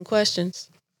questions?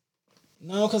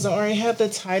 No, because I already have the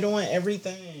title and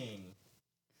everything.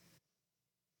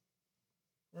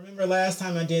 Remember last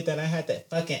time I did that, I had to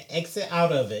fucking exit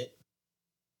out of it.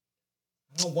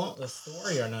 I don't want the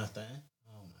story or nothing.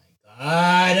 Oh my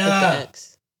God. The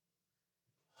X.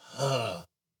 Son of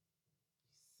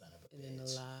a And then the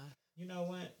bitch. live. You know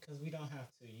what? Because we don't have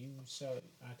to. You show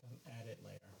I can add it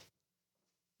later.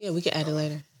 Yeah, we can add it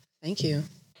later. Thank you.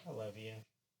 I love you.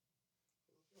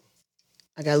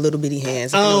 I got little bitty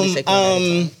hands. I can only take one at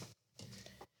a time.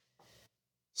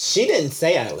 She didn't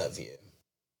say I love you.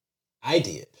 I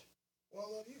did. Well,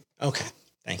 I love you. Okay.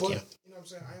 Thank you. You know what I'm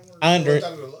saying? I ain't Under-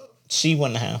 out of the love. She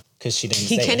wouldn't have because she didn't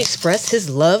He say can't it. express his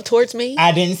love towards me?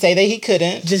 I didn't say that he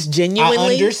couldn't. Just genuinely?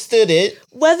 I understood it.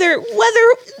 Whether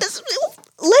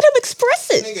let him express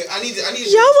it. Nigga, I need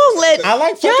Y'all won't let I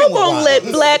like y'all fucking won't with let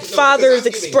wild. black because fathers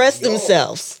I'm giving express y'all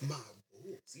themselves. My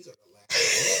boobs. These are the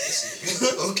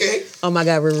last. Okay? Oh my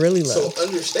God, we're really So love.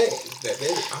 understand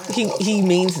that He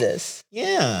means this.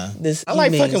 Yeah. This I he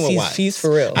like means. fucking with wives. He's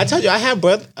for real. I told you I have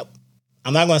brother.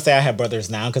 I'm not going to say I have brothers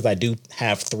now because I do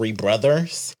have 3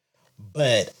 brothers,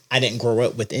 but I didn't grow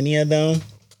up with any of them.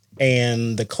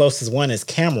 And the closest one is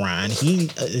Cameron. He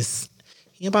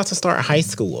about to start high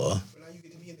school. But now you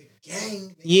get to be in the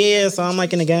gang. Yeah, so I'm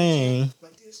like in the gang.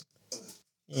 Like this.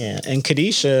 Yeah, and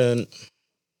Kadisha.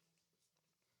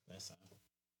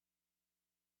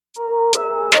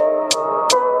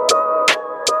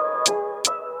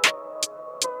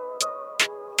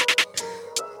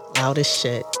 Loud as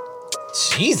shit.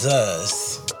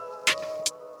 Jesus.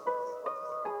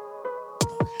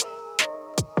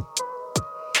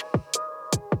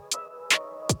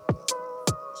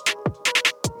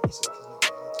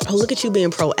 Oh, look at you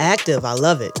being proactive. I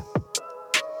love it. If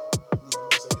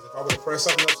I would have pressed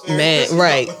something upstairs. Man,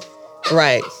 right.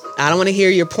 Right. I don't want to hear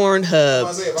your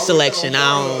Pornhub selection.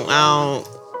 I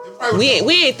don't. We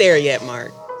ain't there yet,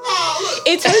 Mark.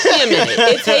 It takes me a minute.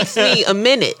 It takes me a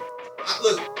minute.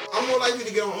 Look, I'm more likely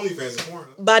to get on OnlyFans than porn.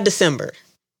 By December,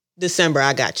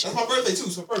 I got you. That's my birthday too,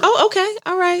 so perfect. Oh, okay.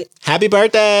 All right. Happy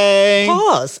birthday.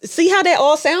 Pause. See how that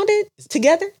all sounded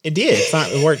together? It did.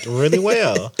 It worked really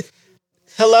well.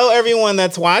 Hello, everyone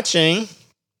that's watching.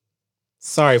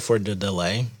 Sorry for the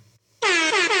delay.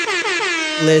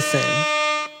 Listen.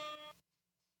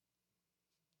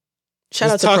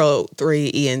 Shout out to Pro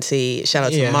 3 ENT. Shout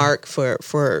out to Mark for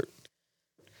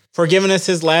giving us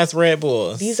his last Red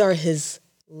Bulls. These are his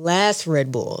last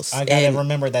Red Bulls. I gotta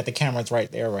remember that the camera's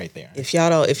right there. If y'all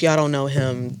don't know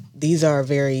him, these are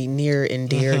very near and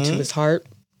dear to his heart.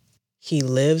 He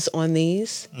lives on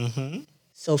these. Mm-hmm.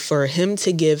 So for him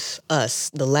to give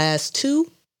us the last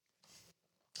two,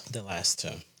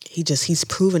 he's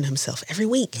proven himself every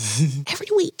week. Every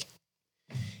week.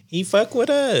 He fuck with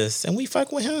us and we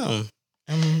fuck with him.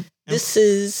 This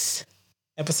is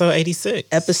episode 86.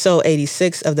 Episode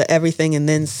 86 of the Everything and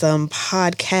Then Some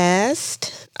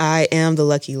podcast. I am the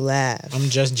Lucky Laugh. I'm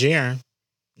just Jer.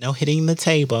 No hitting the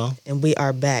table. And we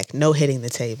are back. No hitting the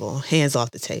table. Hands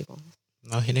off the table.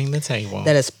 No hitting the table.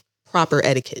 That is proper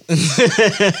etiquette.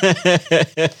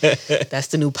 That's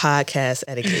the new podcast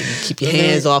etiquette. You keep your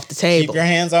hands off the table. Keep your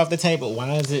hands off the table.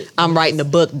 Why is it? I'm writing a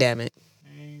book, damn it.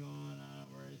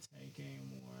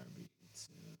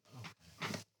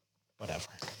 Whatever.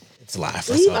 It's live.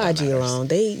 Leave IG alone.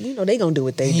 They gonna do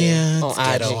what they do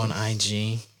on IG. On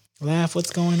IG. Laugh.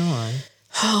 What's going on?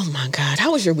 Oh my God.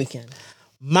 How was your weekend?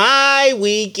 My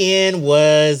weekend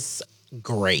was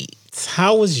great.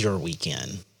 How was your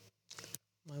weekend?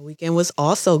 My weekend was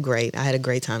also great. I had a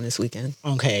great time this weekend.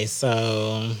 Okay,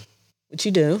 so what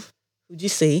you do? Who'd you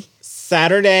see?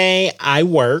 Saturday, I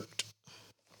worked.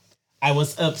 I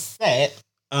was upset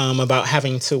about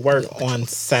having to work on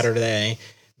Saturday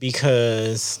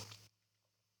because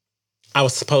I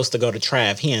was supposed to go to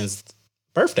Trav Hen's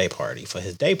birthday party for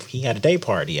his day. He had a day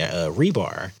party at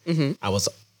Rebar. Mm-hmm. I was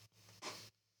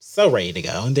so ready to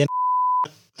go. And then,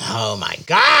 oh my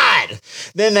God,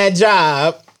 then that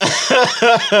job.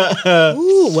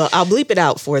 Ooh, well, I'll bleep it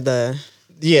out for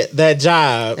that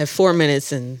job. At 4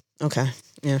 minutes and, okay,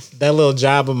 yeah. That little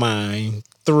job of mine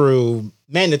threw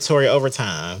mandatory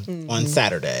overtime on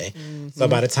Saturday. Mm-hmm. So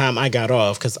by the time I got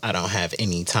off, because I don't have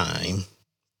any time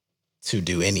to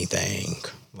do anything,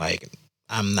 like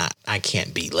I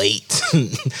can't be late.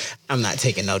 I'm not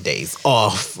taking no days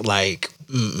off. Like,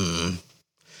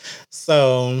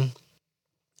 So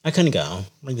I couldn't go.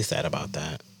 Really sad about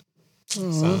that.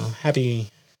 Mm-hmm. So happy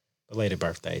belated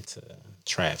birthday to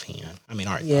Trav Hen. I mean,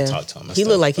 I talked to him. He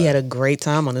looked like he had a great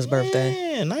time on his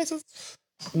birthday. Yeah, nice.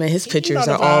 Man, his pictures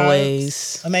are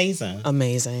always amazing.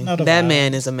 That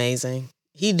man is amazing.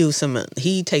 He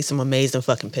takes some amazing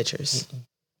fucking pictures.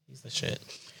 Piece of shit.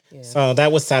 Yeah. So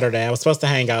that was Saturday. I was supposed to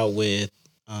hang out with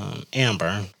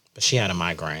Amber, but she had a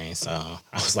migraine. So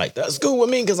I was like, that's good with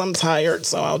me because I'm tired.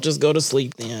 So I'll just go to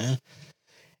sleep then.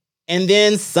 And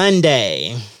then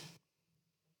Sunday.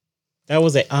 That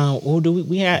was it.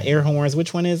 We had air horns.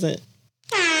 Which one is it?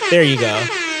 There you go.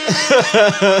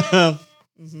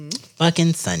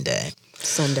 Fucking Sunday.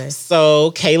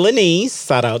 So Kayla Niece,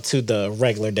 shout out to the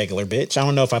regular bitch. I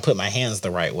don't know if I put my hands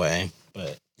the right way,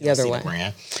 but the other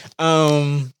way.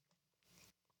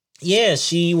 Yeah,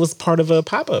 she was part of a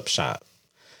pop-up shop.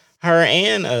 Her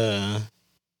and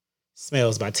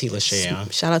Smells by T.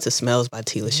 Lachelle. Shout out to Smells by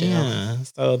T. Lachelle. Yeah.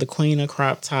 So the queen of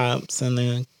crop tops and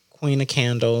the queen of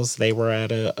candles, they were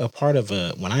at a part of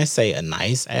when I say a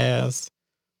nice ass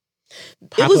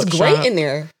it was great shop, in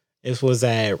there. It was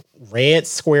at Red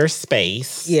Square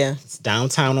Space. Yeah. It's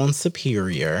downtown on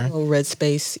Superior. Oh, Red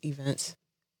Space events.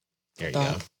 There you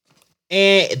go.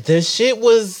 And the shit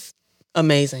was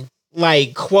amazing.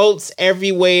 Like quotes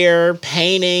everywhere,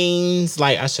 paintings.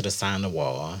 Like I should have signed the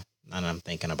wall. Now that I'm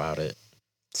thinking about it.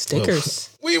 Stickers.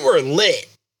 We were lit.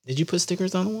 Did you put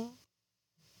stickers on the wall?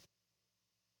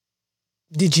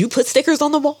 Did you put stickers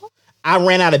on the wall? I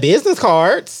ran out of business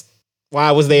cards while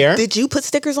I was there. Did you put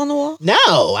stickers on the wall?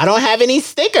 No, I don't have any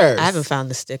stickers. I haven't found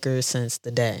the stickers since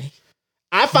the day.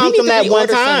 I found them that one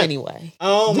time. Anyway.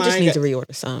 Oh my God. We just need to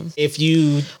reorder some. If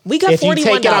you take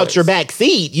it out your back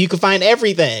seat, you can find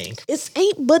everything. It's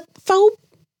ain't but 4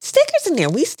 stickers in there.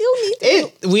 We still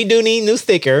need we do need new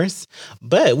stickers,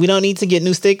 but we don't need to get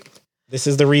new This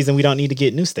is the reason we don't need to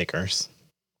get new stickers.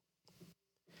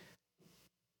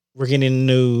 We're getting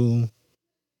new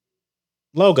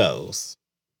logos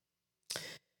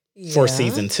for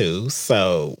season 2.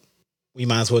 So we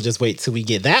might as well just wait till we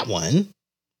get that one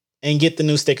and get the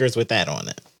new stickers with that on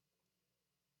it.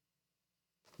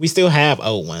 We still have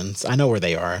old ones. I know where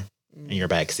they are in your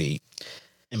back seat,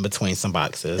 in between some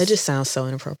boxes. That just sounds so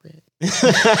inappropriate. My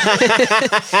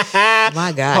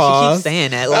gosh, you keep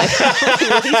saying that. Like,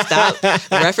 will he stop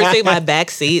referencing my back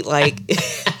seat? Like,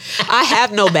 I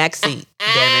have no back seat.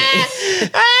 Damn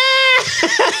it.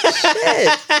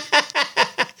 Shit.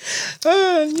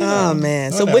 Oh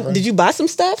man. So what did you buy some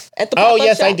stuff at the pop-up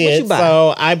yes, shop? I did.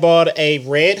 So I bought a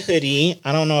red hoodie.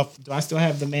 I don't know do I still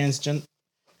have the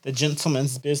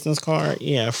gentleman's business card?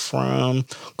 Yeah, from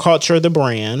Culture the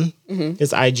Brand. Mm-hmm.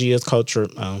 His IG is Culture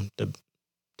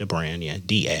the brand, yeah,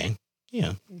 DA.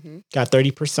 Yeah. Mm-hmm. Got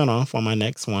 30% off on my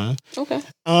next one. Okay.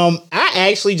 I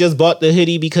actually just bought the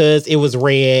hoodie because it was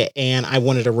red and I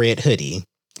wanted a red hoodie.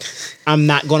 I'm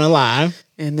not gonna lie.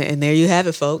 And there you have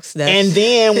it, folks. And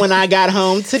then when I got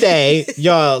home today,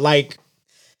 y'all, like,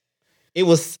 it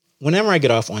was, whenever I get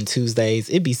off on Tuesdays,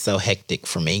 it'd be so hectic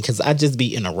for me because I just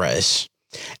be in a rush.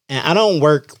 And I don't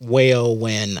work well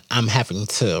when I'm having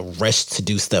to rush to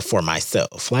do stuff for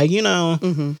myself. Like,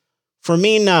 for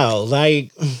me, no.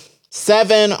 Like,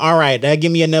 7, all right, that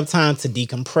give me enough time to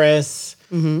decompress.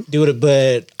 Do it,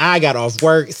 but I got off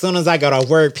work. As soon as I got off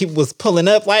work, people was pulling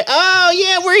up like, oh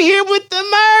yeah, we're here with the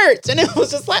merch. And it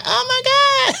was just like, oh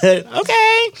my God.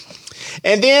 Okay.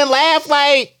 And then Laugh,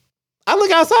 like, I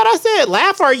look outside, I said,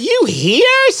 Laugh, are you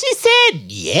here? She said,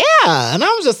 yeah. And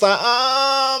I was just like,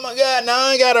 oh my God, now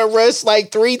I gotta rush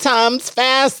like 3 times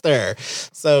faster.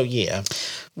 So yeah.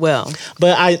 Well.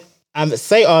 But I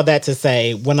say all that to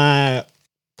say, when I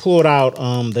pulled out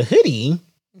the hoodie,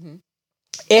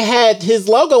 it had his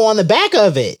logo on the back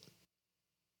of it,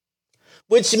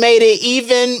 which made it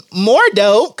even more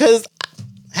dope because,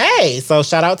 hey, so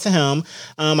shout out to him.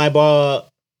 I bought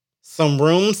some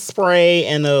room spray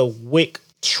and a wick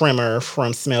trimmer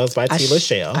from Smells by T.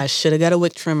 Lachelle. I should have got a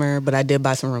wick trimmer, but I did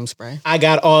buy some room spray. I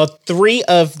got all 3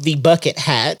 of the bucket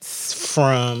hats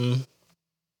from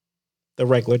the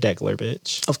regular degular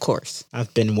bitch. Of course.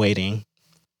 I've been waiting.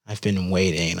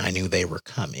 I knew they were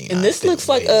coming. And this looks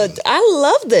like I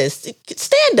love this.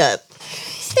 Stand up.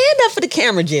 Stand up for the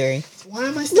camera, Jerry. Why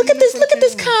am I Look at this. Look at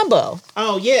this combo.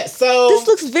 Oh, yeah. So this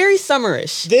looks very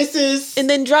summerish. This is. And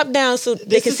then drop down so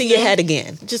they can see your head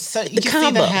again. Just so the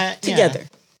combo together.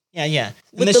 Yeah.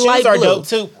 With and the shoes are dope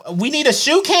too. We need a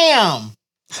shoe cam.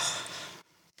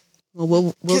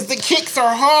 Well, because the kicks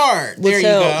are hard.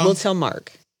 We'll tell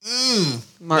Mark.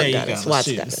 Mark got us.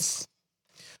 Watch got us.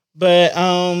 But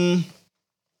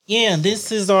yeah,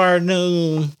 this is our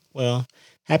new. Well,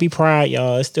 happy Pride,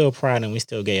 y'all. It's still Pride, and we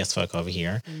still gay as fuck over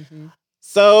here.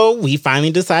 So we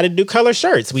finally decided to do color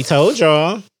shirts. We told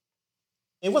y'all.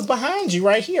 It was behind you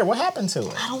right here. What happened to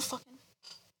it? I don't fucking.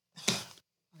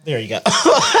 There you go.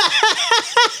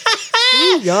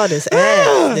 Y'all, this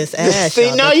ass. See,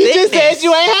 y'all, no, the you thickness. just said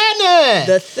you ain't had none.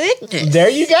 The thickness. There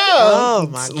you go. Oh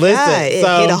my God!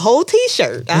 It hit a whole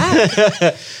T-shirt.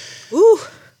 Ooh.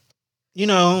 You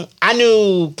know, I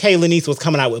knew Kayla Niece was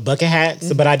coming out with bucket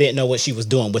hats, but I didn't know what she was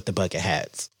doing with the bucket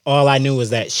hats. All I knew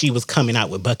was that she was coming out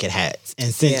with bucket hats.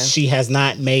 And since she has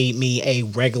not made me a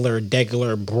regular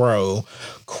bro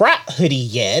crop hoodie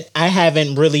yet, I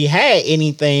haven't really had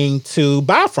anything to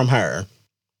buy from her.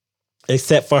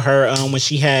 Except for her, when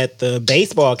she had the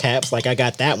baseball caps, like I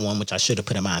got that one, which I should have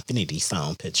put in my Infinity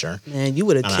Stone picture. Man, you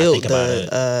would have killed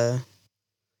the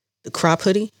crop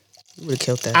hoodie. You would have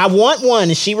killed that. I want one,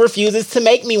 and she refuses to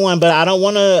make me one, but I don't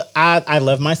want to. I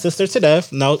love my sister to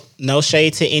death. No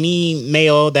shade to any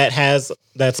male that's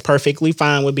perfectly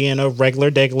fine with being a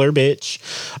regular bitch.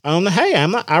 Hey,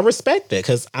 I respect it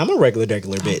because I'm a regular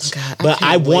bitch. God, but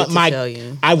I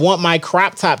want my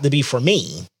crop top to be for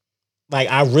me. Like,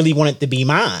 I really want it to be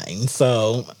mine.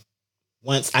 So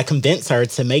once I convince her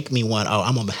to make me one,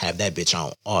 I'm going to have that bitch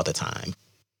on all the time.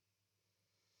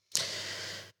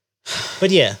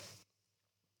 But yeah.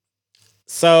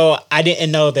 So I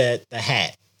didn't know that the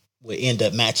hat would end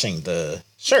up matching the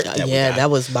shirt that we got. That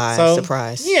was by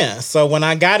surprise. Yeah. So when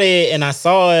I got it and I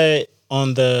saw it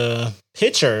on the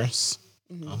pictures,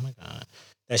 oh my God,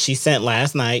 that she sent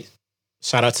last night,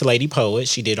 shout out to Lady Poet.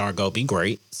 She did our Go Be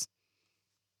Greats.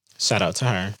 Shout out to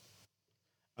her.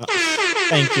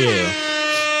 Thank you.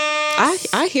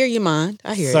 I hear your mind.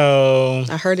 I hear it.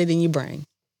 I heard it in your brain.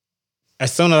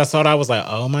 As soon as I saw it, I was like,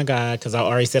 oh my God, because I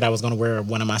already said I was going to wear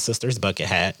one of my sister's bucket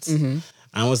hats. Mm-hmm.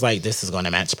 I was like, this is going to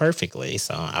match perfectly.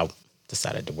 So I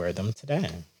decided to wear them today.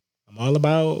 I'm all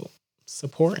about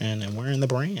supporting and wearing the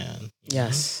brand.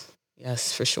 Yes. Know?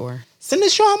 Yes, for sure. Send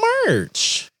us y'all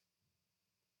merch.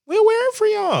 We'll wear it for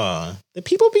y'all. The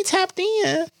people be tapped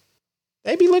in.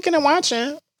 They be looking and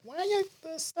watching. Why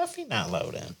the stuff not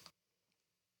loading?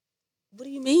 What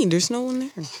do you mean? There's no one there.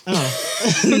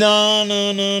 Oh.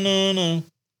 No.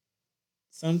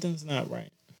 Something's not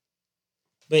right.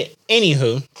 But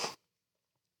anywho.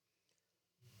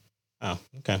 Oh,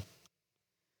 okay.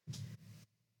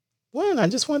 Well, I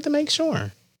just wanted to make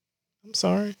sure. I'm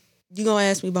sorry. You gonna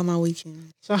ask me about my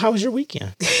weekend? So how was your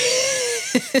weekend?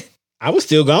 I was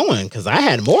still going because I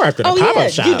had more after the pop-up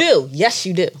shop. You do. Yes,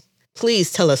 you do.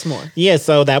 Please tell us more. Yeah,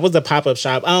 so that was the pop-up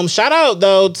shop. Shout out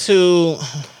though to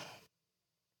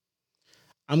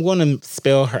I'm going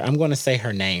to say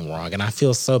her name wrong, and I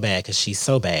feel so bad because she's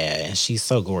so bad and she's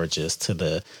so gorgeous, to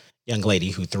the young lady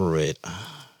who threw it.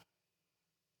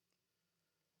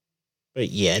 But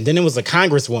yeah, and then there was a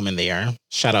congresswoman there.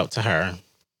 Shout out to her.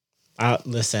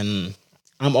 Listen,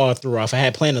 I'm all threw off. I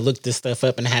had planned to look this stuff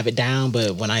up and have it down,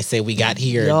 but when I say we got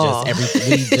here,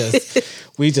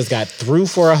 we just got through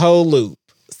for a whole loop.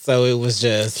 So it was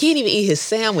just... He didn't even eat his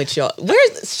sandwich, y'all. Show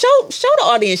the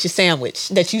audience your sandwich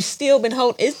that you still been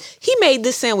holding. He made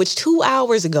this sandwich 2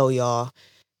 hours ago, y'all.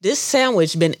 This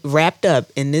sandwich been wrapped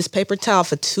up in this paper towel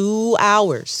for 2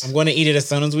 hours. I'm going to eat it as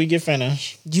soon as we get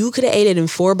finished. You could have ate it in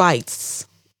 4 bites.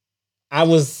 I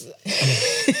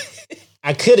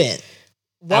couldn't.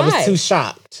 Why? I was too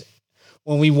shocked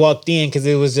when we walked in because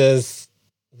it was just,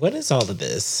 what is all of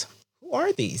this? Who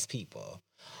are these people?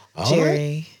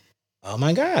 Jerry. Oh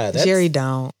my God. Jerry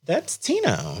don't. That's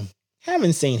Tino.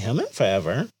 Haven't seen him in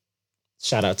forever.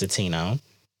 Shout out to Tino.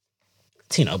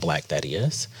 Tino Black, that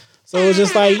is. So it was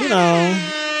just like,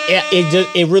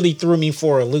 it really threw me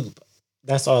for a loop.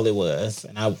 That's all it was.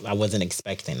 And I wasn't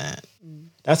expecting that.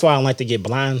 That's why I don't like to get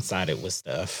blindsided with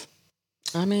stuff.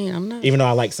 I mean, I'm not. Even though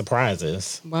I like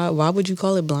surprises. Why would you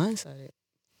call it blindsided?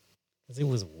 Because it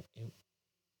was...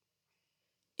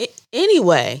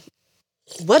 Anyway,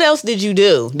 what else did you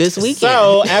do this weekend?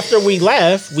 So after we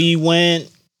left, we went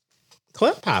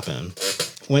club popping.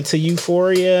 Went to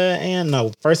Euphoria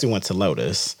first we went to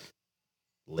Lotus.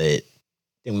 Lit.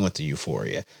 Then we went to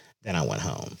Euphoria. Then I went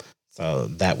home. So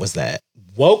that was that.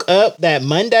 Woke up that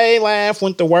Monday,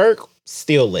 went to work,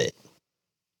 still lit.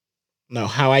 No,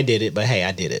 how I did it, but hey,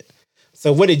 I did it.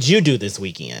 So what did you do this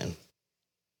weekend?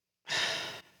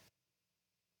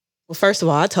 Well, first of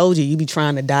all, I told you be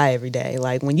trying to die every day.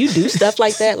 Like, when you do stuff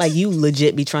like that, like, you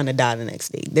legit be trying to die the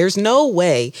next day. There's no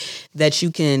way that you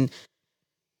can,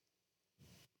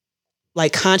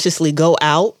 like, consciously go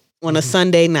out on a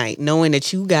Sunday night knowing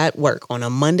that you got work on a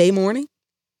Monday morning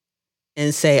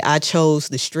and say, I chose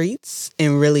the streets,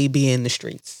 and really be in the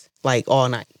streets, like, all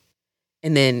night.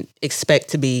 And then expect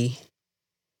to be...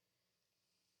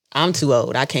 I'm too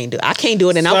old. I can't do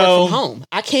it, and I work from home.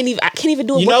 I can't even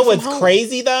do it. You know what's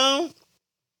crazy though?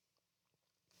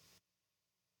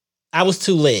 I was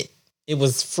too lit. It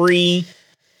was free.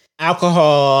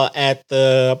 alcohol at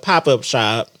the pop-up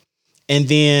shop, and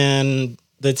then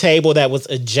the table that was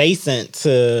adjacent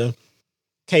to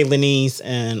Kaylanice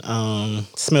and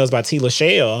Smells by T.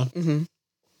 Lachelle,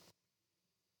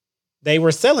 they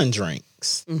were selling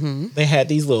drinks. They had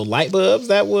these little light bulbs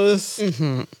that was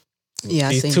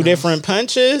these two different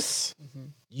punches.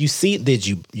 You see, did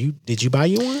you buy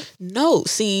you one? No,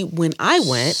 see, when I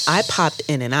went, I popped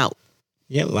in and out.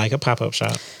 Yeah, like a pop-up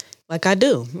shop. Like I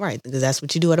do, right? Because that's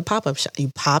what you do at a pop-up shop. You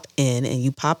pop in and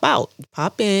you pop out. You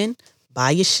pop in,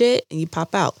 buy your shit, and you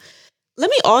pop out. Let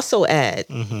me also add,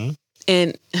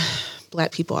 and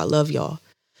Black people, I love y'all.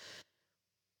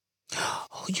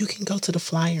 Oh, you can go to the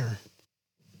flyer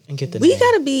and get the We name.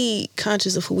 got to be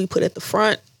conscious of who we put at the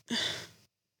front.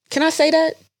 Can I say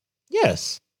that?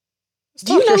 Yes.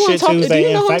 Do you know who I'm talking about? Do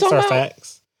you know who I'm Facts talking are about?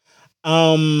 facts.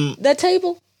 That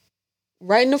table,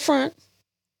 right in the front.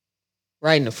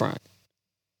 Right in the front.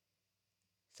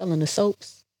 Selling the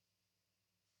soaps.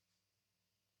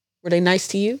 Were they nice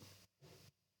to you?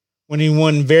 When you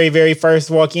won very, very first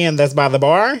walk in, that's by the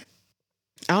bar? I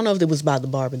don't know if it was by the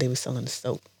bar, but they were selling the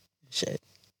soap and shit.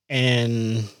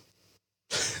 And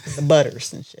The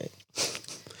butters and shit.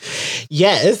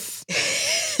 yes.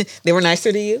 They were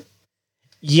nicer to you?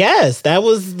 Yes. That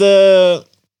was the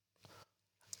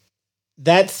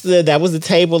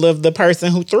table of the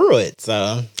person who threw it.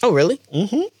 So Oh, really?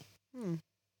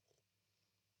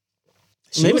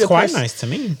 She Maybe was the quite person- nice to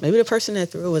me. Maybe the person that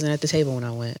threw it wasn't at the table when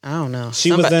I went. I don't know.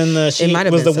 She was might have the been one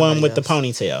somebody with the else.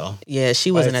 ponytail. Yeah,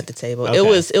 she wasn't at the table. Okay.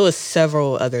 It was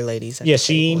several other ladies. At Yeah, the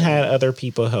she table. had other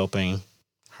people helping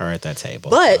her at that table.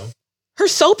 But so. her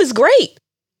soap is great.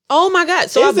 Oh my god!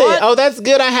 So Is I bought. it? Oh, that's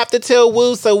good. I have to tell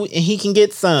Woo so he can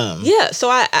get some. Yeah, so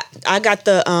I got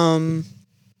the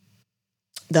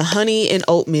honey and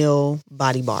oatmeal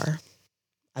body bar.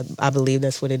 I believe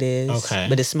that's what it is. Okay.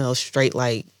 But it smells straight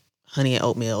like honey and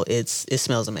oatmeal. It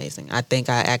smells amazing. I think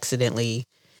I accidentally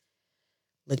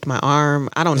licked my arm.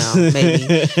 I don't know, maybe.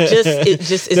 It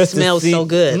Just to smells see- so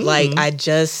good. Like I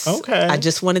just Okay.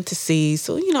 wanted to see.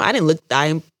 So, I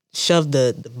didn't shoved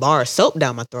the bar of soap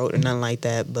down my throat or nothing like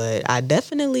that, but I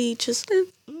definitely just put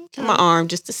my arm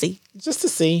just to see. Just to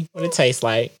see what it tastes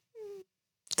like.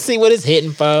 See what it's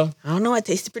hitting for. I don't know, it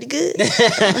tasted pretty good.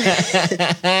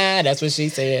 That's what she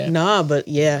said. No, but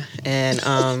yeah, and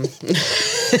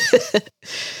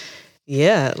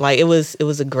yeah, like it was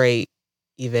a great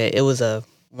event. It was a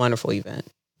wonderful event.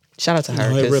 Shout out to her.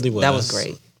 No, it 'cause really was. That was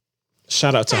great.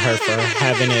 Shout out to her for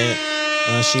having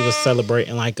it. She was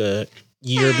celebrating like a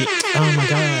year. Oh my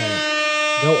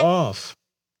God. Go off.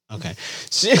 Okay.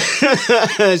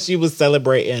 She was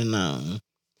celebrating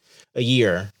a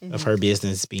year of her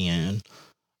business being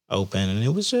open. And it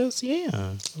was just,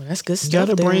 Well, that's good You stuff.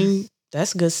 gotta there.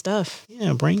 That's good stuff.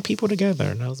 bring people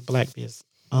together. Those Black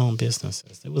owned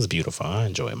businesses. It was beautiful. I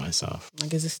enjoyed myself.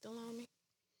 Like, is it still on me?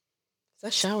 'Cause I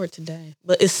showered today.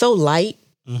 But it's so light.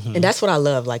 Mm-hmm. And that's what I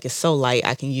love. Like, it's so light,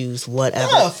 I can use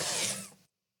whatever.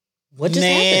 What just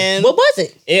Man. happened? What was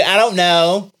it? I don't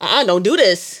know. Don't do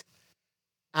this.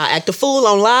 I act a fool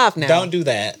on live now. Don't do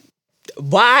that.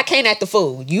 Why I can't act a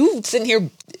fool? You sitting here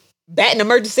batting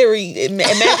emergency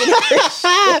imaginary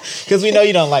shit. Because we know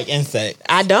you don't like insects.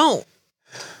 I don't.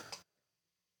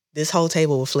 This whole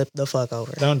table will flip the fuck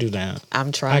over. Don't do that.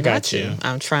 I'm trying. I got not to. you.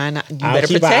 I'm trying not. You I'll better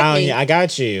keep an eye protect on me. you. I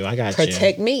got you.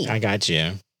 Protect me. I got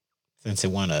you. Since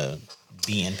it want to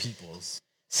be in people's.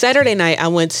 Saturday night, I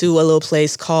went to a little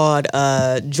place called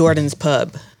Jordan's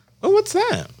Pub. Oh, what's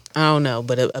that? I don't know,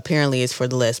 but apparently it's for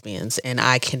the lesbians, and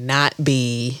I cannot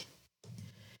be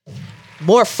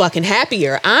more fucking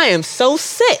happier. I am so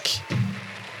sick.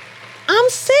 I'm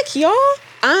sick, y'all.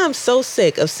 I am so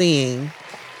sick of seeing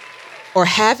or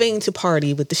having to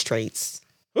party with the straights.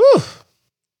 Whew.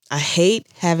 I hate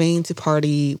having to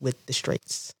party with the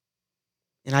straights.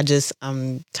 And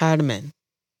I'm tired of men.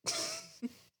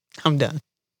 I'm done.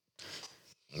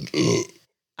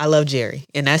 I love Jerry,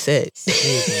 and that's it.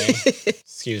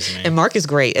 Excuse me. And Mark is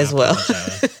great as I well.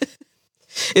 apologize.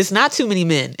 It's not too many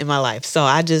men in my life, so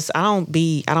I don't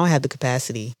have the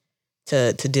capacity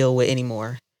to deal with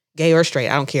anymore. Gay or straight,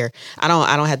 I don't care. I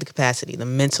don't have the capacity, the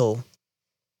mental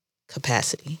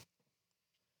capacity.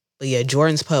 But yeah,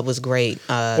 Jordan's Pub was great.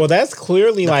 Well, that's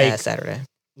clearly like past Saturday.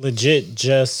 legit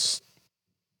just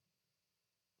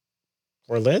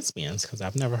for lesbians because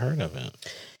I've never heard of it.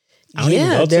 I don't even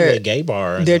go to the gay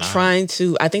bar. They're trying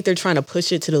to. I think they're trying to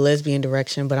push it to the lesbian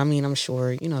direction. But I mean, I'm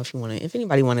sure if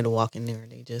anybody wanted to walk in there,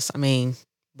 they just. I mean,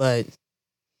 but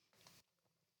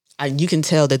you can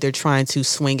tell that they're trying to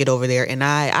swing it over there, and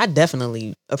I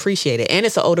definitely appreciate it. And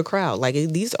it's an older crowd. Like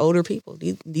these older people,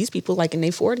 these people like in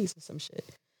their 40s or some shit.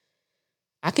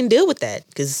 I can deal with that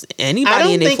because anybody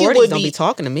don't in their think it 40s would don't be- be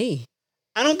talking to me.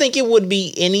 I don't think it would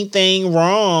be anything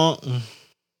wrong.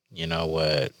 You know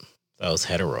what? Those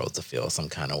heteros will feel some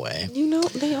kind of way. You know,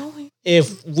 they always...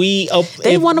 If we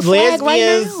They if want a flag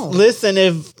right now. Listen,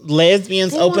 if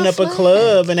lesbians They open want a up a flag.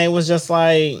 club and they was just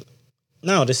like,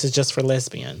 no, this is just for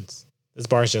lesbians. This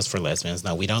bar is just for lesbians.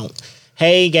 No, we don't.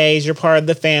 Hey, gays, you're part of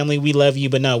the family. We love you,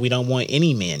 but no, we don't want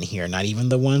any men here. Not even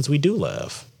the ones we do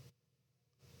love.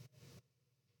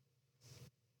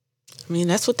 I mean,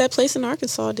 that's what that place in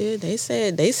Arkansas did. They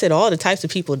said all the types of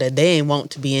people that they ain't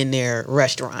want to be in their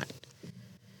restaurant.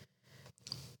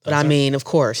 But I mean, of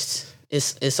course,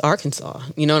 it's Arkansas.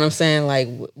 You know what I'm saying? Like,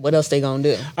 what else they gonna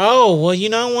do? Oh, well, you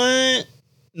know what?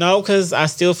 No, because I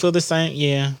still feel the same.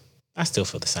 Yeah, I still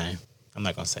feel the same. I'm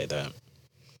not gonna say that.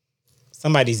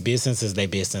 Somebody's business is their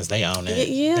business. They own it.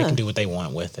 Yeah. They can do what they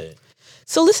want with it.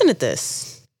 So listen to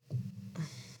this.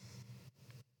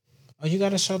 Oh, you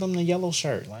gotta show them the yellow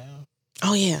shirt, wow.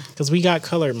 Oh yeah, Because we got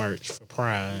colored merch for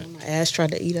Pride. my ass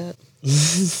tried to eat up.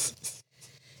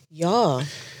 Y'all,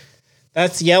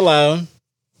 That's yellow.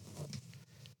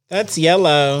 That's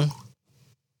yellow.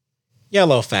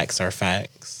 Yellow facts are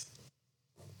facts.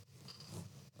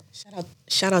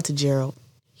 shout out to Gerald.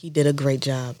 He did a great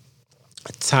job.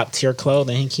 Top tier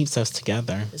clothing. He keeps us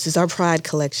together. This is our Pride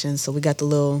collection, so we got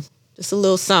just a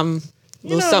little something,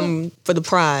 something for the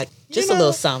Pride. Just a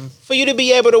little something. For you to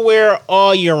be able to wear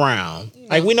all year round.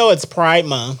 Like, we know it's Pride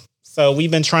Month, so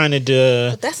we've been trying to do...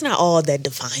 But that's not all that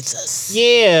defines us.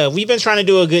 Yeah, we've been trying to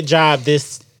do a good job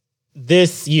this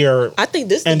year. I think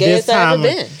this is the And gayest this I've time-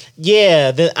 ever been.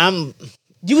 Yeah,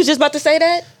 You was just about to say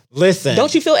that? listen.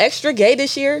 Don't you feel extra gay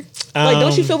this year? Like,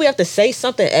 don't you feel we have to say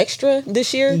something extra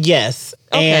this year? Yes.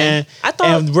 Okay. And, I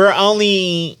thought- and we're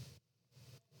only...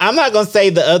 I'm not going to say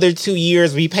the other 2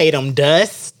 years we paid them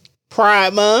dust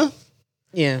Pride Month.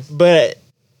 Yeah. But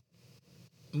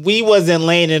we wasn't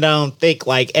laying it on thick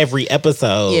like every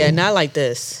episode. Yeah, not like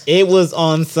this. It was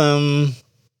on some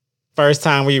first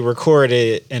time we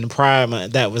recorded in Pride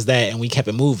Month. That was that, and we kept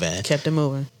it moving. Kept it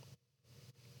moving.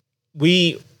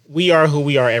 We are who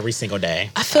we are every single day.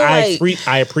 I feel like...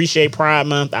 I appreciate Pride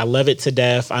Month. I love it to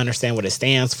death. I understand what it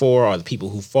stands for, or the people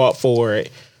who fought for it.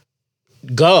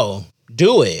 Go.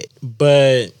 Do it.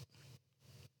 But...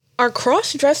 Are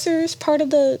cross-dressers part of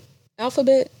the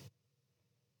alphabet?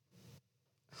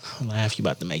 Laugh, you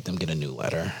about to make them get a new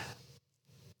letter.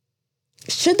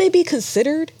 Should they be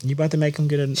considered? You about to make them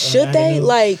get a Should they? new-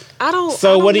 Like, I don't So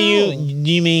I don't what do know.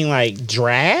 you mean, like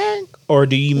drag, or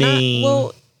do you mean?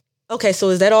 Well, okay, so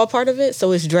is that all part of it?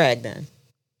 So it's drag then?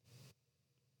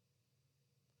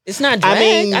 It's not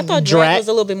drag. I thought drag was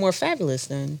a little bit more fabulous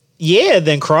then. Yeah,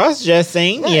 then cross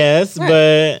dressing, Right, yes, right.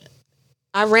 but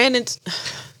I ran into...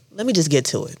 Let me just get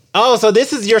to it. oh, so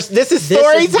this is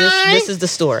story time. This is the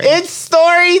story. It's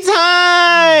story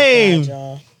time. God,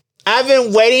 y'all. I've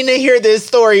been waiting to hear this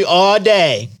story all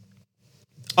day.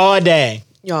 All day.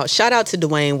 Y'all, shout out to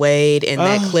Dwayne Wade and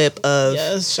that clip of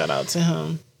Yes, shout out to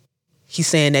him. he's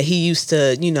saying that he used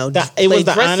to, It was play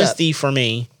the dress up. honesty for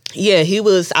me. Yeah, he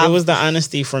was. It was the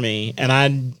honesty for me,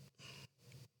 and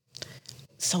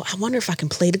So I wonder if I can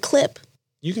play the clip.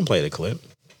 you can play the clip.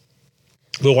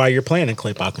 But while you're playing the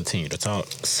clip, I'll continue to talk.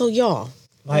 So y'all,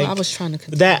 Like, I was trying to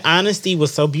continue. That honesty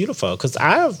was so beautiful because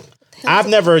I've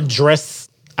never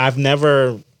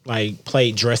like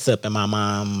played dress up in my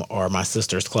mom or my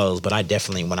sister's clothes, but I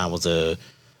definitely, when I was a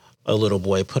little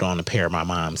boy, put on a pair of my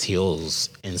mom's heels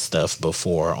and stuff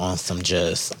before on some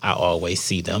just, I always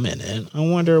see them in it. I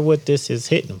wonder what this is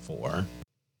hitting for,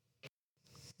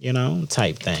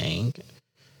 type thing.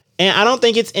 And I don't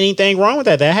think it's anything wrong with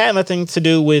that. That had nothing to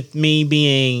do with me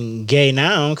being gay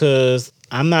now, because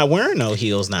I'm not wearing no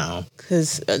heels now.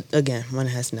 Because, again, one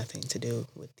has nothing to do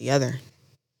with the other.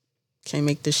 Can't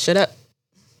make this shit up.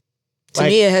 To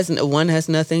me, one has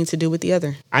nothing to do with the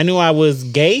other. I knew I was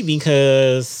gay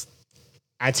because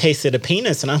I tasted a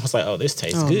penis and I was like, oh, this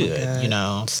tastes good.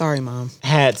 Sorry, Mom.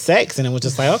 Had sex and it was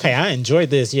just like, okay, I enjoyed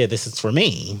this. Yeah, this is for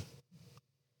me.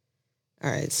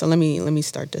 All right, so let me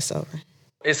start this over.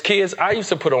 As kids, I used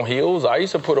to put on heels. I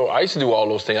used to do all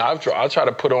those things. I try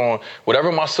to put on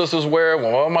whatever my sisters wear.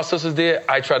 When all my sisters did,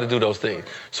 I try to do those things.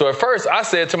 So at first, I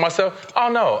said to myself, oh,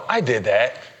 no, I did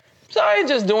that. So I ain't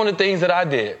just doing the things that I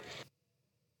did.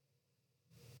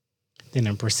 Then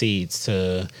it proceeds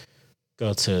to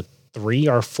go to 3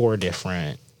 or 4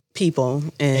 different people,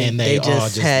 and they all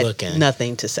just had looking.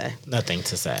 nothing to say. Nothing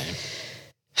to say.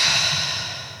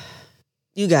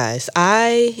 You guys,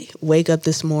 I wake up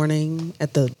this morning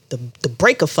at the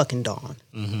break of fucking dawn.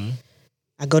 Mm-hmm.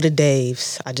 I go to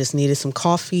Dave's. I just needed some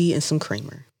coffee and some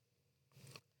creamer.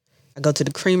 I go to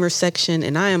the creamer section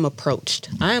and I am approached.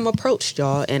 I am approached,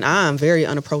 y'all, and I am very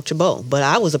unapproachable. But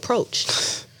I was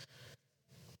approached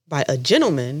by a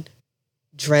gentleman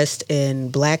dressed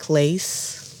in black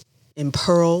lace and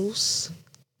pearls,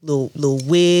 little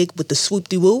wig with the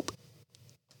swoop-de-whoop,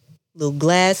 little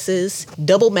glasses,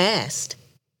 double masked.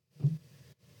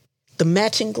 The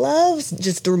matching gloves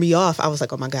just threw me off. I was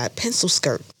like, oh my God, pencil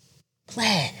skirt,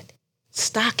 plaid,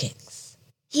 stockings,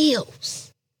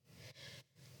 heels.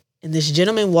 And this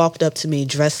gentleman walked up to me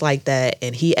dressed like that,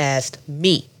 and he asked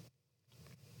me,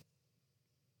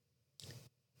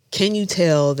 can you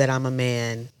tell that I'm a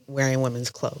man wearing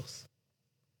women's clothes?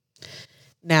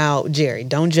 Now, Jerry,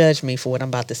 don't judge me for what I'm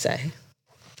about to say.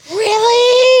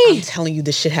 Really? I'm telling you,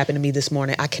 this shit happened to me this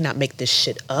morning. I cannot make this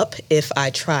shit up if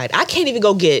I tried. I can't even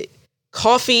go get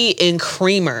coffee and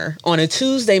creamer on a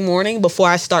Tuesday morning before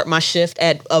I start my shift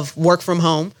of work from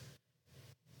home,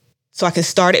 so I can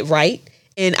start it right.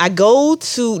 And I go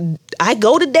to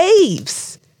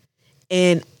Dave's,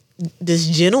 and this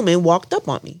gentleman walked up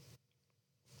on me.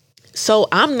 So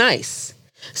I'm nice.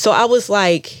 So I was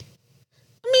like,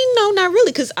 I mean, no, not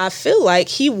really, because I feel like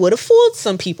he would have fooled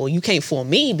some people. You can't fool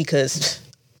me because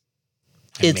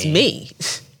it's me.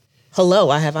 Hello,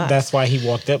 I have eyes. That's why he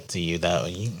walked up to you, though.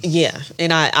 Yeah,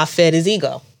 and I fed his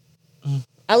ego.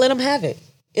 I let him have it.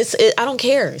 I don't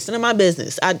care. It's none of my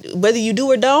business. Whether you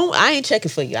do or don't, I ain't checking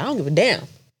for you. I don't give a damn.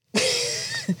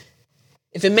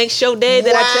 If it makes your day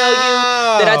that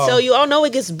I tell you, oh no,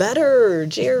 it gets better,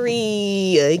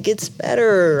 Jerry. It gets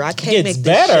better. I can't make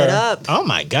this shit up. Oh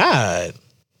my God.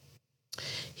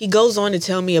 He goes on to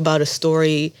tell me about a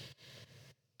story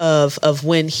of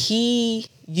when he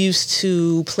used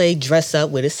to play dress up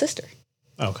with his sister.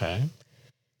 Okay.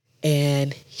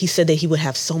 And he said that he would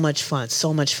have so much fun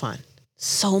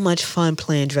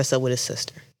playing dress up with his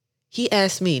sister. He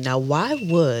asked me, now, why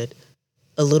would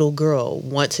a little girl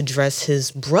want to dress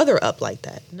his brother up like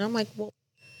that? And I'm like, well,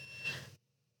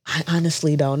 I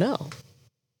honestly don't know.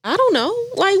 I don't know.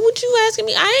 Like, what you asking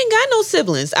me? I ain't got no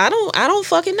siblings. I don't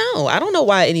fucking know. I don't know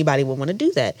why anybody would want to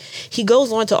do that. He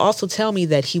goes on to also tell me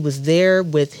that he was there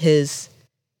with his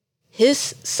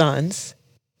sons,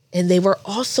 and they were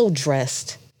also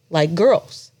dressed like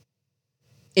girls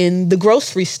in the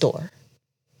grocery store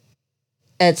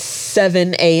at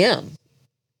 7 a.m.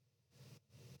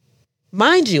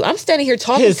 Mind you, I'm standing here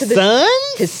talking to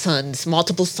his sons,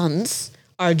 multiple sons,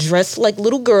 are dressed like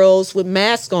little girls with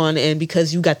masks on, and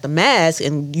because you got the mask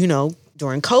and,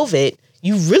 during COVID,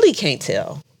 you really can't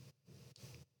tell.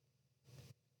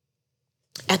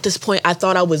 At this point, I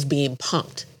thought I was being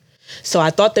punked. So I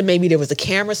thought that maybe there was a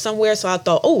camera somewhere. So I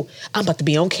thought, oh, I'm about to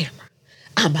be on camera.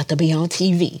 I'm about to be on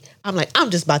TV. I'm like, I'm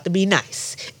just about to be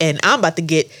nice. And I'm about to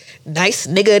get Nice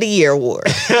Nigga of the Year award.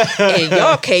 And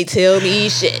y'all can't tell me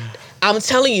shit. I'm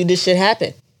telling you, this shit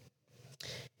happened.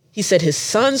 He said his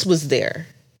sons was there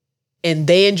and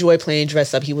they enjoy playing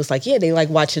dress up. He was like, yeah, they like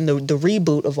watching the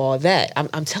reboot of all that.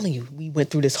 I'm telling you, we went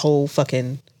through this whole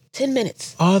fucking 10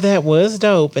 minutes. All that was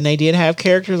dope. And they did have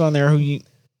characters on there who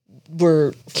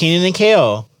were Kenan and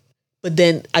Kel. But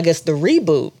then I guess the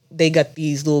reboot, they got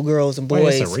these little girls and boys.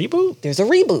 Wait, it's a reboot? There's a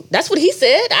reboot. That's what he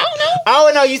said. I don't know.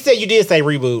 Oh, no, you did say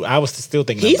reboot. I was still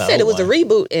thinking he said it was a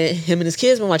reboot, and him and his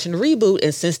kids been watching the reboot,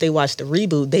 and since they watched the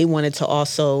reboot, they wanted to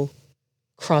also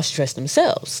cross-dress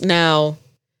themselves. Now,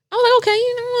 I was like, okay,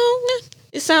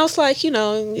 it sounds like,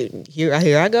 here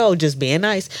I go, just being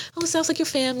nice. Oh, it sounds like your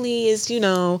family is,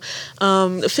 filled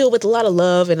with a lot of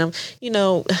love, and I'm,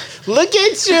 Look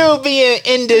at you being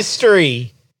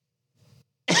industry.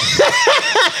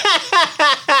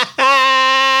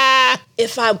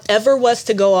 If I ever was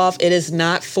to go off, it is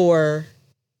not for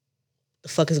the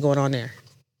fuck is going on there.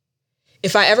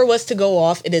 If I ever was to go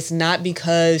off, it is not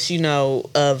because,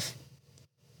 of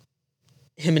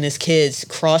him and his kids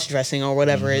cross-dressing or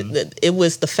whatever. Mm-hmm. It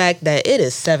was the fact that it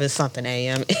is 7-something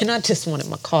a.m. and I just wanted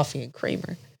my coffee and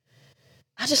creamer.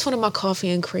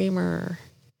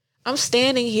 I'm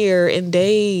standing here in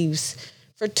Dave's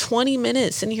for 20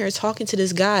 minutes in here talking to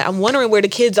this guy. I'm wondering where the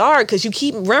kids are because you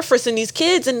keep referencing these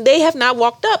kids and they have not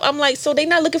walked up. I'm like, so they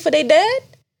not looking for their dad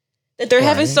that they're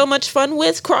having so much fun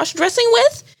with, cross-dressing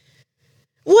with?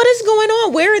 What is going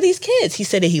on? Where are these kids? He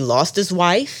said that he lost his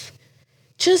wife.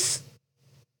 Just...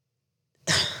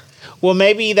 Well,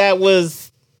 maybe that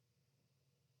was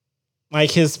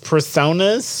like his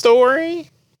persona story.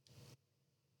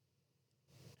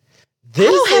 I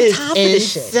don't have time for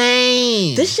this shit.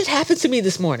 Insane. This shit happened to me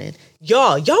this morning.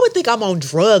 Y'all would think I'm on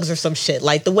drugs or some shit.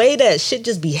 Like the way that shit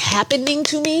just be happening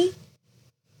to me,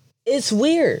 it's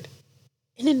weird.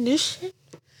 And then this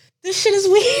shit is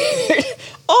weird.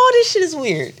 All this shit is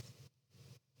weird.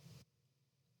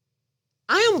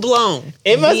 mind blown.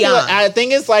 It must be. Beyond. I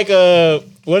think it's like a,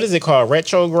 what is it called?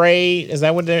 Retrograde? Is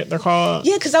that what they're called?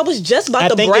 Yeah, because I was just about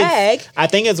to brag. I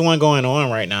think it's one going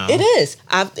on right now. It is.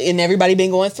 And everybody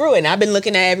been going through it. And I've been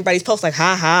looking at everybody's posts like,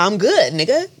 ha ha, I'm good,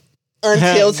 nigga.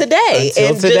 Until today.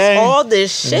 Just all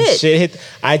this shit.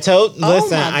 I told,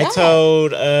 listen, my I God.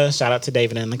 told, shout out to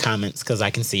David in the comments because I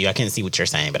can see you. I can't see what you're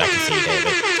saying, but I can see you,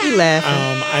 David. He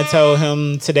laughing. I told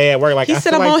him today at work, like, He I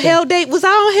said feel I'm like on Hell Date. Was I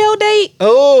on Hell Date?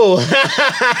 Oh. Was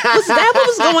that what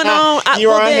was going on? You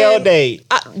were on Hell Date.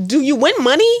 Do you win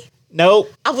money?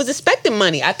 Nope. I was expecting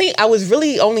money. I think I was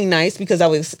really only nice because I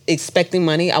was expecting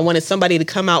money. I wanted somebody to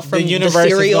come out from The universe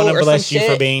is cereal going to or bless some you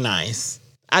shit. for being nice.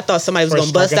 I thought somebody was For going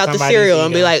to bust stroking out the somebody's cereal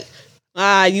and be ego.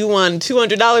 like, you won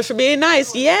 $200 for being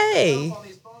nice. Yay.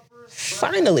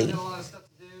 Finally.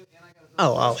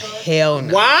 Oh, hell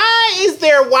no. Why is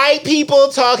there white people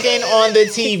talking on the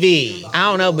TV? I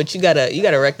don't know, but you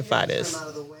gotta rectify this.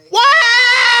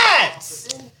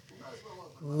 What?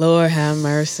 Lord have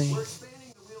mercy.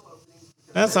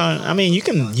 That's on. I mean, you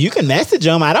can message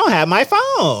them. I don't have my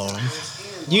phone.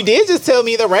 You did just tell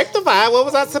me to rectify. What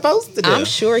was I supposed to do? I'm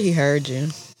sure he heard you.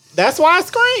 That's why I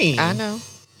screamed. I know.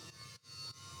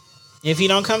 If you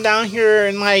don't come down here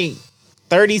in like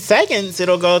 30 seconds,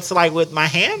 it'll go to like with my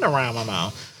hand around my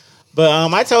mouth.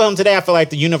 But I told him today I feel like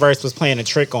the universe was playing a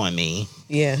trick on me.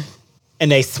 Yeah.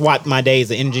 And they swapped my days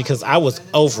of energy because I was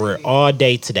over it all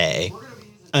day today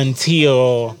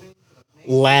until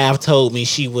Lav told me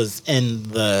she was in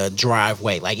the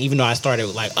driveway. Like, even though I started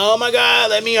with like, oh my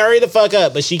God, let me hurry the fuck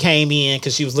up. But she came in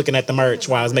because she was looking at the merch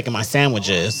while I was making my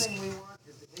sandwiches.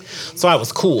 So I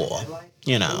was cool,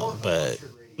 you know. But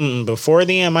before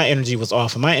then, my energy was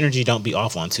off. And my energy don't be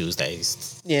off on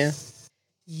Tuesdays. Yeah.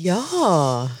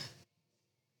 Y'all.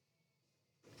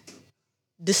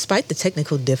 Despite the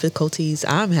technical difficulties,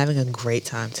 I'm having a great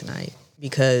time tonight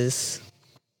because,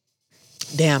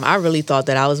 damn, I really thought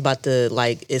that I was about to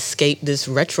like escape this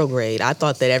retrograde. I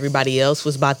thought that everybody else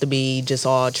was about to be just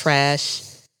all trash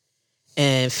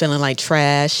and feeling like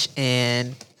trash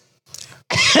and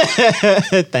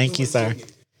Thank you, sir.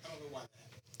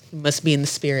 must be in the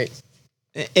spirit.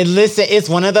 And listen, it's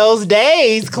one of those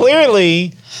days,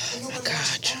 clearly. Oh my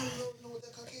God. Yeah, what was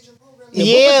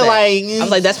that? like I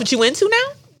was like, that's what you into now?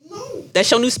 No. That's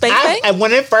your new spank thing?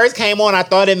 when it first came on, I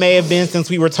thought it may have been since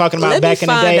we were talking about Let back me in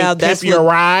the find day. out Pimp Your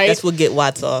Ride. That's what get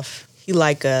Watts off. He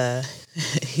like Caucasians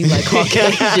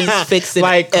fixing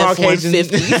Like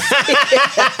Caucasians.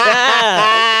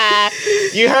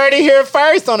 F-150s. You heard it here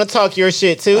first on the Talk Your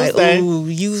Shit Tuesday. Like, ooh,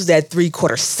 use that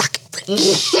 3/4 socket.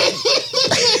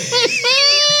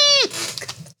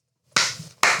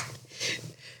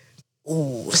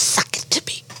 Ooh, suck it to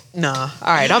me. Nah.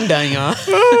 All right, I'm done, y'all.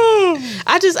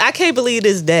 I can't believe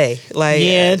this day. Like,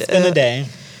 Yeah, it's been a day.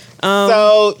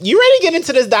 So you ready to get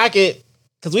into this docket?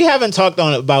 Because we haven't talked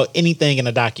on about anything in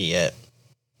the docket yet.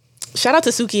 Shout out to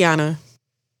Sukiana.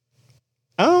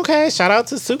 Okay, shout out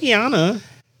to Sukiana.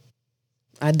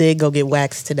 I did go get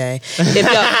waxed today. If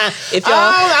y'all,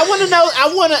 I want to know.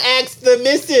 I want to ask the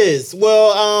missus.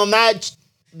 Well, not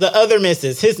the other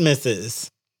missus. His missus.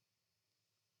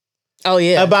 oh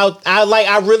yeah, About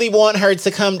I really want her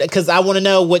to come because I want to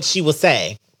know what she will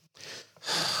say.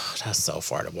 That's so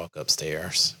far to walk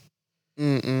upstairs.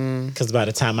 Because by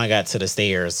the time I got to the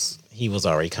stairs, he was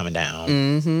already coming down.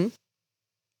 Mm-hmm.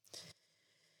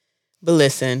 But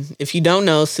listen, if you don't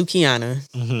know Sukiana,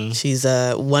 she's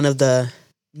one of the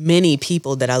many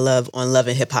people that I love on Love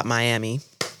and Hip Hop Miami.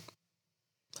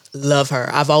 Love her.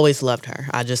 I've always loved her.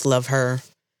 I just love her.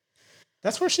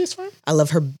 That's where she's from? I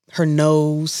love her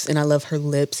nose and I love her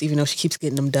lips. Even though she keeps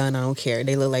getting them done, I don't care.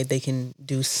 They look like they can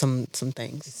do some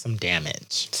things. Some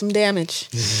damage. Some damage.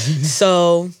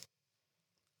 So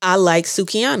I like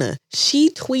Sukiana.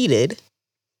 She tweeted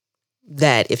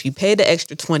that if you pay the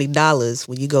extra $20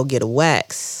 when you go get a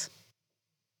wax,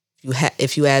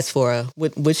 if you ask for a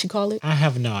what'd she call it? I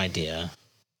have no idea.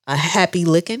 A happy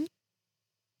licking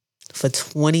for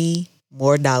 $20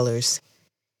 more,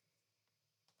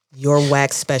 your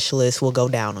wax specialist will go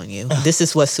down on you. This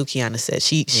is what Sukiana said.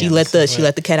 She let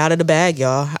the cat out of the bag,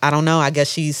 y'all. I don't know. I guess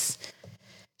she's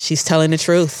telling the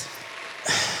truth.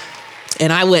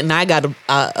 And I went and I got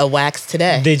a wax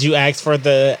today. Did you ask for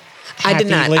the I did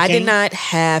not. licking? I did not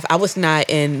have. I was not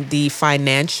in the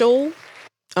financial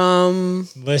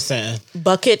Listen.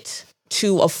 bucket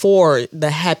to afford the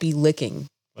happy licking.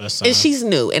 Listen. And she's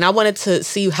new, and I wanted to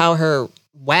see how her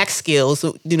wax skills,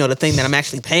 you know, the thing that I'm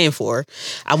actually paying for.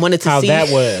 I wanted to how see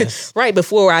that was. right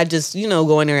before I just,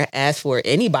 go in there and ask for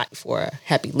anybody for a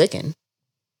happy licking.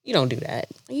 You don't do that.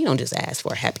 You don't just ask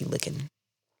for a happy licking.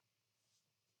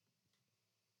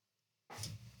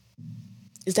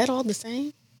 Is that all the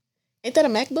same? Ain't that a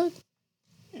MacBook?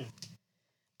 Yeah.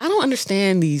 I don't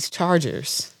understand these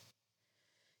chargers.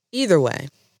 Either way,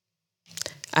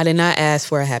 I did not ask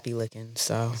for a happy licking,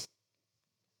 so.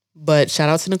 But shout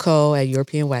out to Nicole at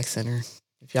European Wax Center.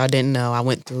 If y'all didn't know, I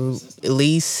went through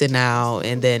Elise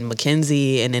and then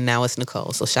Mackenzie, and then now it's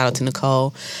Nicole. So shout out to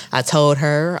Nicole. I told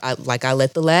her, I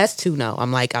let the last two know.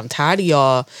 I'm like, I'm tired of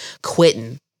y'all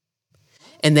quitting,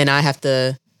 and then I have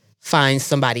to find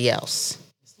somebody else.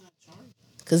 It's not charging.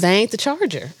 Because they ain't the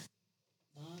charger.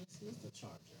 No, this is the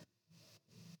charger.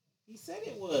 He said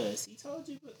it was. He told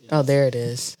you. Oh, there it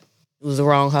is. It was the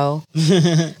wrong hole.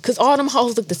 Because all them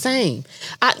holes look the same.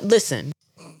 Listen.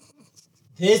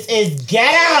 This is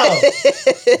ghetto.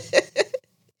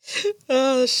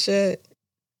 Oh, shit.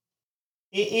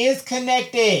 It is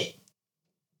connected.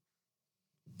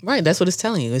 Right, that's what it's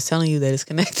telling you. It's telling you that it's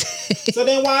connected. So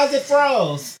then why is it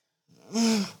froze?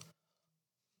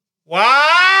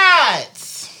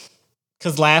 What?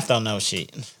 Because Laugh don't know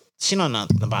shit. She don't know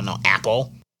nothing about no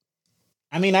Apple.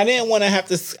 I mean, I didn't want to have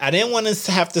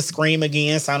to scream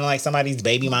again, sounding like somebody's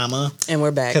baby mama. And we're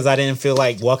back. Because I didn't feel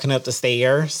like walking up the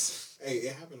stairs. Hey,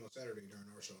 it happened on Saturday during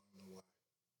our show. I don't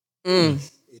know why.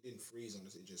 It didn't freeze on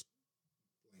us. It just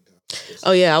blinked out.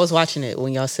 Oh, yeah, I was watching it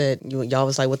when y'all said, y'all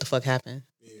was like, what the fuck happened?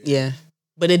 Yeah.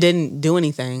 But it didn't do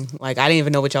anything. Like, I didn't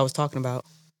even know what y'all was talking about.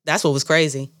 That's what was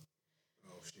crazy.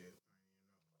 Oh, shit.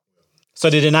 So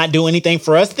did it not do anything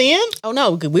for us then? Oh,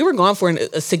 no, we were gone for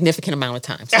a significant amount of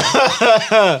time.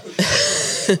 So.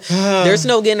 There's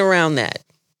no getting around that.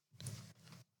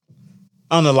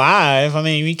 On the live, I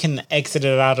mean, we can exit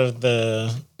it out of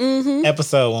the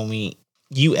episode when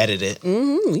you edit it.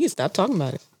 You can stop talking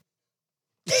about it.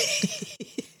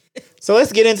 So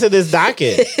let's get into this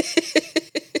docket.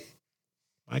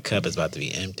 My cup is about to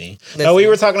be empty. Oh, we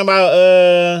were talking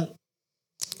about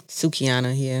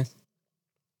Sukiana here.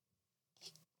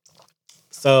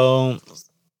 So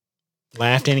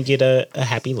Laugh didn't get a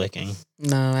happy licking.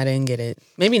 No, I didn't get it.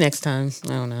 Maybe next time.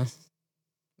 I don't know.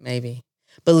 Maybe.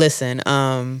 But listen,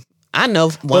 I know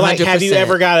 100%. But like, have you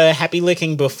ever got a happy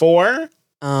licking before?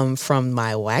 From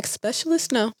my wax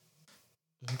specialist? No.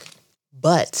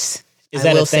 But is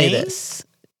that I will a thing? say this.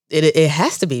 It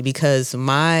has to be because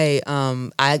my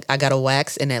I got a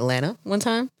wax in Atlanta one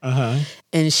time.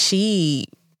 And she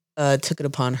took it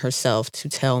upon herself to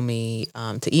tell me,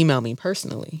 to email me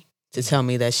personally, to tell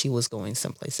me that she was going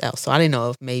someplace else. So I didn't know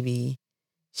if maybe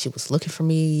she was looking for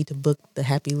me to book the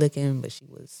happy licking, but she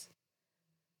was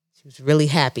really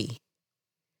happy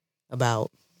about.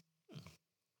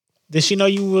 Did she know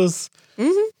you was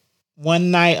one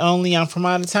night only? I'm from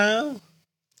out of town.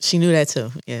 She knew that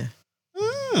too. Yeah.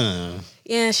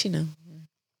 Yeah, she knew.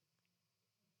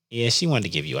 Yeah, she wanted to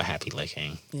give you a happy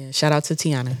licking. Yeah. Shout out to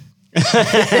Tiana.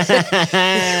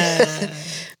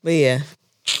 But yeah.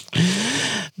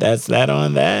 That's that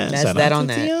on that. That's Shout that out on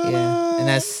to that. Tiana. Yeah. And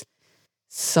that's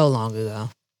so long ago.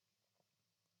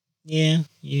 Yeah.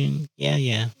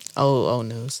 Oh,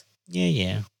 news.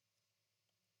 Yeah.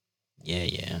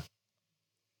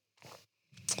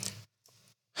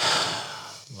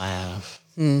 Laugh.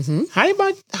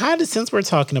 Since we're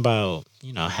talking about,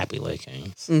 happy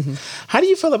lickings, how do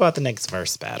you feel about the next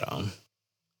verse battle?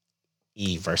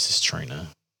 Eve versus Trina.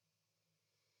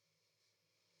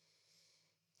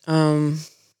 Well,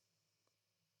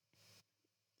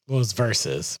 it's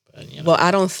versus, but Well,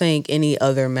 I don't think any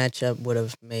other matchup would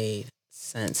have made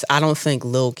sense. I don't think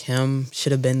Lil' Kim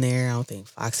should have been there. I don't think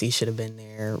Foxy should have been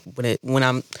there.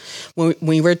 When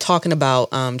we're talking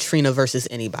about Trina versus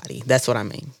anybody, that's what I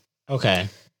mean. Okay.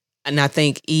 And I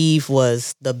think Eve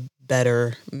was the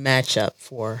better matchup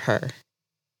for her,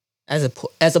 as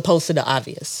opposed to the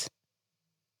obvious.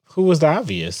 Who was the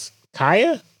obvious?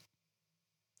 Kaya?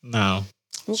 No.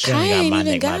 Well, She Kaya ain't ain't got my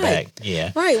even neck, got my back.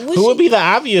 Yeah. Right. Who would be the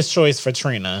obvious choice for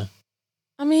Trina?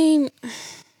 I mean,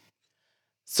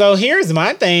 so here's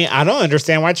my thing. I don't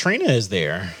understand why Trina is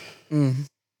there.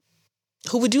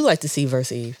 who would you like to see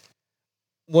versus Eve?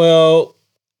 Well,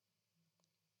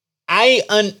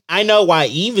 I know why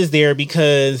Eve is there,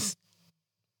 because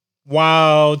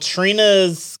while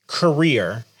Trina's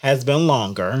career has been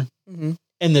longer,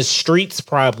 and the streets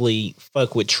probably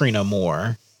fuck with Trina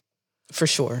more. For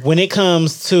sure. When it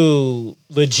comes to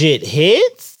legit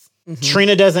hits,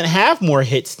 Trina doesn't have more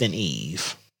hits than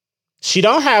Eve. She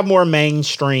don't have more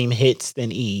mainstream hits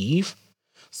than Eve.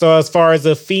 So as far as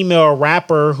a female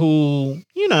rapper who,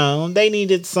 they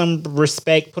needed some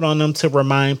respect put on them to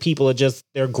remind people of just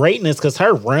their greatness, because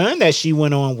her run that she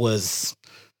went on was...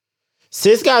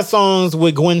 Sis got songs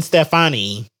with Gwen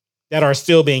Stefani that are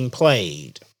still being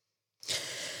played.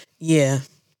 Yeah.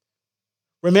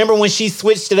 Remember when she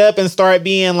switched it up and started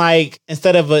being like,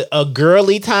 instead of a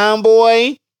girly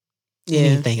tomboy? Yeah.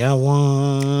 Anything I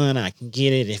want, I can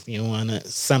get it if you want it.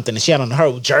 Something. And she had on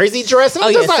her jersey dress. And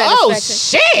I'm just like, oh,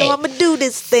 shit. So I'm going to do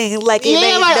this thing like it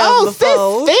ain't like, done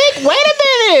before. Sis, wait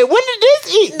a minute. When did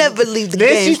this eat? Never leave the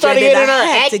Then game she started stranded. getting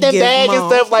her acting bag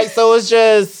and stuff like, so it's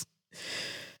just.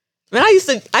 Man, I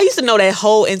used to know that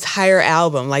whole entire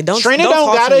album. Like, Trina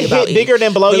don't got to a me about hit bigger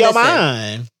than Blow But Your listen,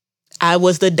 Mind. I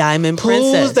was the Diamond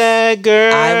Princess. Who's that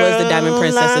girl? I was the Diamond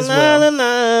Princess as well. La,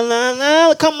 la, la, la,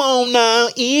 la. Come on now,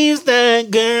 Eve's that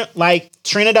girl. Like,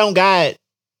 Trina don't got.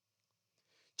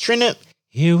 Trina,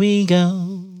 here we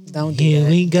go. Don't do here that.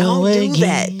 we go Don't again. do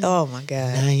that. Oh my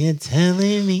God. Now you're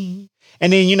telling me.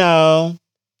 And then,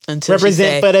 Until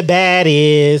represent for the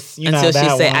baddies. Until she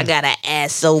that said, one. I got an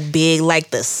ass so big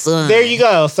like the sun. There you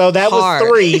go. So that Hard. was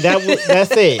 3.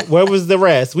 That's it. Where was the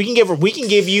rest? We can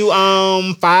give you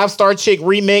 5-Star Chick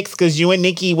remix because you and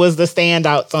Nikki was the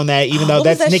standouts on that, even though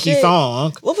that's Nikki's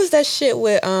song. What was that shit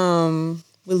with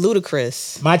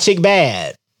Ludacris? My Chick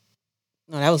Bad.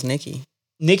 No, that was Nikki.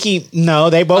 Nikki, no,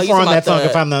 they both were on that song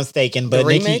if I'm not mistaken. But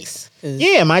the Nikki, remix?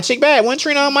 yeah, My Chick Bad. Wasn't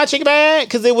Trina on My Chick Bad?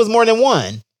 Because it was more than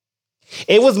one.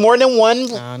 It was more than one.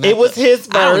 It was his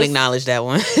verse. I don't acknowledge that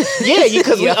one. Yeah,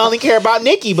 because we only care about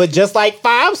Nikki. But just like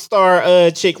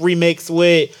 5-Star Chick remix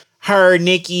with her,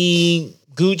 Nikki,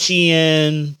 Gucci,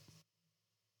 and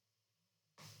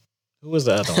who was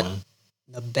the other one?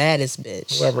 The baddest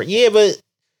bitch. Whoever. Yeah, but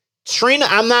Trina,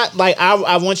 I'm not like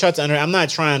I want y'all to understand. I'm not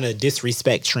trying to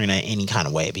disrespect Trina in any kind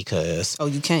of way because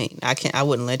you can't. I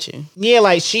wouldn't let you. Yeah,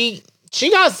 like she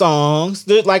got songs.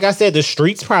 Like I said, the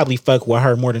streets probably fuck with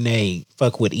her more than they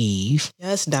fuck with Eve.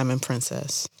 Yes, Diamond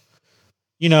Princess.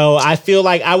 I feel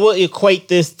like I will equate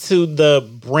this to the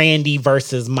Brandy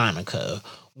versus Monica,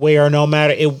 where no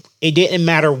matter it didn't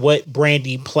matter what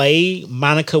Brandy played,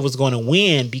 Monica was going to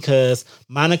win because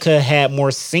Monica had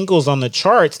more singles on the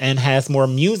charts and has more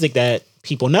music that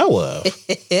people know of.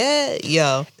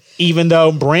 Yo. Even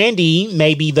though Brandy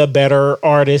may be the better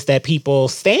artist that people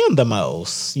stand the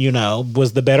most,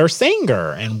 was the better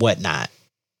singer and whatnot.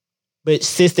 But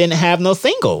sis didn't have no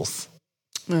singles.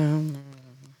 I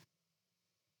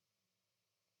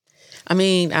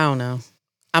mean, I don't know.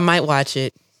 I might watch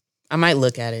it. I might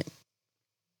look at it.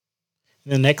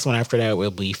 The next one after that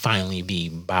will finally be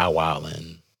Bow Wow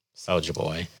and Soulja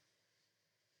Boy.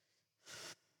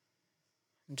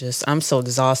 I'm so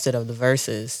exhausted of the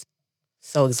verses.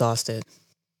 So exhausted.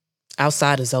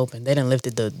 Outside is open. They done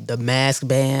lifted the mask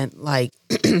ban. Like,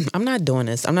 I'm not doing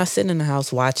this. I'm not sitting in the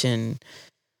house watching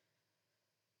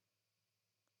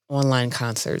online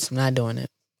concerts. I'm not doing it.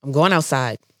 I'm going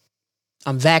outside.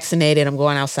 I'm vaccinated. I'm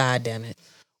going outside, damn it.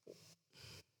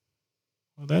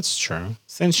 Well, that's true.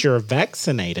 Since you're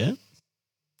vaccinated.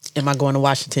 Am I going to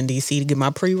Washington, D.C. to get my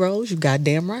pre-rolls? You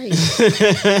goddamn right.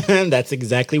 That's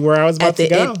exactly where I was about to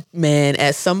go. Man,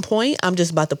 at some point, I'm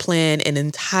just about to plan an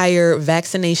entire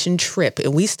vaccination trip.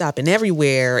 And we stopping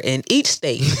everywhere in each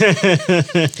state.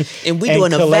 And we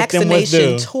doing a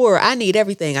vaccination tour. I need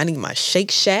everything. I need my Shake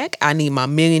Shack. I need my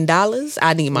 $1 million.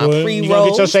 I need my pre-rolls. You gonna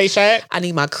get your Shake Shack? I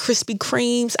need my Krispy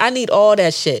Kremes. I need all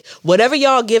that shit. Whatever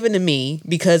y'all giving to me,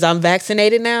 because I'm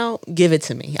vaccinated now, give it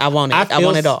to me. I want it. I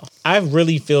want it all. I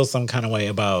really feel some kind of way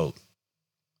about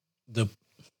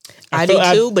I do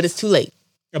too, but it's too late.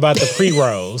 About the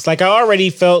pre-rolls. Like I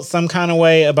already felt some kind of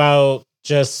way about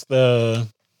just the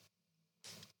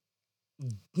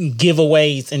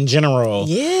giveaways in general.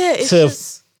 Yeah, it's to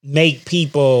make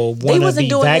people want to be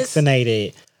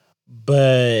vaccinated.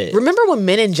 But remember when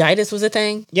meningitis was a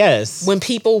thing? Yes. When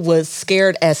people was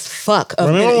scared as fuck of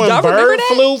remember when bird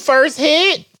flu first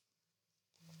hit?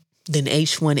 Then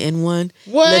H1N1.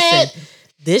 What? Listen,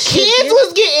 this kids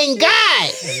was getting got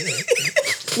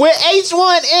with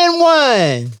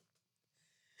H1N1.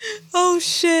 Oh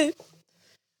shit.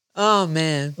 Oh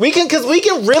man. We can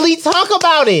really talk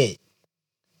about it.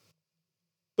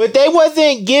 But they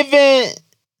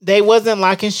wasn't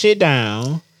locking shit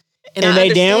down. And they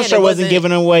damn sure wasn't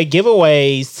giving away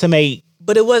giveaways to make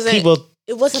people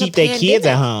keep their kids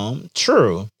at home.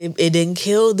 True. It didn't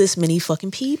kill this many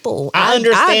fucking people. I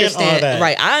understand all that.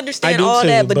 Right. I understand all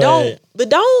that. But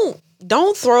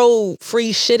don't throw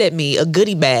free shit at me. A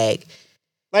goodie bag.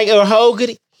 Like a whole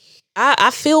goodie.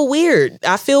 I feel weird.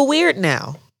 I feel weird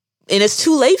now. And it's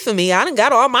too late for me. I done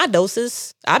got all my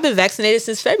doses. I've been vaccinated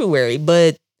since February,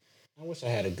 but I wish I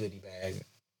had a goodie bag.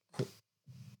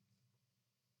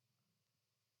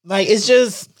 Like it's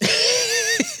just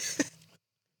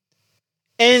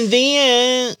and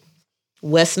then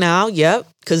West Nile, yep.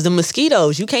 Cause the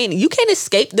mosquitoes, you can't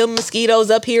escape them mosquitoes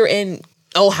up here in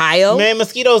Ohio. Man,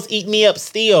 mosquitoes eat me up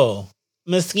still.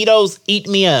 mosquitoes eat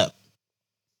me up.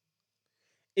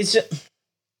 It's just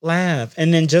laugh.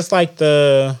 And then just like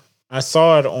I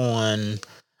saw it on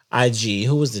IG.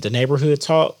 Who was it? The Neighborhood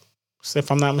Talk?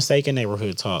 If I'm not mistaken,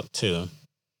 Neighborhood Talk too.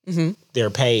 Mm-hmm. Their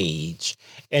page.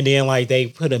 And then like they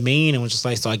put a meme and was just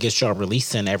like, so I guess y'all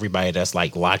releasing everybody that's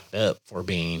like locked up for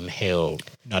being held,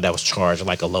 that was charged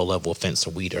like a low level offense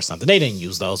of weed or something. They didn't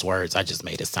use those words. I just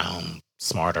made it sound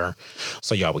smarter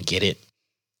so y'all would get it.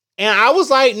 And I was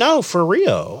like, no, for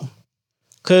real.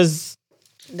 Because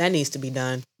that needs to be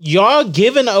done. Y'all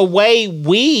giving away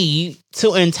weed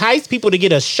to entice people to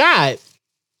get a shot.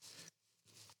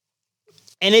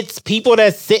 And it's people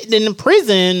that's sitting in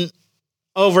prison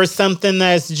over something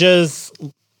that's just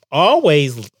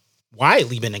always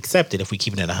widely been accepted if we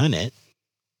keep it at 100.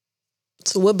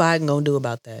 So what Biden gonna do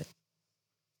about that?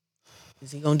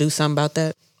 Is he gonna do something about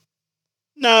that?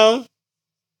 No.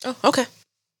 Oh, okay.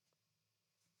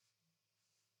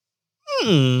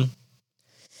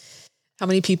 How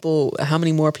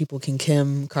many more people can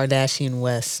Kim Kardashian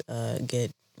West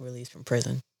get released from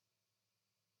prison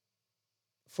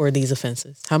for these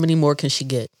offenses? How many more can she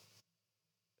get?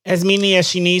 As many as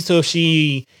she needs to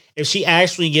if she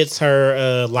actually gets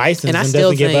her license and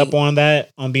doesn't give up on that,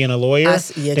 on being a lawyer,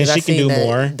 then she can do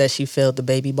more. That she failed the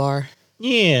baby bar.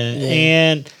 Yeah.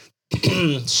 And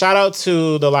shout out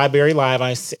to the Library Live.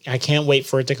 I can't wait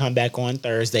for it to come back on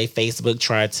Thursday. Facebook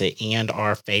tried to end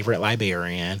our favorite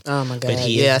librarian. Oh my God. But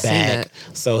he is back.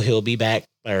 So he'll be back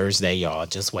Thursday, y'all.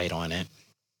 Just wait on it.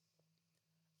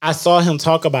 I saw him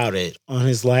talk about it on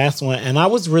his last one, and I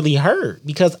was really hurt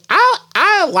because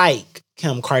I like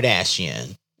Kim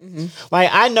Kardashian. Mm-hmm. Like,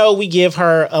 I know we give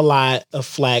her a lot of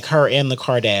flack, her and the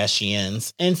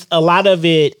Kardashians, and a lot of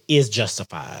it is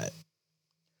justified.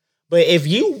 But if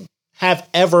you have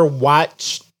ever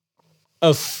watched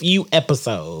a few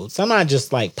episodes, I'm not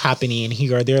just like popping in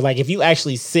here or there. Like, if you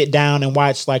actually sit down and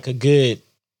watch like a good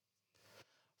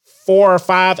 4 or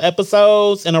 5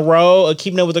 episodes in a row of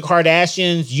Keeping Up with the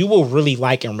Kardashians, you will really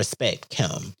like and respect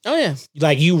Kim. Oh yeah.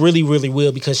 Like, you really, really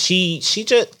will, because she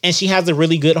has a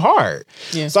really good heart.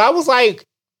 Yeah. So I was like,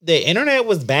 the internet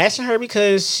was bashing her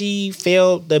because she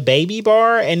failed the baby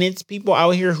bar, and it's people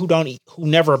out here who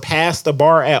never passed the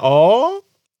bar at all.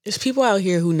 There's people out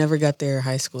here who never got their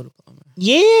high school diploma.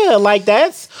 Yeah, like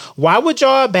why would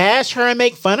y'all bash her and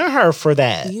make fun of her for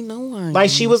that? You know why? Like,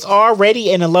 she was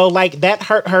already in a low, like, that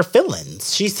hurt her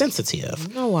feelings. She's sensitive.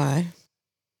 You know why?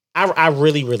 I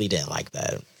really, really didn't like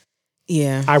that.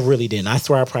 Yeah. I really didn't. I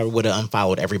swear I probably would have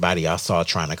unfollowed everybody I saw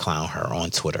trying to clown her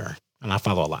on Twitter. And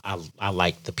I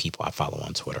like the people I follow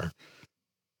on Twitter.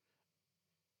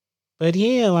 But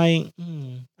yeah, like,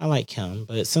 I like Kim.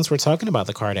 But since we're talking about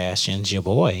the Kardashians, your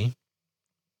boy.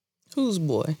 Whose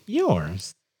boy?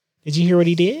 Yours. Did you hear what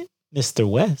he did? Mr.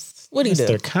 West. What did he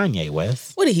do? Mr. Kanye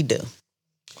West. What did he do?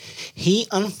 He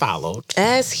unfollowed.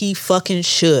 As he fucking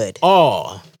should.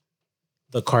 All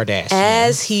the Kardashians.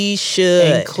 As he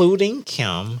should. Including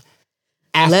Kim.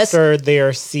 After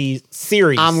their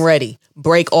series. I'm ready.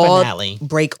 Break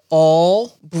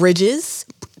all bridges.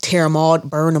 Tear them all,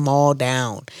 burn them all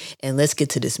down. And let's get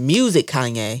to this music,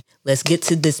 Kanye. Let's get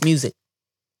to this music.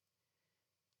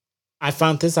 I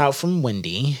found this out from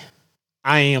Wendy.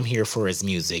 I am here for his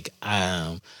music.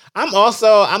 I'm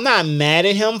not mad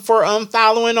at him for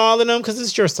unfollowing all of them, because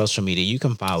it's your social media. You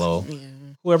can follow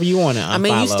whoever you want to unfollow. I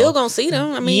mean, you still gonna see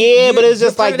them. I mean, yeah, but it's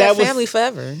just like that was family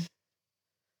forever.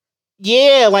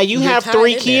 Yeah, like you have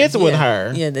 3 kids with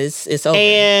her. Yeah, it's over.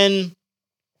 And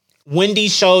Wendy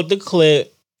showed the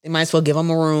clip. They might as well give them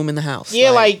a room in the house.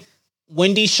 Yeah, like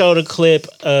Wendy showed a clip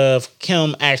of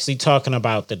Kim actually talking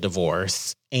about the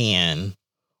divorce and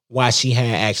why she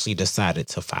had actually decided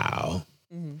to file.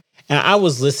 Mm-hmm. And I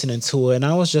was listening to it and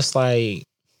I was just like,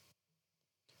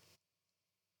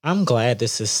 I'm glad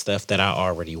this is stuff that I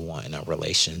already want in a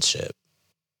relationship.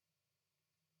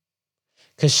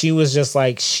 Because she was just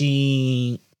like,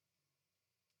 she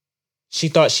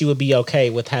thought she would be okay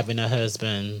with having a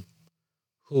husband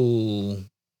who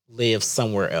lives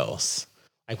somewhere else.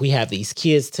 Like, we have these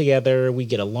kids together. We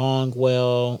get along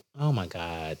well. Oh, my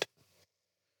God.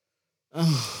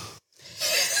 Oh.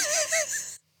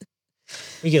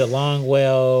 We get along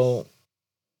well.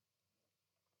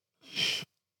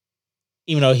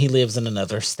 Even though he lives in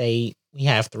another state. We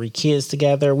have 3 kids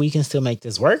together. We can still make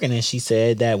this work. And then she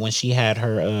said that when she had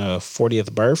her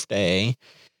 40th birthday,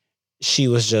 she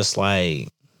was just like,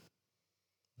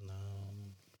 no.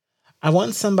 I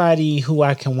want somebody who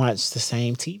I can watch the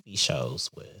same TV shows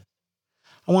with.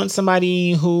 I want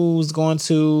somebody who's going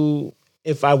to,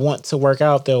 if I want to work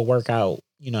out, they'll work out,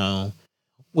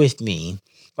 with me.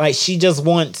 Like, she just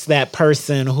wants that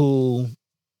person who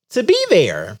to be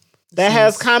there that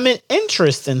has common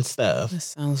interests and stuff. That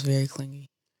sounds very clingy.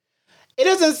 It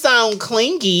doesn't sound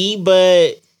clingy,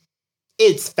 but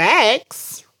it's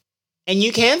facts. And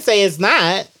you can say it's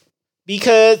not,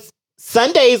 because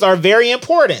Sundays are very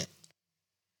important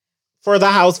for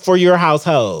your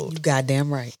household. You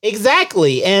goddamn right.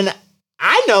 Exactly. And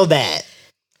I know that.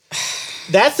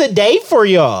 That's a day for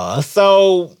y'all.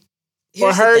 So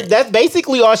for her, that's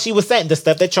basically all she was saying. The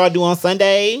stuff that y'all do on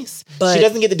Sundays, but she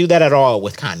doesn't get to do that at all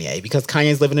with Kanye, because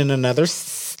Kanye's living in another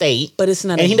state. But it's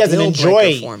not and a he doesn't deal enjoy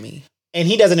breaker for me. And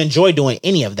he doesn't enjoy doing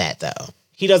any of that, though.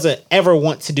 He doesn't ever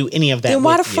want to do any of that. Then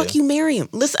why the fuck you marry him?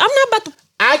 Listen, I'm not about to.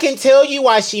 I can tell you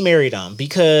why she married him,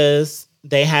 because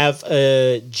they have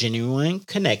a genuine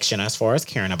connection as far as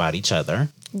caring about each other.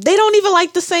 They don't even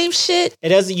like the same shit. It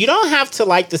doesn't. You don't have to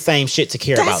like the same shit to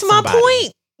care about somebody. That's my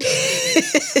point.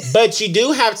 But you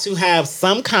do have to have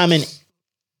some common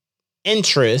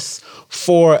interest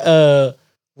for a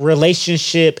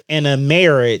relationship and a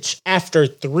marriage after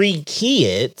 3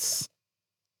 kids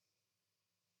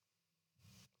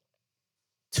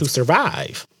to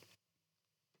survive.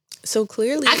 So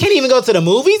clearly, I can't even go to the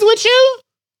movies with you,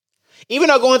 even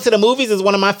though going to the movies is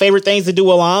one of my favorite things to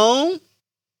do alone.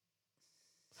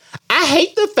 I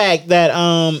hate the fact that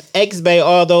X-Bay,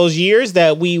 all those years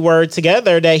that we were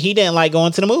together, that he didn't like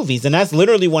going to the movies. And that's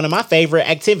literally one of my favorite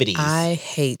activities. I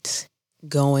hate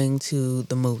going to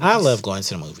the movies. I love going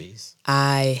to the movies.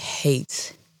 I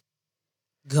hate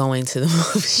going to the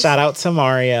movies. Shout out to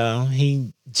Mario.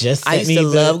 He just sent me the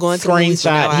love going to the movies,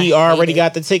 screenshot. He already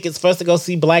got the tickets for us to go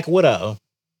see Black Widow.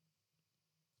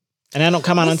 And that don't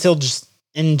come out until just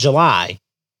in July.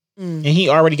 And he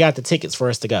already got the tickets for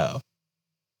us to go.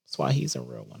 That's why he's a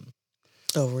real one.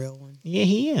 A real one. Yeah,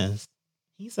 he is.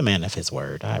 He's a man of his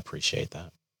word. I appreciate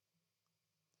that.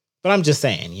 But I'm just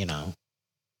saying,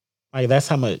 like, that's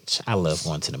how much I love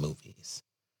going to the movies.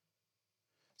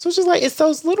 So it's just like, it's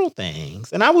those little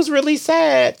things. And I was really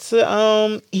sad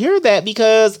to hear that,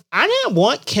 because I didn't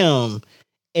want Kim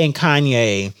and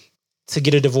Kanye to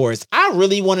get a divorce. I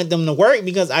really wanted them to work,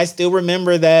 because I still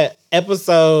remember that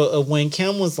episode of when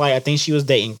Kim was like, I think she was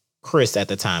dating Chris at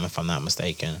the time, if I'm not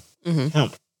mistaken. Mm-hmm.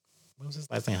 What was his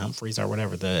last name? Humphreys or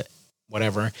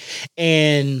whatever.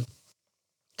 And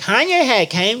Kanye had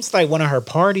came to like one of her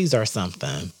parties or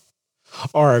something,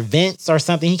 or events or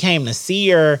something. He came to see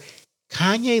her.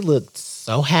 Kanye looked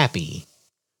so happy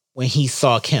when he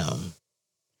saw Kim.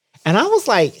 And I was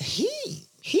like, he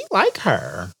like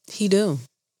her. He do.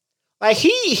 Like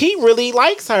he really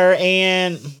likes her,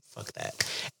 and fuck that.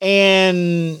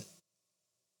 And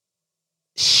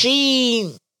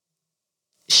she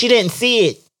didn't see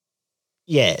it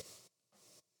yet.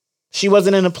 She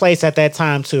wasn't in a place at that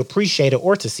time to appreciate it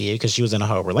or to see it, because she was in a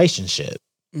whole relationship.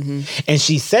 Mm-hmm. And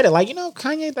she said it like,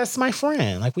 Kanye, that's my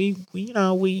friend. Like we're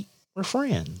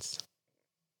friends.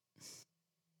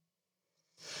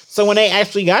 So when they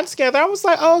actually got together, I was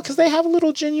like, oh, because they have a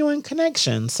little genuine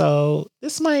connection. So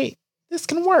this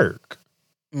can work.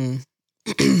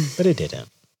 But it didn't.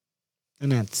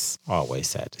 And that's always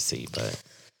sad to see, but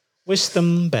wish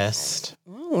them best.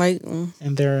 Well,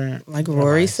 and they're like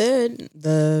Rory said,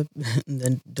 the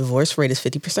divorce rate is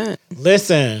 50%.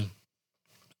 Listen,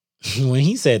 when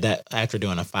he said that after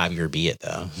doing a 5-year bid,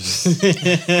 though,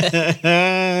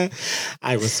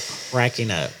 I was cracking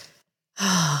up.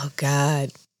 Oh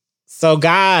God! So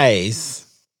guys,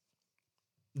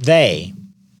 they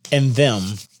and them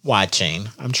watching.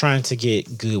 I'm trying to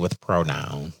get good with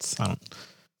pronouns.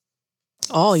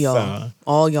 All y'all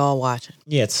watching.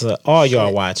 Yeah, it's all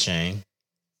y'all watching.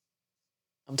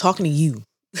 I'm talking to you.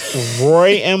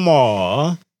 Roy and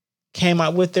Mal came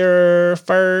out with their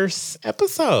first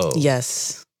episode.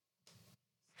 Yes.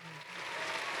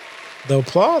 The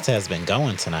applause has been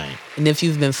going tonight. And if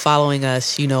you've been following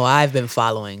us, I've been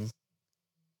following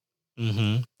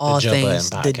all things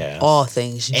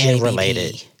JBP. And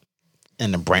related.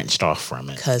 And branched off from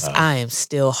it. Because I am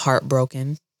still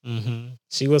heartbroken. Mm-hmm.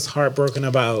 She was heartbroken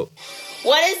about...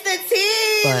 What is the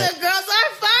tea? The girls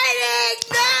are fighting.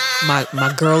 No!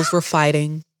 My girls were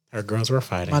fighting. Her girls were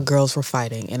fighting. My girls were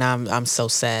fighting. And I'm so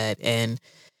sad. And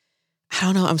I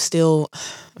don't know. I'm still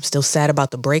sad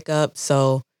about the breakup.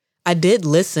 So I did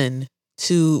listen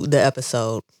to the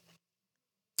episode.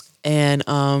 And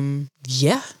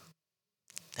yeah.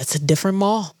 That's a different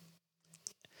Mal.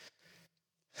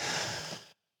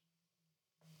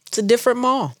 It's a different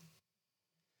Mal.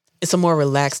 It's a more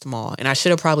relaxed Mal. And I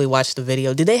should have probably watched the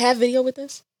video. Did they have video with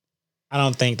this? I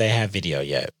don't think they have video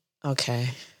yet. Okay.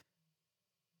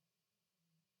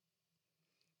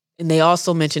 And they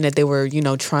also mentioned that they were,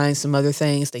 trying some other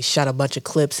things. They shot a bunch of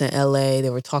clips in LA. They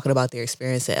were talking about their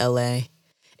experience in LA.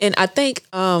 And I think,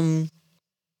 and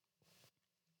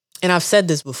I've said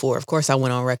this before. Of course, I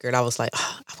went on record. I was like,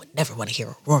 I would never want to hear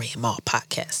a Rory and Mal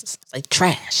podcast. It's like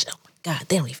trash. Oh my God,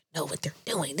 they don't even know what they're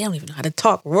doing. They don't even know how to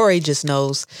talk. Rory just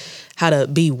knows how to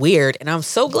be weird. And I'm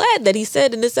so glad that he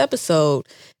said in this episode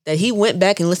that he went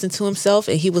back and listened to himself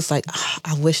and he was like,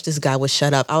 I wish this guy would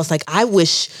shut up. I was like, I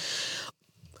wish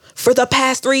for the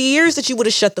past 3 years that you would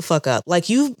have shut the fuck up. Like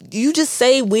you just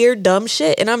say weird, dumb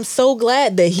shit. And I'm so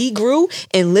glad that he grew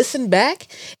and listened back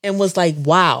and was like,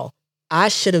 wow, I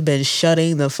should have been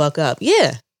shutting the fuck up.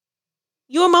 Yeah.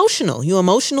 You emotional. You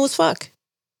emotional as fuck.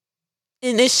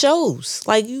 And it shows.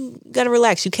 Like, you gotta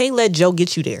relax. You can't let Joe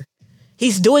get you there.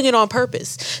 He's doing it on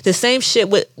purpose. The same shit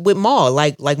with Maul.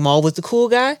 Like Maul was the cool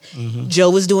guy. Mm-hmm.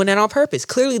 Joe was doing that on purpose.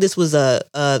 Clearly, this was a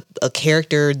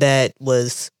character that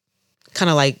was kind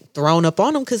of like thrown up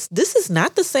on him because this is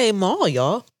not the same Maul,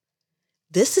 y'all.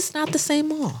 This is not the same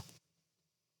Maul.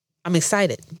 I'm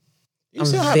excited. You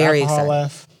still have very alcohol excited.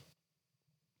 Left?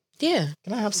 Yeah.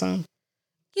 Can I have some?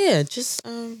 Yeah, just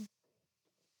let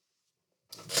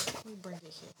me bring it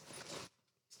here.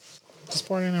 Just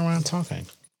pouring around talking.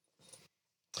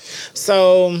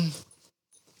 So,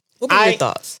 what were your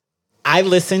thoughts? I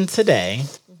listened today.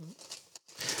 Mm-hmm.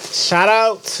 Shout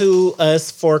out to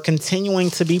us for continuing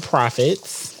to be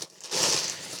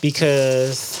prophets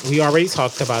because we already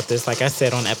talked about this, like I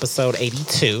said, on episode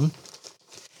 82.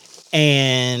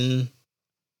 And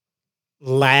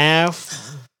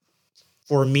laugh,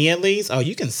 for me at least. Oh,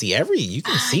 you can see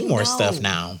see more stuff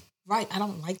now. Right, I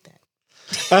don't like that.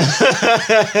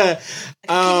 I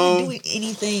can't even do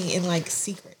anything in like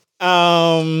secret.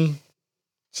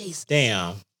 Jesus.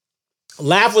 Damn.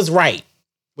 Laugh was right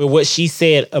with what she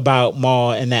said about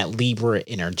Maul and that Libra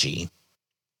energy.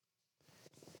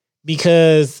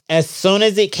 Because as soon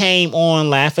as it came on,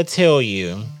 Laugh will tell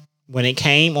you, when it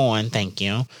came on, thank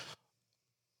you,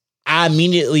 I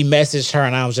immediately messaged her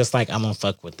and I was just like, I'm gonna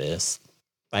fuck with this.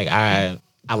 Like, I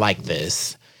like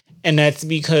this. And that's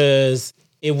because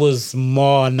it was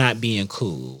Maul not being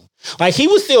cool. Like, he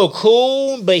was still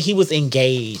cool, but he was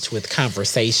engaged with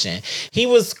conversation. He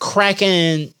was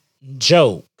cracking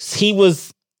jokes. He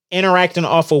was interacting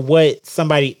off of what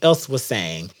somebody else was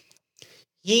saying.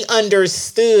 He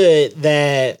understood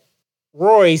that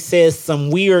Roy says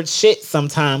some weird shit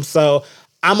sometimes, so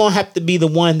I'm going to have to be the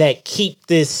one that keep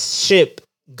this ship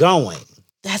going.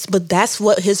 That's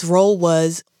what his role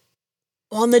was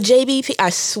on the JBP.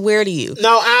 I swear to you.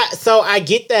 No, I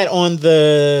get that on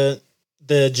the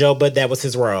Joe, but that was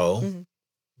his role. Mm-hmm.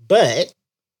 But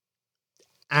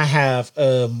I have,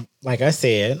 like I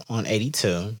said, on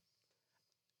 82,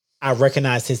 I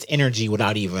recognized his energy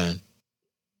without even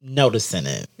noticing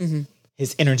it. Mm-hmm.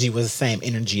 His energy was the same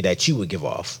energy that you would give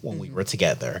off when we were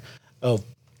together. Oh,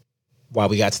 while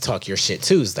we got to talk your shit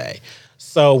Tuesday.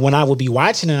 So when I would be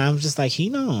watching it, I was just like, he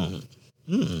know.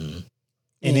 And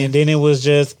then it was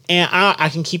just, and I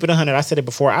can keep it 100. I said it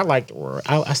before. I liked Roy.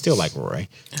 I still like Roy.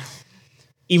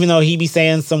 Even though he be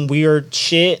saying some weird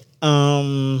shit.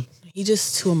 He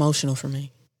just too emotional for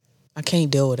me. I can't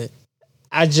deal with it.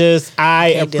 I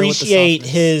appreciate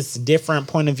his different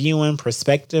point of view and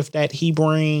perspective that he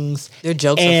brings. Their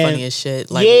jokes are funny as shit.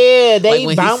 Like, yeah,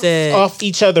 they bounce off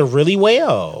each other really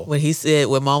well.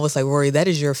 When Mom was like, Rory, that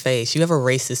is your face. You have a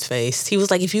racist face. He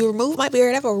was like, if you remove my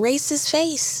beard, I have a racist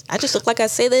face. I just look like I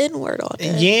say the N-word all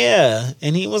day. Yeah.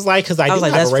 And he was like, because I do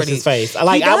have a racist face.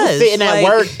 Like, I was sitting at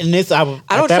work and at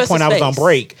that point I was on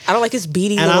break. I don't like his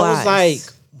beady and little eyes. And I was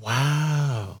like,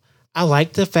 wow. I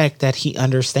like the fact that he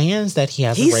understands that he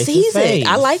has a racist face. He sees it.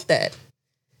 I like that.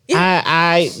 Yeah.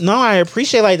 I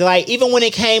appreciate like even when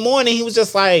it came on and he was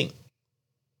just like,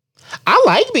 I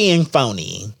like being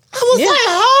phony. I was like,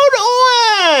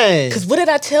 hold on. Because what did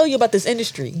I tell you about this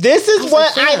industry? This is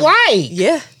what I like.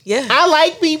 Yeah. I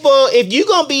like people. If you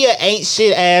gonna be an ain't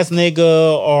shit ass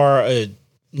nigga or a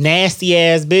nasty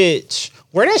ass bitch,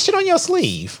 wear that shit on your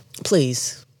sleeve.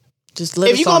 Please. Just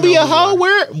let if you're gonna be a hoe,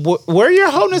 wear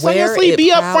your wholeness on your sleeve. Be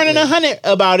upfront and 100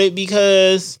 about it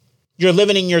because you're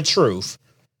living in your truth.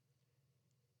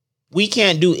 We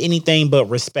can't do anything but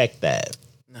respect that.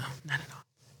 No, not at all.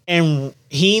 And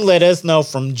he let us know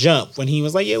from jump when he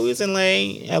was like, "Yeah, we was in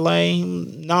LA.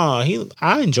 No,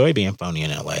 I enjoy being phony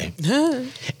in LA."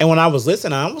 And when I was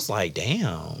listening, I was like,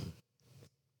 "Damn,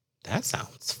 that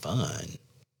sounds fun."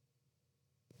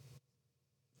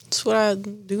 That's what I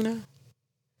do now.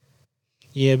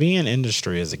 Yeah, being in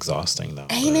industry is exhausting, though.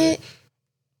 Ain't it?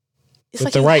 With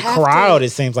like the right crowd,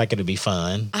 it seems like it'd be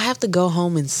fun. I have to go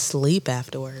home and sleep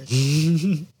afterwards.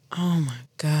 Oh, my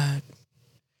God.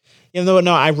 You know what?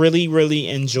 No, I really, really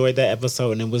enjoyed that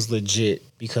episode, and it was legit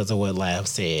because of what Lav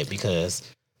said, because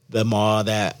the more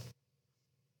that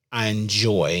I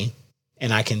enjoy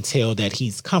and I can tell that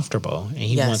he's comfortable and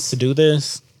he wants to do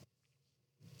this,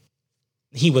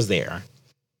 he was there.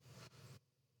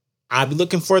 I'll be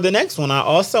looking for the next one. I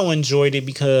also enjoyed it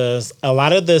because a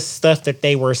lot of the stuff that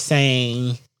they were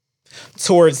saying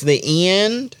towards the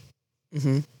end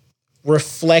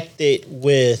reflected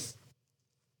with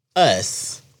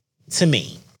us to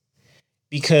me.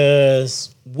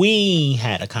 Because we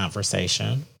had a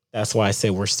conversation. That's why I say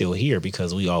we're still here,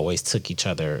 because we always took each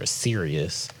other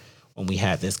serious when we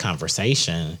had this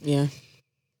conversation. Yeah.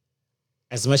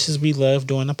 As much as we love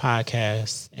doing the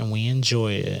podcast and we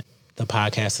enjoy it, the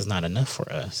podcast is not enough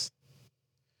for us.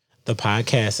 The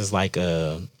podcast is like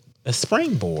a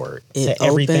springboard to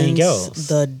everything else.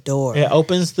 The door. It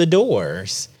opens the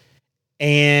doors.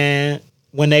 And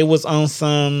when they was on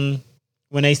some,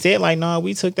 when they said like, no,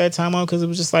 we took that time on because it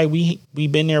was just like, we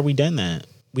been there, we done that.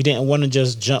 We didn't want to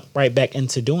just jump right back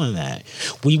into doing that.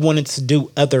 We wanted to do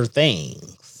other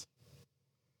things.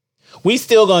 We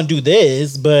still gonna do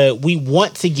this, but we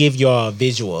want to give y'all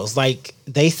visuals. Like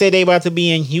they said they about to be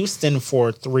in Houston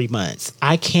for 3 months.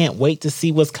 I can't wait to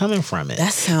see what's coming from it.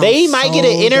 That sounds They might get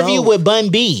an interview dope. with Bun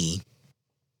B.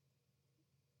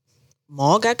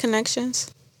 Maul got connections.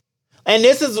 And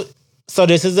this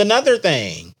is another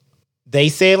thing. They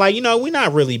said like, you know, we're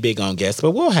not really big on guests,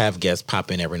 but we'll have guests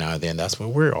pop in every now and then. That's what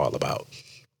we're all about.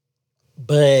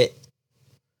 But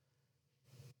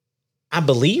I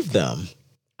believe them.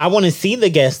 I want to see the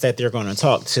guests that they're going to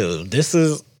talk to.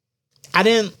 I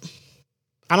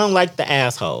don't like the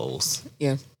assholes.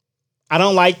 Yeah. I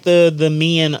don't like the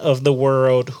men of the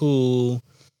world who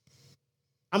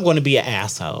I'm going to be an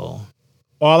asshole.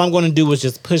 All I'm going to do is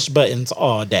just push buttons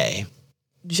all day.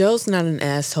 Joe's not an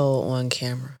asshole on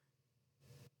camera.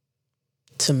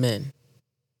 To men.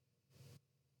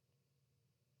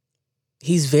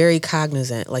 He's very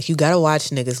cognizant. Like, you gotta watch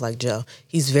niggas like Joe.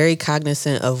 He's very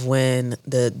cognizant of when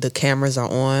the cameras are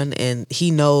on, and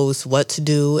he knows what to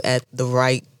do at the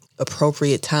right,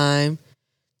 appropriate time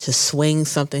to swing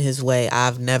something his way.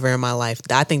 I've never in my life.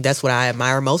 I think that's what I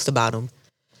admire most about him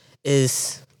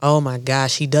is, oh my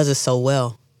gosh, he does it so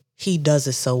well. He does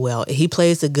it so well. He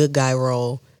plays the good guy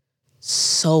role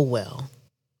so well.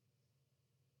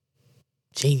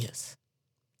 Genius.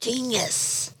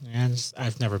 Yeah,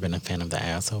 I've never been a fan of the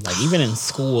asshole. Like even in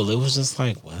school, it was just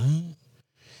like, what?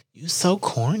 You so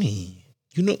corny.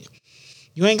 You know,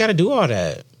 you ain't got to do all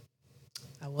that.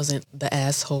 I wasn't the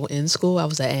asshole in school. I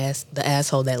was the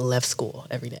asshole that left school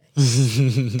every day.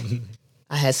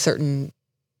 I had certain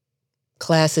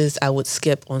classes I would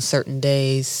skip on certain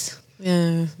days.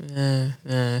 Go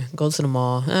to the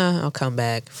mall. I'll come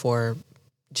back for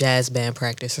jazz band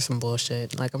practice or some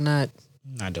bullshit. Like I'm not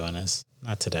doing this.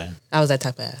 Not today. I was that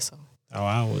type of asshole. Oh,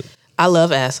 I would. I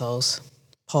love assholes.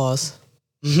 Pause.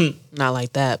 Not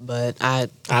like that, but I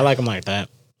like them like that.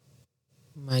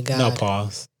 My God. No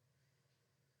pause.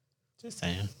 Just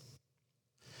saying.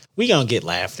 We gonna get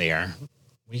Laugh there.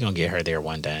 We gonna get her there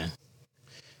one day.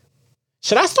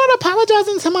 Should I start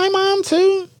apologizing to my mom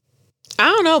too? I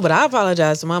don't know, but I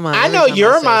apologize to my mom. I know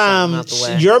your mom.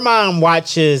 Your mom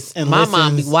watches and my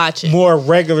mom be watching more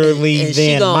regularly and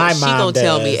than my mom. She gonna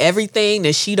tell me everything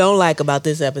that she don't like about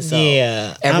this episode.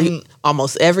 Yeah,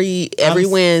 almost every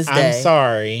Wednesday. I'm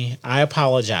sorry. I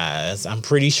apologize. I'm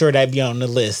pretty sure that'd be on the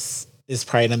list. It's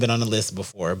probably not been on the list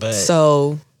before, but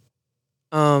so.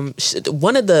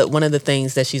 One of the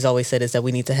things that she's always said is that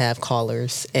we need to have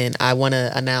callers, and I want to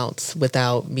announce,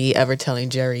 without me ever telling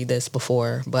Jerry this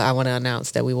before, but I want to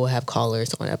announce that we will have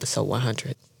callers on episode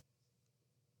 100.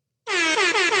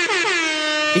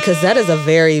 Because that is a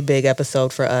very big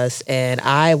episode for us, and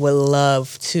I would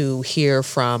love to hear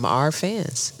from our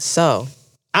fans. So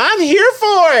I'm here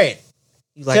for it.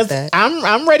 You like that?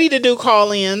 I'm ready to do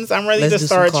call-ins. I'm ready to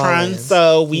start trying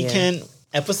so we can.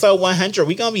 Episode 100,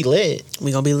 we gonna be lit.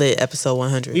 We gonna be lit. Episode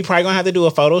 100. We probably gonna have to do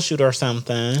a photo shoot or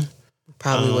something.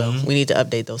 Probably will. We need to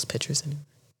update those pictures.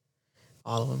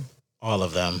 All of them. All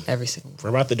of them. Every single one.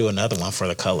 We're about to do another one for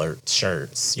the colored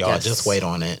shirts. Y'all just wait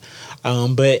on it.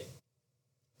 But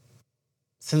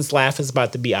since Laugh is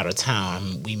about to be out of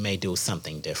town, we may do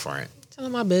something different.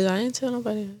 Telling my bitch. I ain't tell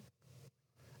nobody.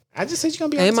 I just said you're gonna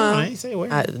be out of town. I ain't say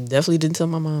where. I definitely didn't tell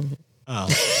my mom. Oh,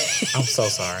 I'm so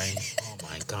sorry. Oh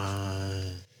my God.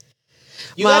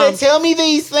 You gotta tell me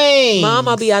these things. Mom,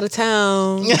 I'll be out of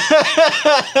town. You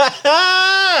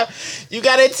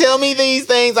gotta tell me these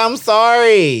things. I'm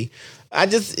sorry.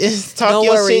 It's talk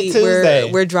your shit Tuesday.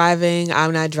 We're driving.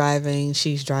 I'm not driving.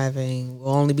 She's driving.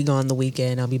 We'll only be gone the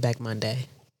weekend. I'll be back Monday.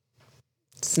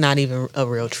 It's not even a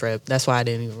real trip. That's why I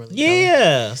didn't even really.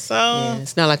 Yeah. So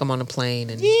it's not like I'm on a plane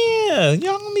and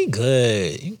y'all gonna be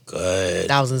good. You good.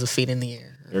 thousands of feet in the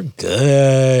air. You're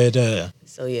good.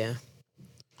 So yeah,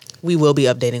 we will be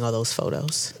updating all those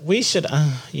photos. We should.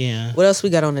 Yeah. What else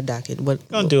we got on the docket? We're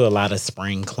gonna do a lot of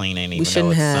spring cleaning. We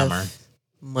shouldn't have summer.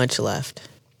 Much left.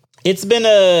 It's been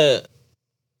It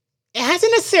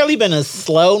hasn't necessarily been a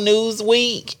slow news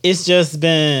week. It's just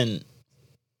been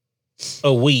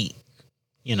a week.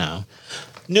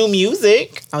 New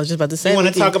music. I was just about to say. You want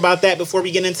to talk about that before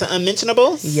we get into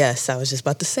unmentionables? Yes, I was just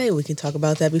about to say we can talk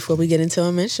about that before we get into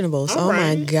unmentionables. All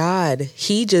right. My God,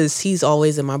 he's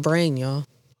always in my brain, y'all.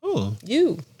 Who?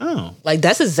 You. Oh. Like,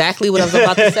 that's exactly what I was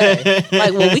about to say.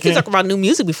 Like, well, we can talk about new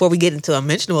music before we get into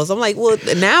unmentionables. I'm like, well,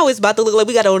 now it's about to look like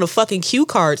we got it on a fucking cue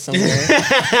card somewhere.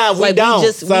 We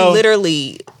don't. We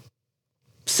literally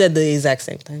said the exact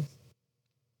same thing.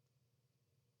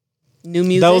 New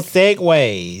music. Those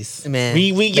segues. Man.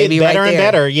 We get better and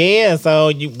better. Yeah.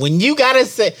 So when you gotta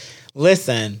say,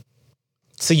 listen,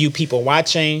 to you people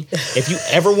watching, if you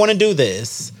ever want to do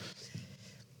this,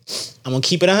 I'm gonna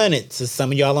keep it 100 to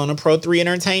some of y'all on the Pro 3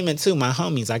 Entertainment too, my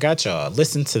homies. I got y'all.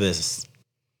 Listen to this.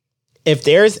 If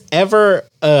there's ever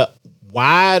a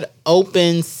wide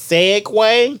open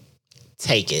segue,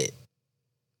 take it.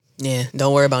 Yeah,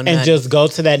 don't worry about and nothing. just go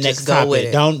to that next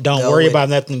topic. Don't worry about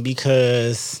nothing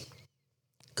because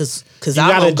I'm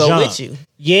gonna go with you.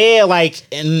 Yeah,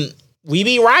 and we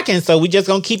be rocking, so we just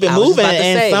gonna keep it moving.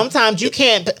 And sometimes you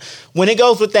can't when it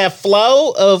goes with that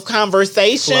flow of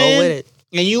conversation. Flow with it.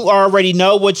 And you already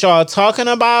know what y'all talking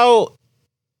about.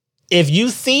 If you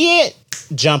see it,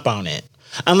 jump on it.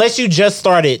 Unless you just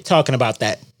started talking about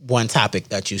that one topic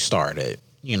that you started,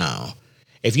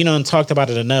 If you done talked about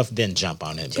it enough, then jump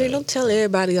on it. Jerry, don't tell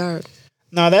everybody our.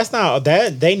 No, that's not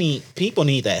that. People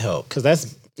need that help because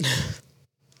that's.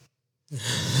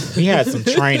 We had some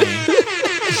training.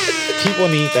 People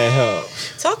need that help.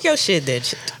 Talk your shit, then.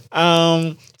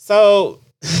 So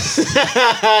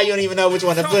you don't even know which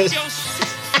one to push.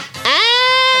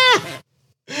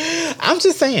 I'm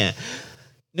just saying.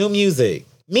 New music.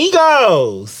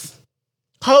 Migos.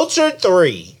 Culture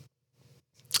 3.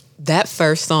 That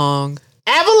first song.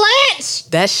 Avalanche.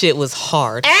 That shit was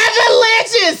hard.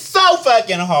 Avalanche is so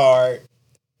fucking hard.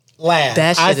 Laugh.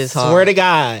 That shit is hard. I swear to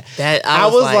God. That I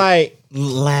was like,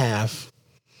 laugh.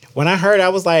 When I heard, I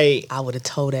was like, I would have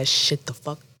told that shit the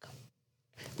fuck.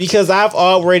 Because I've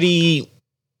already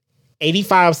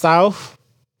 85 South.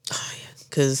 Oh, yeah.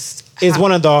 Because it's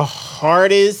one of the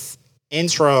hardest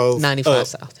intros. 95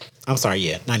 South. I'm sorry,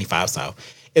 yeah, 95 South.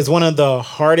 It's one of the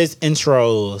hardest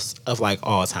intros of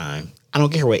all time. I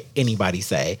don't care what anybody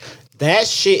say. That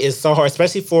shit is so hard,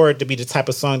 especially for it to be the type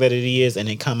of song that it is and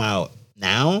it come out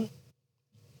now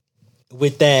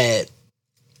with that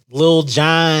Lil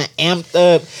Jon amped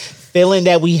up feeling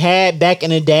that we had back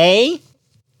in the day.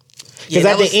 Because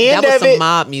at the end of it,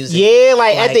 mob music. Yeah,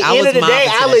 at the end of the day,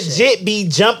 I legit be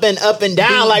jumping up and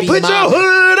down, put your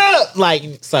hood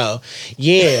up. So,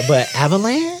 yeah, but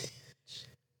Avalanche?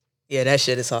 Yeah, that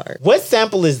shit is hard. What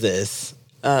sample is this?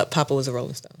 Papa Was a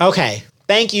Rolling Stone. Okay.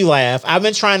 Thank you, Laugh. I've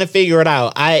been trying to figure it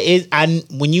out.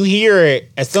 When you hear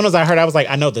it, as soon as I heard it, I was like,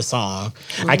 I know this song.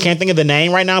 Mm-hmm. I can't think of the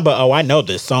name right now, but I know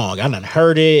this song. I done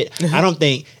heard it. Mm-hmm. I don't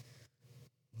think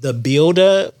the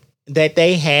build-up that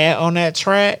they had on that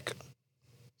track.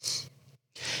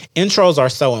 Intros are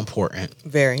so important.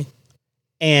 Very.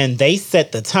 And they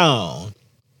set the tone.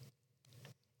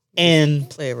 And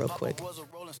play it real quick.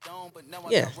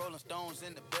 Yeah.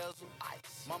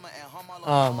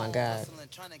 Oh my God.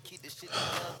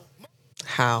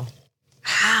 How?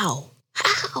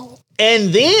 And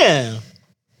then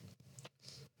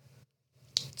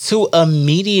to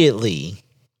immediately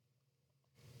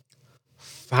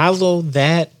follow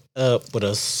that up with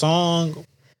a song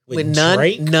with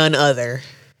Drake. None other.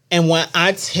 And when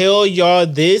I tell y'all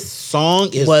this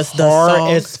song is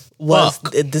hard as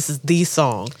fuck. This is the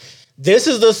song. This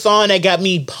is the song that got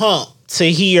me pumped to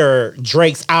hear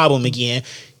Drake's album again.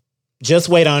 Just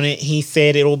wait on it. He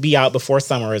said it'll be out before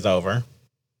summer is over.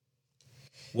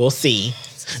 We'll see.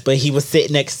 But he was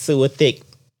sitting next to a thick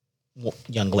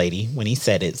young lady when he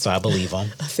said it, so I believe him.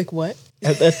 A thick what?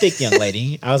 A thick young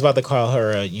lady. I was about to call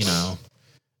her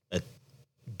a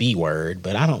B word,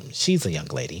 but she's a young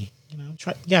lady. You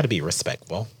got to be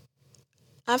respectful.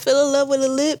 I fell in love with a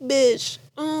lit bitch.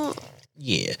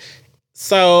 Yeah.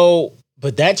 So,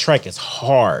 but that track is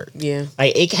hard. Yeah.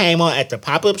 It came on at the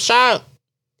pop-up shop,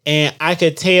 and I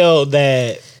could tell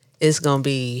that it's gonna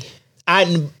be.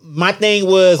 My thing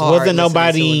wasn't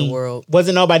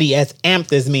nobody as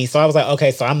amped as me. So I was like,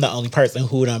 okay, so I'm the only person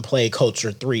who done played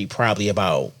Culture 3 probably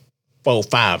about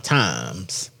 4-5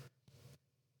 times.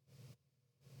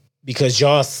 Because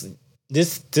y'all,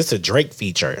 this a Drake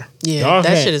feature. Yeah, y'all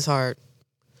that shit is hard.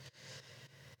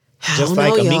 Just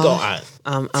like Amigo.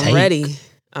 I'm ready.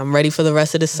 I'm ready for the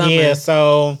rest of the summer. Yeah,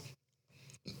 so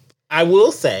I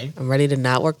will say I'm ready to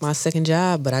not work my second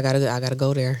job, but I gotta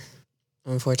go there.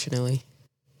 Unfortunately,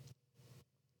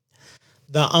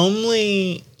 the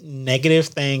only negative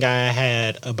thing I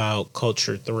had about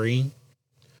Culture 3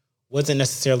 wasn't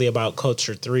necessarily about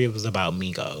Culture 3. It was about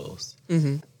Migos.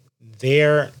 Mm-hmm.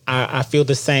 I feel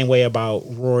the same way about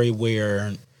Roy,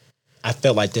 where I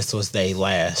felt like this was their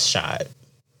last shot.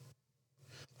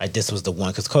 Like this was the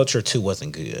one, because Culture 2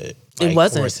 wasn't good. Like it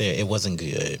wasn't. Roy said, it wasn't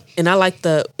good. And I like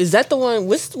is that the one?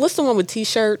 What's the one with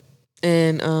T-shirt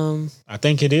and I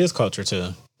think it is Culture 2.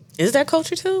 Is that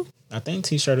Culture 2? I think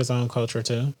T-shirt is on Culture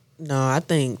 2. No, I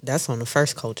think that's on the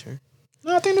first Culture.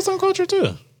 No, I think it's on Culture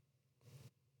 2.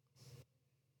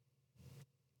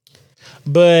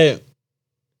 But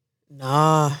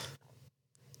nah,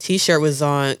 T-shirt was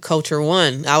on Culture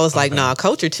 1. I was like, nah,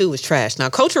 Culture 2 was trash. Now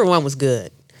Culture 1 was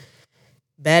good.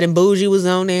 Bad and Bougie was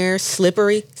on there.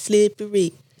 Slippery.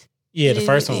 Yeah, the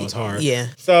first one was hard. Yeah.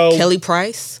 So Kelly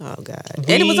Price. Oh God. And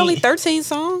it was only 13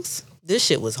 songs. This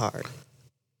shit was hard.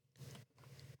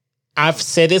 I've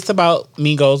said this about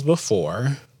Migos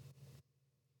before.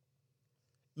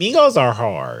 Migos are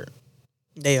hard.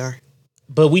 They are.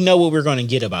 But we know what we're going to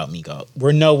get about Migos.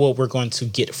 We know what we're going to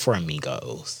get from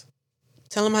Migos.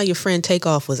 Tell them how your friend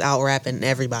Takeoff was out rapping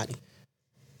everybody.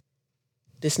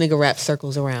 This nigga rap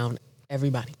circles around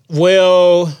everybody.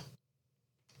 Well,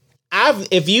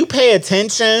 if you pay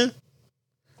attention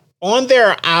on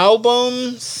their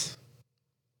albums,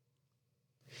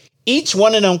 each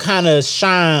one of them kind of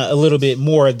shine a little bit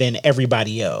more than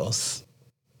everybody else.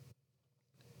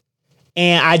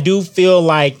 And I do feel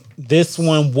like this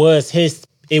one was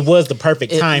it was the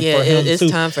perfect time for him it's too.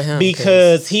 Time for him.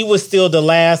 Because he was still the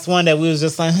last one that we was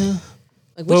just like, huh?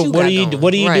 Like, What do you do?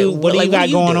 What do you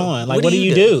got going on? Like, what do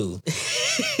you do?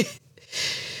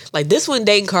 Like this one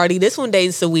dating Cardi, this one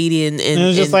dating Saweetie, and it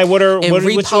was just like, what you up to?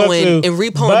 And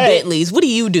repoing Bentleys. What do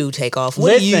you do, Takeoff?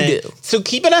 What do you do? So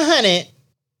keep it 100.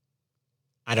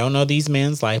 I don't know these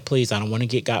men's life. Please, I don't want to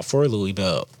get got for a Louis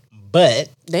belt, but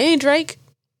they ain't Drake.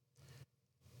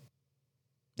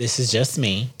 This is just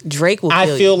me. Drake will.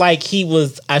 I feel like he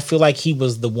was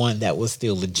the one that was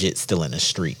still legit, still in the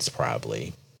streets.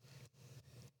 Probably.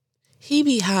 He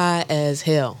be high as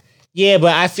hell. Yeah,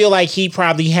 but I feel like he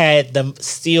probably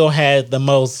still had the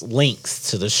most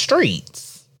links to the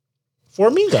streets for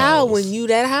Migos. How when you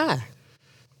that high?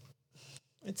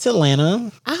 It's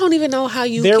Atlanta. I don't even know how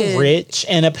you. They're rich,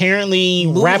 and apparently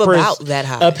rappers about that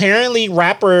high. Apparently,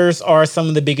 rappers are some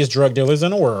of the biggest drug dealers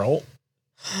in the world.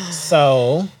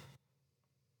 So,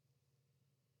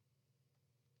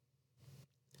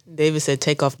 David said,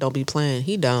 "Takeoff, don't be playing."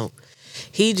 He don't.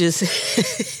 He just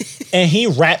and he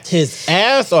rapped his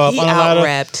ass off. He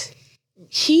out-rapped.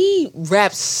 He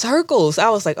rapped circles. I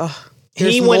was like, oh.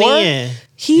 He went in.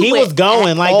 He was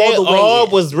going. Like, they all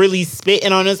was really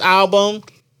spitting on this album.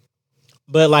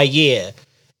 But, like, yeah.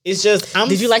 It's just...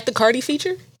 Did you like the Cardi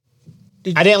feature?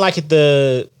 I didn't like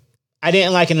it I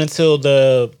didn't like it until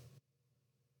the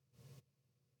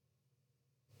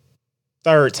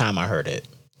third time I heard it.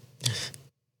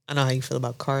 I know how you feel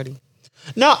about Cardi.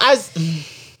 No,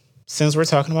 since we're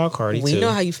talking about Cardi, we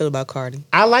know how you feel about Cardi.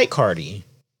 I like Cardi.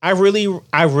 I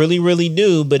really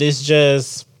do, but it's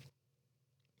just...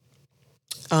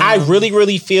 I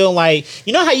really feel like...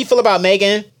 You know how you feel about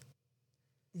Megan?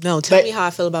 No, tell me how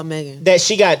I feel about Megan. That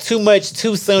she got too much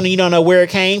too soon and you don't know where it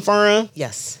came from?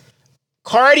 Yes.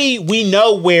 Cardi, we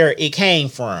know where it came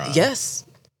from. Yes.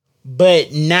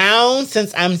 But now,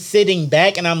 since I'm sitting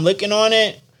back and I'm looking on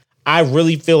it, I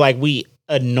really feel like we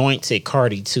anointed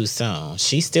Cardi too soon.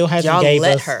 She still hasn't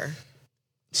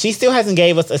She still hasn't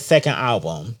gave us a second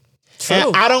album. True.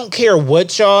 And I don't care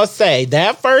what y'all say.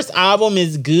 That first album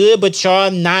is good, but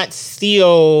y'all not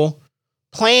still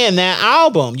playing that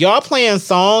album. Y'all playing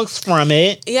songs from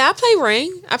it. Yeah, I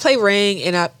play Ring,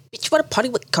 and bitch, you want to party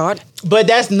with Cardi? But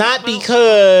that's not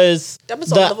because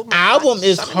the album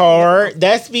is hard.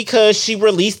 That's because she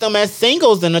released them as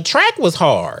singles and the track was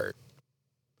hard.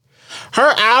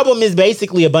 Her album is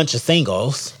basically a bunch of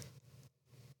singles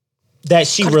that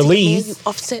she released,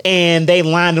 and they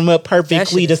lined them up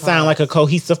perfectly to sound like a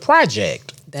cohesive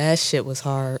project. That shit was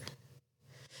hard.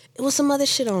 It was some other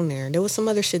shit on there. There was some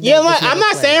other shit. Yeah, like, I'm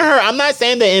not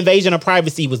saying the Invasion of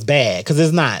Privacy was bad, because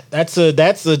it's not. That's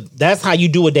how you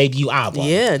do a debut album.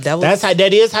 Yeah, that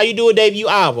is how you do a debut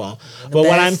album. But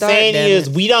what I'm saying is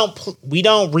we don't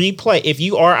replay. If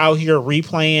you are out here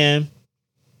replaying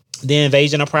the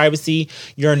invasion of privacy,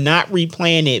 you're not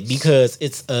replaying it because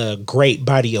it's a great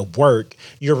body of work.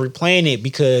 You're replaying it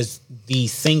because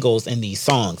these singles and these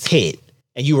songs hit.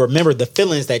 And you remember the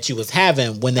feelings that you was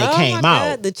having when they came out.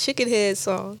 God, the Chicken Head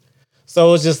song.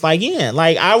 So it's just like, yeah,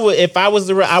 like I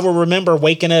would remember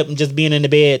waking up and just being in the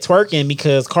bed twerking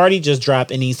because Cardi just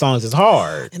dropped and these songs is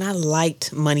hard. And I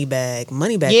liked Moneybag.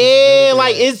 Moneybag. Yeah, really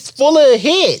like it's full of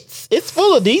hits. It's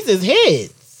full of these is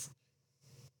hits.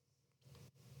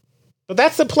 But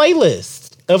that's a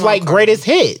playlist of like greatest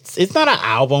hits. It's not an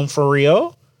album for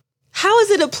real. How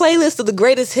is it a playlist of the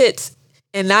greatest hits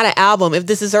and not an album if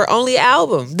this is her only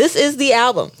album? This is the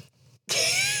album.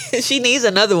 She needs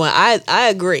another one. I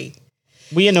agree.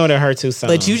 We annoyed her too, son.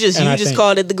 But you just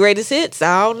called it the greatest hits.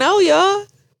 I don't know, y'all.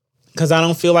 Because I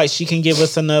don't feel like she can give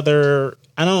us another.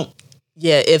 I don't.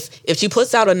 Yeah, if she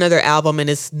puts out another album and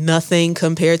it's nothing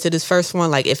compared to this first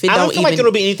one, like if it I don't feel like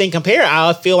it'll be anything compared.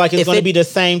 I feel like it's going to be the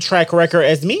same track record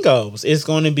as Migos. It's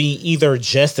going to be either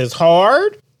just as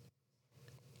hard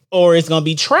or it's going to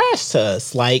be trash to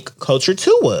us like Culture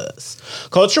 2 was.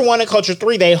 Culture 1 and Culture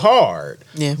 3, they hard.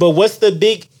 Yeah. But what's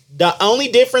the only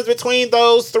difference between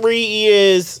those three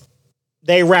is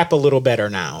they rap a little better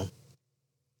now.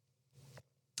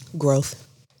 Growth.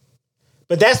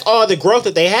 But that's all the growth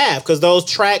that they have because those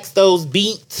tracks, those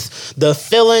beats, the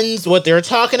feelings, what they're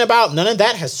talking about, none of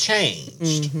that has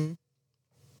changed. Mm-hmm.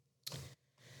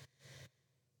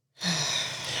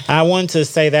 I want to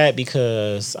say that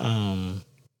because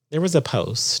there was a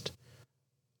post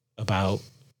about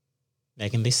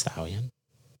Megan Thee Stallion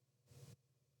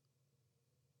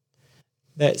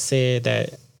that said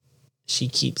that she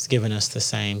keeps giving us the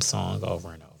same song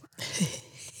over and over.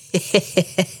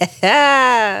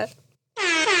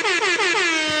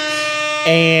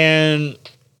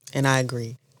 And I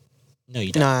agree. No,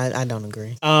 you don't. No, I don't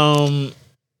agree.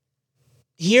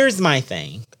 Here's my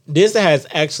thing. This has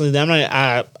actually,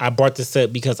 I brought this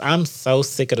up because I'm so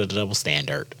sick of the double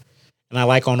standard. And I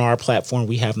like on our platform,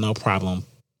 we have no problem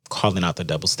calling out the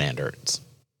double standards.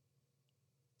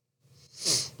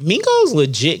 Migos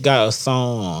legit got a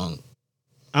song.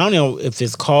 I don't know if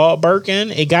it's called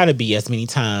Birkin. It got to be as many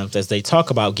times as they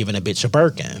talk about giving a bitch a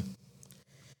Birkin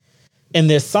in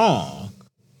this song.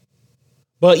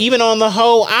 But even on the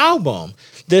whole album,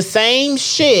 the same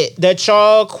shit that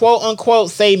y'all quote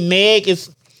unquote say Meg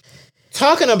is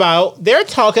talking about, they're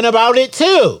talking about it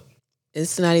too.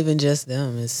 It's not even just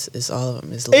them. It's all of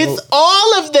them. It's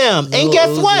all of them. And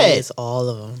guess what? It's all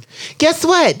of them. Guess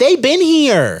what? They've been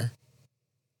here.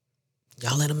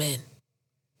 Y'all let them in.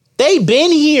 They've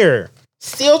been here.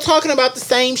 Still talking about the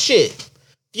same shit.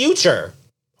 Future.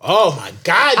 Oh my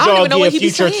God, y'all give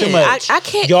Future too much. I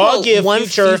can't y'all give one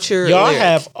Future y'all lyric.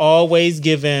 have always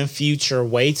given Future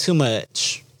way too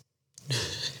much.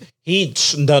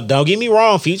 Don't get me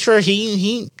wrong, Future,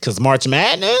 he because March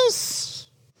Madness,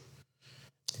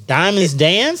 Diamonds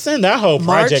Dancing, that whole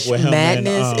project with him.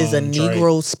 Madness is a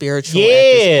Negro spiritual. Yeah, at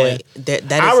this point. That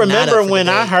is I remember when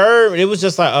I debate. heard it was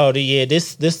just like, oh yeah,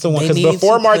 this the one. Because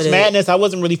before March Madness, I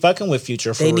wasn't really fucking with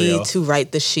Future for real. They need to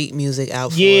write the sheet music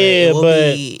out for it. Yeah, It will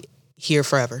but be here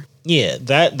forever. Yeah,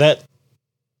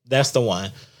 that's the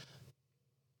one.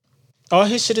 All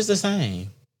his shit is the same.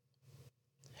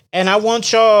 And I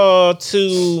want y'all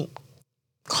to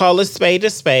call a spade a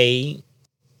spade.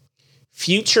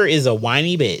 Future is a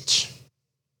whiny bitch.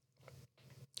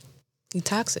 He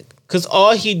toxic. Because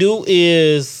all he do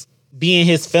is be in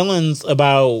his feelings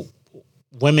about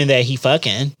women that he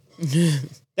fucking.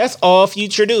 That's all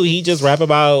Future do. He just rap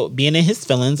about being in his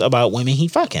feelings about women he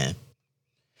fucking.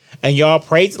 And y'all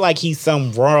praise like he's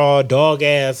some raw dog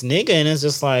ass nigga. And it's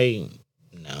just like,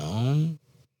 no.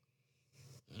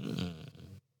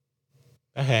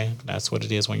 But hey, that's what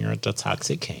it is when you're the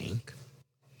toxic king.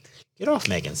 Get off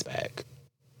Megan's back.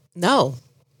 No,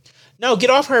 get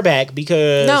off her back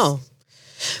because... No.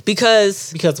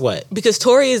 Because what? Because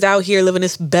Tory is out here living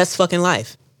his best fucking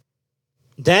life.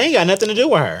 That ain't got nothing to do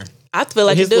with her. I feel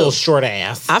like his it do. Little short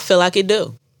ass. I feel like it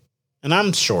do. And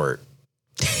I'm short.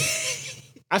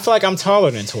 I feel like I'm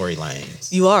taller than Tory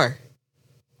Lanez. You are.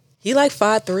 He like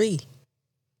 5'3".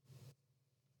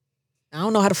 I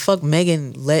don't know how the fuck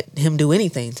Megan let him do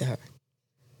anything to her.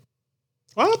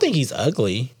 Well, I don't think he's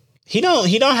ugly. He don't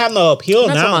have no appeal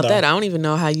now. I'm not talking about though. that. I don't even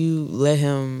know how you let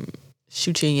him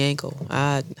shoot you in your ankle.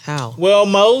 How? Well,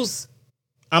 Mose.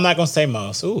 I'm not gonna say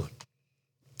Mose. Ooh.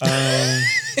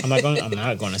 I'm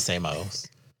not gonna say Mose.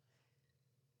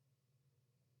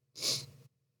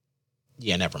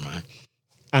 Yeah, never mind.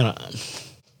 I don't.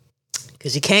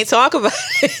 Because you can't talk about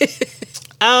it.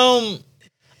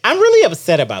 I'm really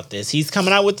upset about this. He's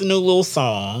coming out with a new little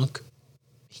song.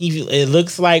 It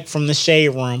looks like from the Shade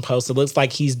Room post, it looks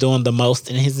like he's doing the most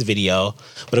in his video.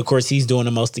 But of course, he's doing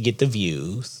the most to get the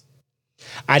views.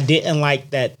 I didn't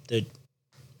like that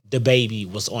the baby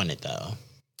was on it, though.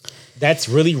 That's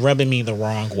really rubbing me the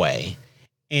wrong way.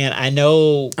 And I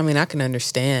know... I mean, I can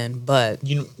understand, but...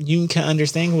 You can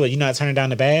understand what? You're not turning down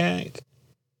the bag?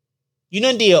 You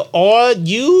done did all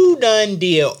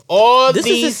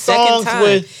these songs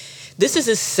with... This is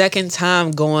his second time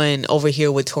going over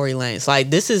here with Tory Lanez. Like,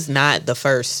 this is not the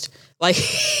first. Like,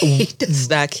 he does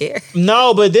not care.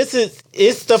 No, but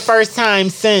it's the first time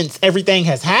since everything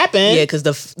has happened. Yeah, because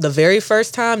the very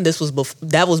first time,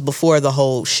 that was before the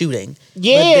whole shooting.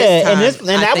 Yeah, and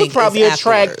that was probably a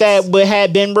track that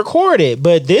had been recorded.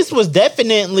 But this was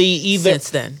definitely either... Since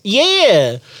then.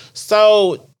 Yeah.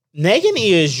 So, Megan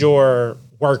is your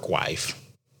work wife.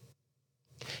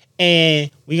 And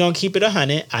we gonna keep it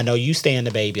 100. I know you stand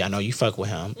the baby. I know you fuck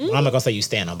with him. Well, I'm not gonna say you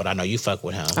stand him, but I know you fuck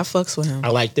with him. I fucks with him. I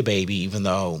like the baby, even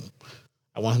though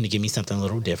I want him to give me something a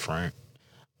little different.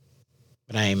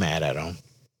 But I ain't mad at him.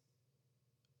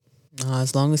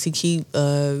 As long as he keep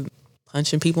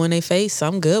punching people in their face,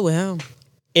 I'm good with him.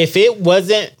 If it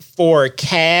wasn't for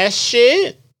cash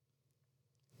shit,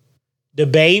 the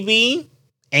baby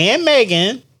and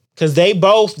Megan... Because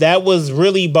that was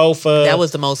really both... that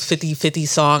was the most 50-50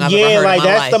 song I've ever heard in my life.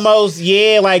 Yeah, that's the most...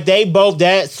 Yeah, like, they both...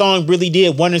 That song really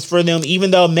did wonders for them. Even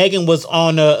though Megan was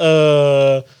on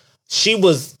she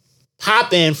was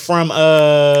popping from...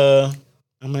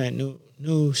 I'm at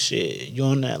new shit. You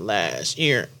on that last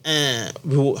year. I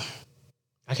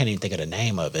can't even think of the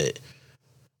name of it.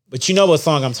 But you know what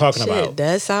song I'm talking about.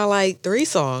 That sound like 3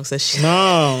 songs.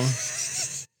 No.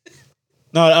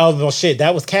 No, well, shit,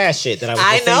 that was cash shit that I was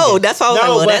I know, thinking. that's all I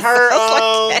was like,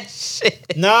 like cash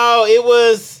shit. No, it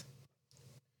was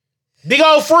Big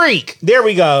Old Freak. There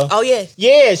we go. Oh, yeah.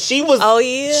 Yeah, she was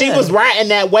She was riding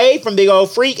that wave from Big Old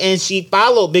Freak, and she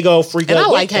followed Big Old Freak and up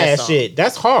I like with cash shit.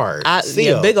 That's hard.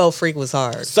 Yeah, Big Old Freak was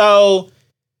hard. So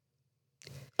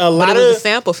it was a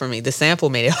sample for me. The sample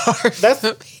made it hard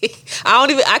for me.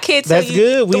 I can't tell you. That's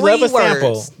good. We love a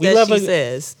sample. We love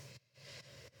says.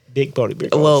 Big body,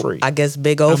 big old freak. I guess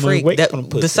big old freak.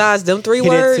 Besides them 3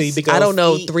 words, I don't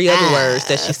know 3 other words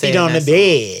that she said. Feet on the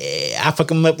bed. I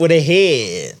fuck him up with a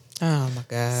head. Oh my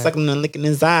God. Sucking and licking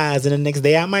his eyes, and the next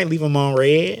day I might leave him on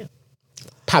red.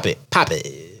 Pop it.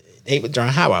 David John,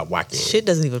 how I walk it. Shit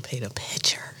doesn't even paint a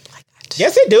picture.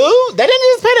 Yes, it do. That didn't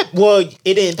just paint a... Well,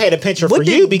 it didn't paint a picture for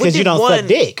you because you don't suck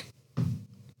dick.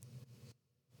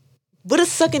 What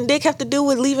does sucking dick have to do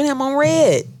with leaving him on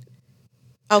red?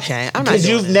 Okay, I'm not. Because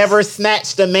you've never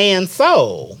snatched a man's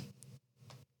soul.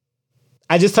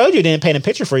 I just told you it didn't paint a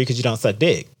picture for you because you don't suck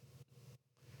dick.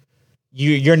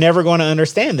 You're never going to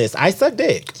understand this. I suck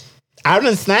dick. I've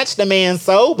done snatched a man's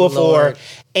soul before, Lord.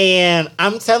 And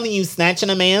I'm telling you, snatching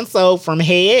a man's soul from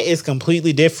head is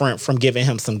completely different from giving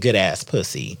him some good ass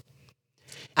pussy.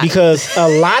 Because a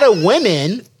lot of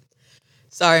women.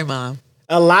 Sorry, Mom.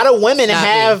 A lot of women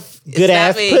have good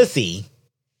ass pussy.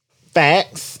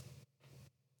 Facts.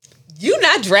 You're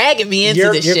not dragging me into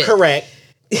this shit. You're correct.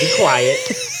 Be quiet.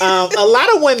 A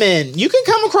lot of women, you can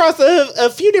come across a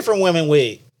few different women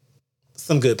with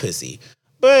some good pussy.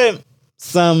 But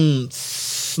some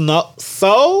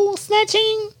soul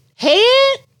snatching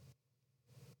head?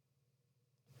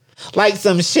 Like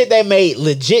some shit that may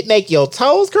legit make your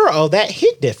toes curl? Oh, that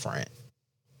hit different.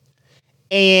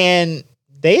 And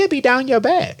they'd be down your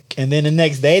back. And then the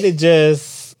next day they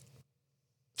just...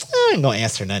 I ain't gonna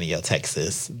answer none of your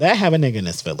texts. That have a nigga in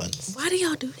his feelings. Why do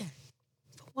y'all do that?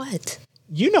 For what?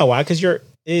 You know why? Because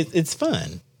it's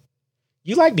fun.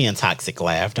 You like being toxic,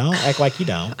 Laugh. Don't act like you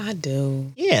don't. I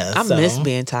do. Yeah. I miss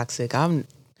being toxic. I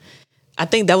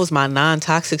think that was my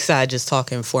non-toxic side just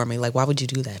talking for me. Like, why would you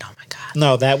do that? Oh my God.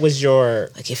 No, that was your...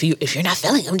 Like, if you're not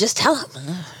feeling them, just tell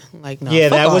them. Like, no. Yeah,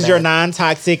 that was your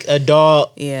non-toxic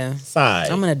adult side.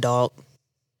 I'm an adult.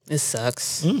 It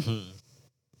sucks. Mm-hmm.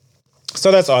 So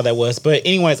that's all that was. But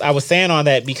anyways, I was saying all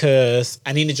that because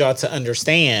I needed y'all to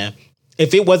understand,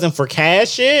 if it wasn't for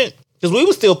cash shit, because we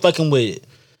was still fucking with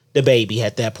the baby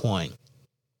at that point.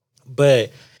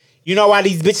 But you know why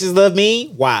these bitches love me?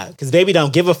 Why? Because baby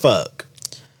don't give a fuck.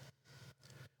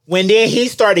 When then he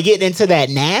started getting into that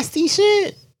nasty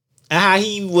shit, how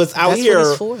he was out here.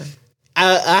 That's what it's for.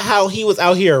 How he was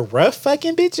out here rough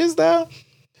fucking bitches though.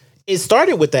 It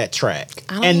started with that track.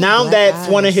 And now that's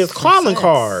one of his calling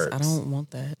cards. I don't want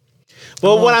that.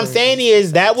 But what I'm saying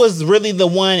is that was really the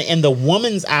one in the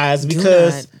woman's eyes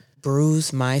because... Do not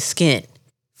bruise my skin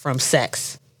from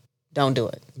sex. Don't do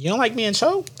it. You don't like being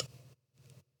choked?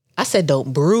 I said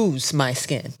don't bruise my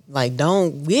skin. Like,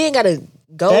 we ain't got to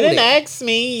Go They didn't there. ask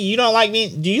me. You don't like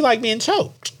being. Do you like being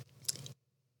choked?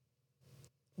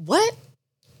 What?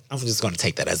 I'm just going to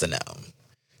take that as a no.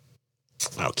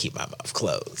 I'll keep my mouth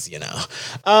closed, you know.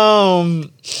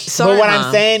 Sorry, but what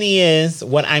Mom.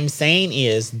 I'm saying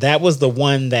is that was the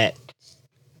one that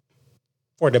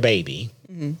for the baby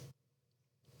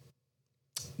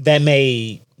that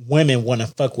made women want to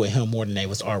fuck with him more than they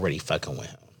was already fucking with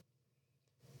him.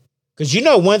 Because you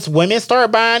know, once women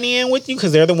start buying in with you,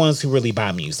 because they're the ones who really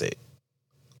buy music.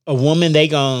 A woman, they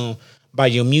gonna buy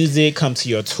your music, come to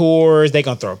your tours, they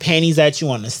gonna throw panties at you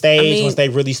on the stage once they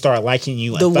really start liking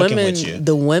you and fucking with you.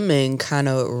 The women kind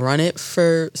of run it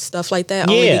for stuff like that.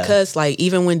 Only because, like,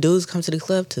 even when dudes come to the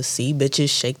club to see bitches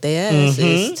shake their ass,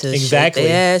 is to shake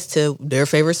their ass to their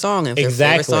favorite song. And if their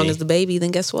favorite song is The Baby,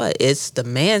 then guess what? It's the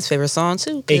man's favorite song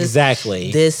too.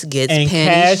 Exactly. This gets and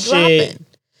panties dropping.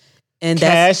 And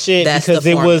that's because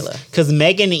the formula. Because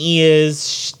Megan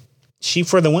is she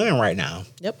for the women right now.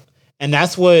 Yep. And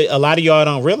that's what a lot of y'all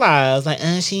don't realize. Like,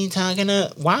 she ain't talking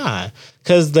to why?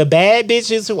 Because the bad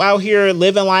bitches who out here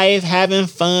living life, having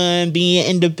fun, being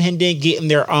independent, getting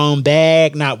their own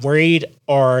bag, not worried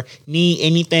or need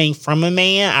anything from a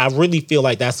man. I really feel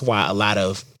like that's why a lot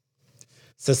of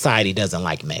society doesn't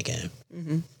like Megan.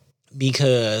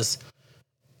 Because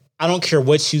I don't care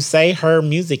what you say, her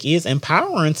music is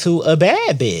empowering to a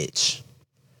bad bitch.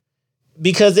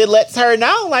 Because it lets her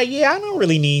know, like, yeah, I don't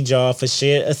really need y'all for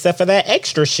shit, except for that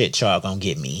extra shit y'all gonna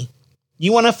get me.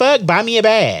 You wanna fuck? Buy me a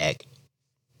bag.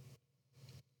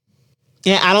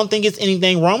 And I don't think it's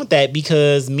anything wrong with that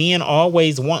because men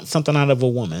always want something out of a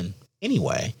woman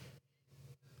anyway.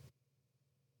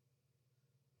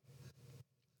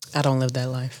 I don't live that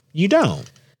life. You don't.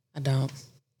 I don't.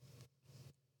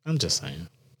 I'm just saying.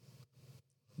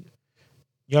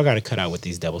 Y'all got to cut out with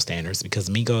these double standards because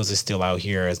Migos is still out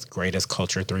here as great as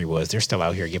Culture 3 was. They're still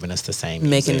out here giving us the same music.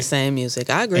 Making the same music.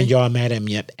 I agree. And y'all mad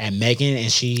at Megan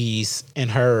and she's in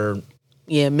her...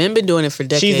 Yeah, men been doing it for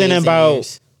decades. She's in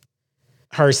about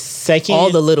her second...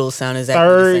 All the little sound exactly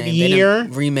third the same. year they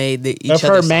remade each of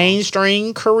her other's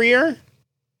mainstream career.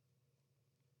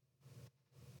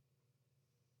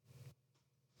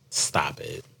 Stop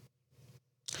it.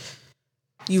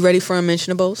 You ready for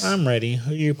unmentionables? I'm ready.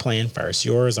 Who are you playing first?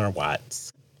 Yours or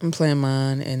Watts? I'm playing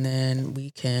mine, and then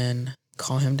we can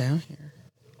call him down here.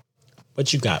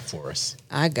 What you got for us?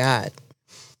 I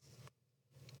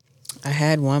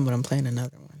had one, but I'm playing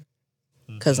another one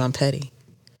because I'm petty.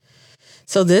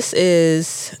 So this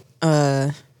is,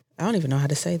 I don't even know how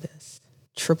to say this.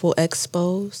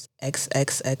 XXXPosed,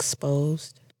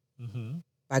 XXXPosed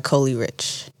by Colie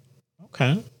Rich.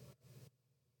 Okay.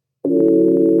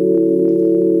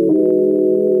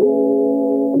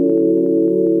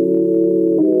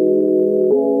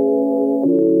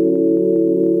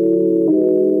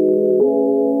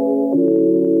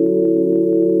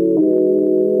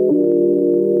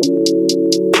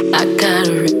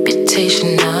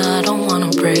 I don't wanna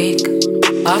break.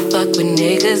 I fuck with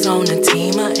niggas on the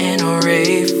team or in a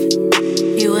rave.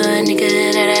 You a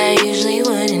nigga that I usually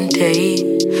wouldn't date.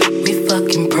 We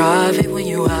fucking private when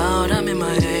you out, I'm in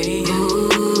my head.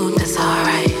 Ooh, that's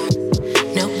alright.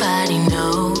 Nobody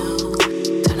knows.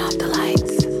 Turn off the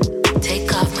lights.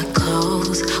 Take off my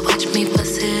clothes. Watch me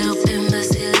bust it open, but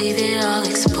still leave it all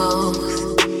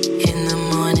exposed. In the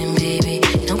morning, baby,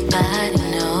 nobody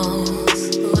knows.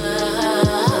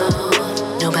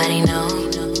 Nobody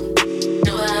knows.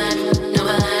 Nobody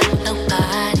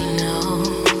knows.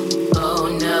 Oh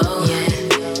no. Yeah.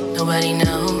 Nobody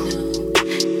knows.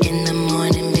 In the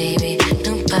morning, baby,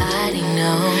 nobody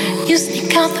knows. You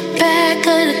sneak out the back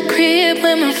of the crib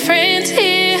when my friends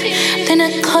here. Then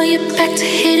I call you back to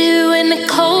hit it when the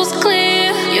coast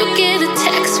clear. You get a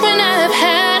text when I've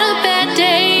had a bad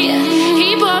day.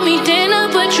 He bought me dinner,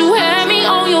 but you had me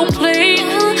on your plate.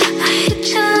 I hit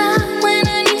your line when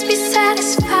I need to be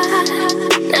satisfied.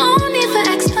 No need for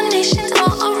explanations or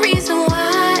a reason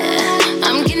why.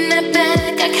 I'm getting that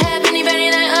back. I can have anybody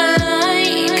that I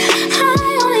like. I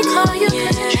only call you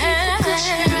cause you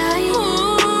treat me right.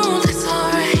 Ooh, that's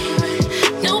alright.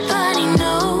 Nobody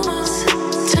knows.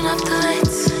 Turn off the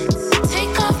lights.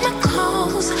 Take off my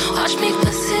clothes. Watch me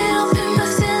bust it open, but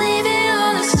still leave it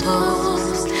all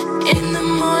exposed. In the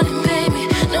morning, baby,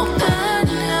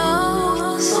 nobody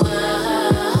knows.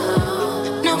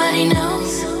 Whoa. Nobody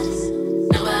knows.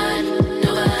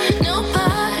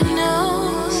 Nobody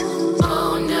knows.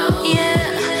 Oh no.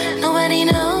 Yeah, nobody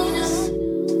knows.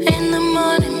 In the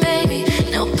morning, baby,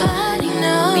 nobody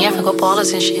knows. Me, I fuck up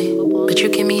ballers and shit, but you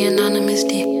give me anonymous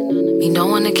dick. Me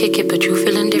don't wanna kick it, but you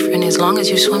feeling different as long as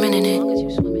you swimming in it.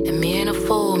 And me ain't a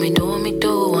fool, me do what me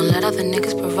do. Won't let other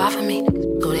niggas provide for me.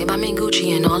 So they buy me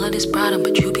Gucci and all of this Prada,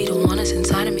 but you be the one that's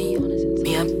inside of me.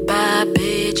 Me a bad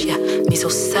bitch, yeah. Me so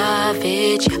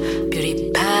savage, yeah.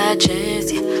 Beauty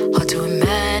pageants, yeah. Hard to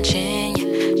imagine,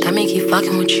 yeah. That me keep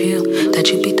fucking with you. That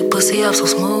you beat the pussy up so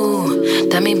smooth.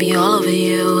 That me be all over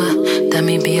you. That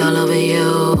me be all over you.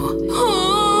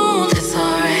 Ooh, that's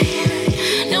alright.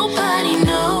 Nobody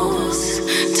knows.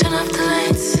 Turn off the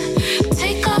lights.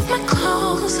 Take off my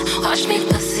clothes. Watch me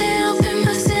bust it open,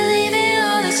 bust it, leave it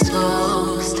all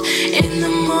exposed. In the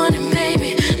morning,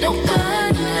 baby,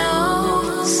 nobody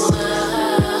knows.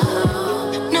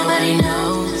 Whoa. Nobody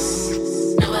knows.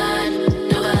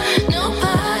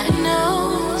 Nobody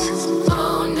knows.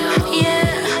 Oh no.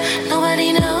 Yeah,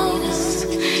 nobody knows.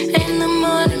 In the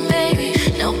morning, baby,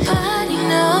 nobody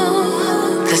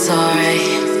knows. That's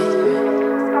alright.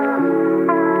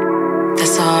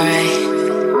 That's alright.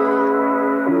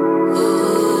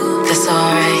 Ooh, that's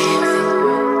alright.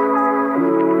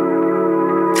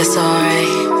 That's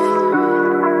alright.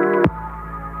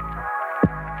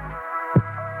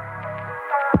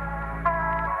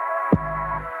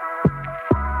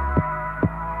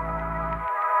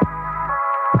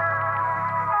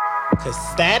 Cause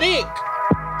Static,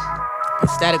 The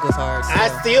Static was hard.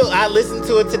 I listened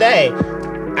to it today.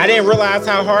 I didn't realize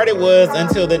how hard it was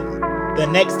until the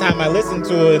next time I listened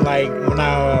to it, like when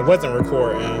I wasn't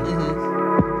recording. Mm-hmm.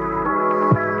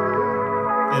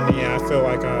 And yeah, I feel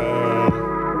like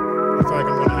I'm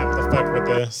gonna have to fuck with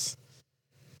this.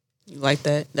 You like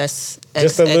that? That's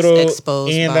Just a little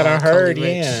XXXPosed end by that I heard, Colie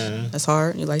Rich. yeah. That's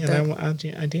hard. You like Yeah,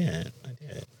 that? I did.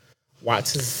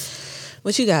 Watts is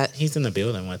What you got? he's in the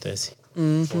building with us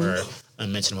for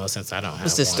Unmentionable since I don't have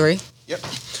What's this, one. 3? Yep.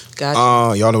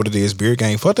 Gotcha. Y'all know what it is. Beer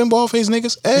gang. Fuck them ball face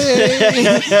niggas.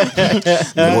 Hey.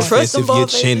 No Trust offense them if your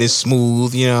bald-faced chin is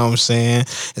smooth. You know what I'm saying?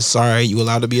 It's alright. You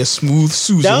allowed to be a smooth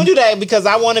Susan. Don't do that because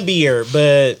I want a beard, but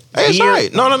Hey, it's beard,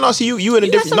 alright. No. See, you in a You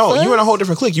got different. some No, fun. you in a whole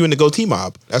different clique. You in the goatee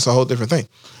mob. That's a whole different thing,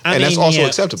 I and that's mean, also yeah.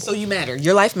 acceptable. So you matter.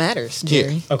 Your life matters,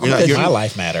 Jerry. Yeah. Of You're not- course, you're my not-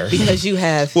 life matters. Because you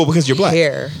have Well, because you're black.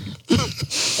 hair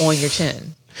on your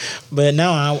chin. But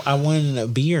no, I wanted a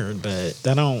beard, but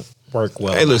that don't work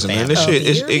well. Hey, with my listen, man. family.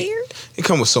 This shit beard? it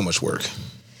comes with so much work.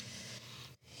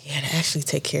 Yeah, to actually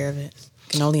take care of it.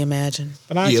 Can only imagine.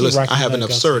 But I Yeah, keep listen. rocking I have the an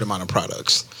goatee. absurd amount of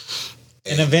products.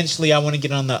 And eventually, I want to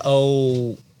get on the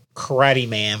old Karate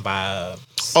Man vibe.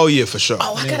 Oh yeah, for sure.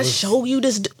 Oh, I gotta show you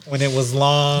this. When it was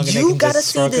long and You they can gotta just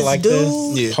see stroke it this like dude.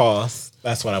 this. Yeah. Pause.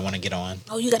 That's what I want to get on.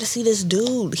 Oh, you gotta see this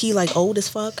dude. He like old as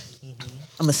fuck. I'm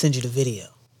gonna send you the video.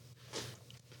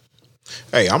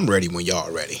 Hey, I'm ready when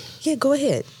y'all ready. Yeah, go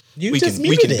ahead. You we just can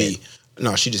muted be. it.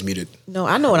 No, she just muted. No,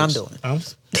 I know what I'm doing.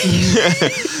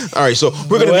 All right, so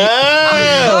we're gonna be.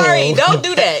 Sorry, don't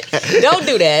do that. Don't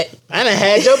do that. I done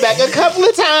had your back a couple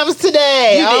of times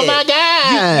today. You Oh did. my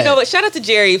God. You know what? Shout out to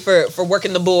Jerry for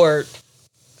working the board.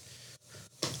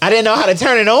 I didn't know how to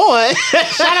turn it on.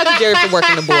 Shout out to Jerry for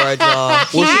working the board, y'all. Well,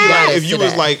 see, got like, us if you to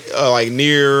was that. like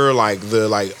near like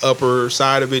the upper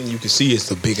side of it, and you can see it's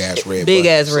the big ass red. Big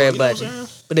button. ass So, red you know what I'm button.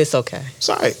 saying? But it's okay. It's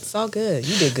all right. It's all good.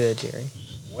 You did good, Jerry.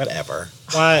 Whatever.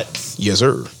 What? Yes,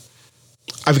 sir.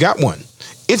 I've got one.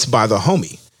 It's by the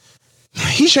homie.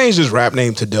 He changed his rap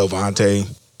name to Delvonte.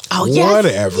 Oh, yes.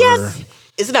 Whatever. Yes.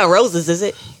 It's not Roses, is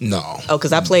it? No. Oh,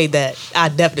 because I played that. I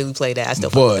definitely played that. I still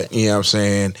fuck with But, you know what I'm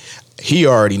saying? He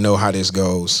already know how this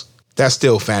goes. That's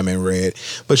still Famine Red.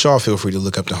 But y'all feel free to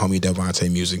look up the homie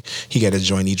Delvonte music. He got a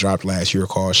joint he dropped last year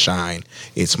called Shine.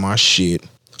 It's my shit.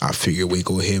 I figure we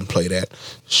go ahead and play that.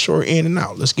 Short in and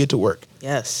out. Let's get to work. it.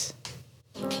 Yes.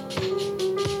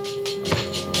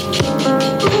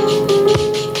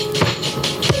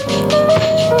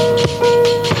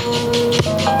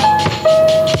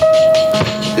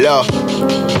 Look,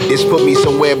 this put me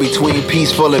somewhere between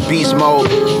peaceful and beast mode,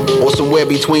 or somewhere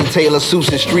between Taylor suits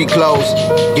and street clothes.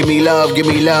 Give me love,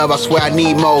 I swear I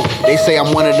need more. They say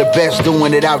I'm one of the best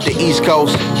doing it out the East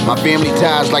Coast. My family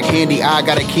ties like handy, I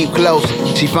gotta keep close.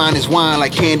 She fine as wine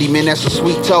like candy, man, that's a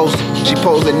sweet toast. She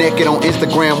posing naked on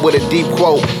Instagram with a deep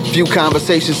quote. Few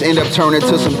conversations end up turning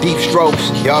to some deep strokes.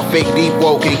 Y'all fake deep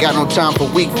woke, ain't got no time for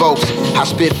weak folks. I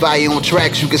spit fire on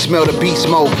tracks, you can smell the beat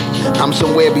smoke. I'm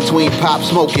somewhere between pop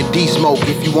smoke and D-smoke.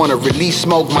 If you wanna release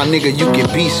smoke, my nigga, you can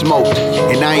be smoked.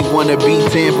 And I ain't wanna be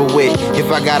tampered with. If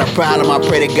I got a problem, I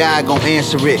pray to God gon'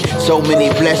 answer it. So many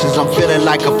blessings, I'm feeling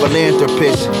like a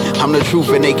philanthropist. I'm the truth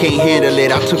and they can't handle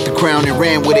it. I took the crown and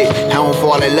ran with it. I don't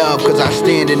fall in love cause I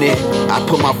stand in it. I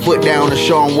put my foot down to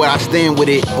show them where I stand with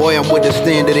it. Boy, I'm what the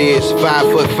standard is.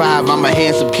 5'5", I'm a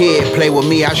handsome kid. Play with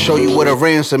me, I show you what a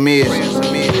ransom is.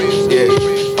 Yeah.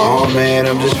 Oh man,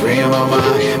 I'm just free in my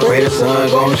mind. Pray the sun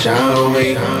gon' shine on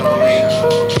me.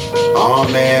 Oh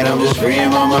man, I'm just free in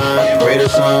my mind. Pray the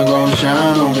sun gon'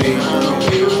 shine on me.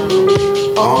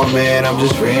 Oh man, I'm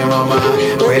just free in my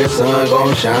mind. Pray the sun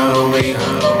gon' shine on me.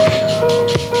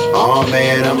 Oh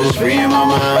man, I'm just free in my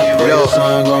mind. Pray the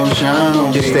sun gon' shine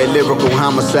on me. It's that lyrical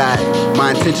homicide.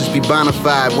 My intentions be bona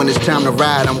fide. When it's time to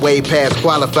ride, I'm way past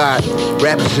qualified.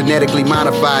 Rappers genetically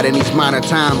modified in these minor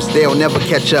times. They'll never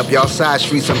catch up. Y'all side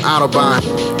streets, I'm Autobahn.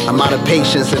 I'm out of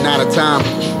patience and out of time.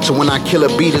 So when I kill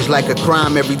a beat, it's like a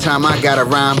crime. Every time I got a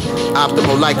rhyme,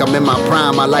 optimal like I'm in my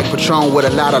prime. I like Patron with a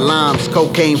lot of limes.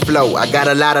 Cocaine flow, I got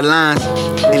a lot of lines.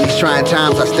 In these trying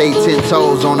times, I stayed 10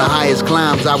 toes on the highest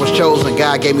climbs. I was chosen,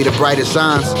 God gave me the brightest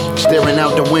signs. Staring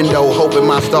out the window, hoping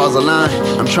my stars align.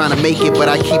 I'm trying to make it, but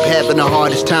I keep having the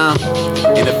hardest time.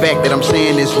 And the fact that I'm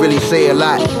saying this really say a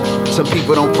lot. Some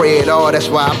people don't pray at all, that's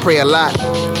why I pray a lot.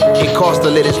 It costs to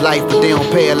live this life, but they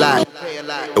don't pay a lot.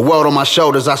 The world on my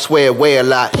shoulders, I swear it weigh a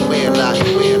lot.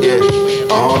 Yeah.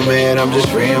 Oh man, I'm just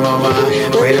free in my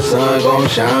mind. Pray the sun gon'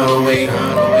 shine on me.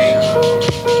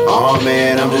 Oh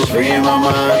man, I'm just free in my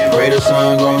mind. Pray the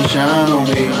sun gon' shine on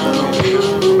me.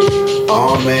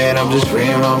 Oh man, I'm just free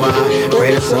in my mind.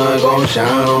 Pray the sun gon'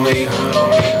 shine on me.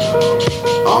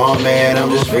 Oh man, I'm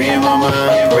just free in my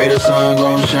mind. Pray the sun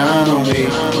gon' shine on me.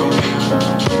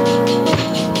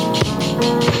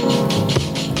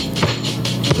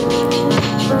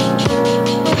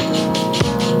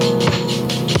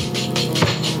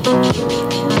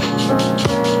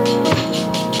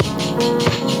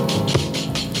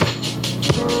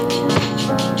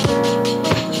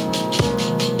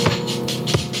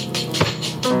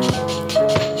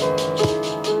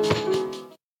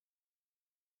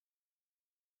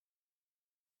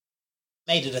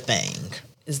 Made it a thing.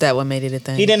 Is that what made it a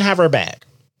thing? He didn't have her back.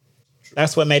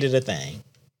 That's what made it a thing.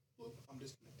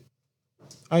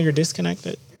 Oh, you're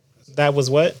disconnected? That was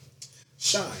what?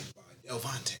 Shine by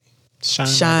Delvonte.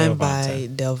 Shine by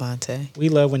Delvonte. We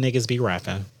love when niggas be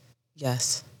rapping.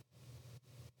 Yes.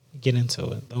 Get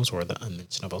into it. Those were the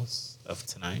unmentionables of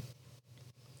tonight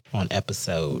on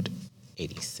episode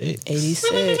 86.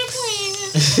 86.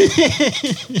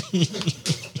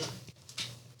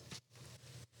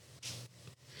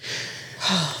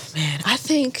 Oh man, I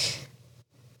think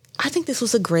this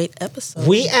was a great episode.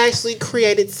 We actually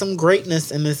created some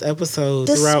greatness in this episode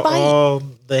throughout all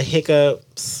the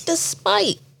hiccups.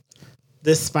 Despite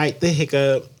the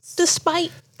hiccups.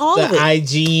 Despite all the of it.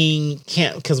 IG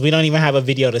can't, because we don't even have a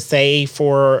video to save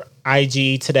for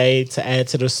IG today to add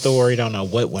to the story. Don't know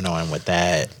what went on with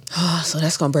that. So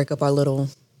that's gonna break up our little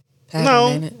pattern, No.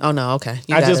 ain't it? Oh no, okay.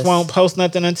 I just won't post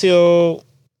nothing until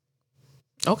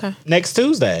next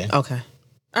Tuesday. Okay.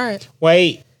 All right.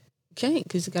 Wait. Can't,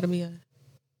 because it got to be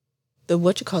the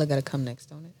what you call it got to come next,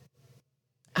 don't it?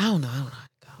 I don't know.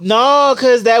 No,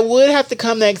 because that would have to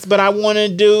come next, but I want to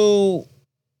do.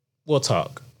 We'll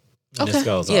talk. When Okay. This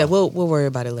goes yeah, off. we'll worry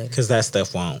about it later. Because that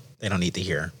stuff won't. They don't need to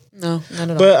hear. No, not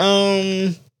at all.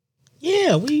 But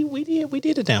yeah, we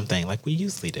did a damn thing like we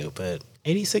usually do. But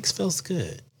 86 feels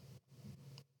good.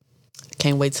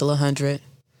 Can't wait till 100.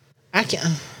 I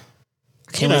can't.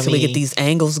 Can't wait till we get these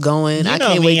angles going. You I know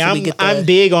can't me, wait till we get I'm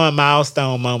big on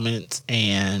milestone moments,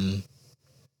 and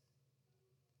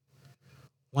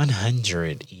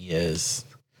 100 is.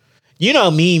 You know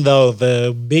me though.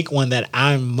 The big one that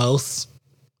I'm most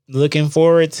looking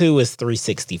forward to is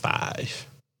 365.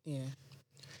 Yeah.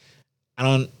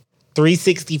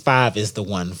 365 is the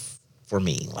one for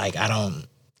me. Like I don't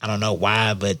know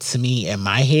why, but to me, in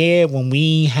my head, when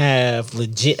we have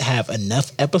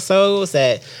enough episodes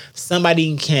that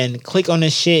somebody can click on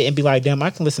this shit and be like, damn,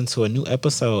 I can listen to a new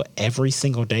episode every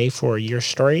single day for a year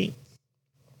straight.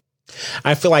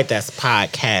 I feel like that's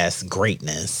podcast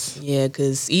greatness. Yeah,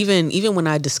 because even when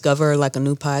I discover like a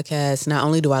new podcast, not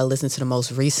only do I listen to the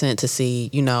most recent to see,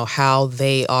 how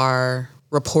they are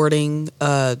reporting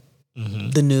the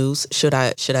news, should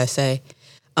I say.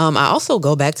 I also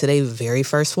go back to their very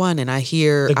first one and I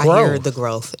hear the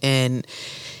growth. And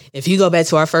if you go back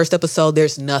to our first episode,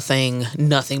 there's nothing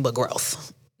but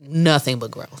growth. Nothing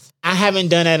but growth. I haven't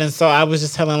done that, and so I was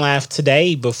just telling Laugh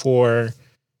today before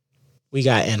we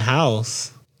got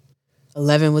in-house.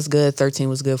 11 was good, 13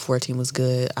 was good, 14 was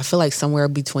good. I feel like somewhere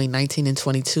between 19 and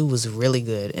 22 was really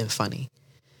good and funny.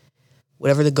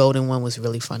 Whatever the golden one was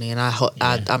really funny. And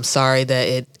I'm sorry that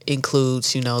it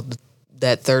includes,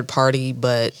 that third party,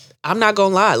 but I'm not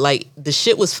gonna lie, like the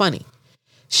shit was funny.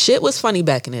 Shit was funny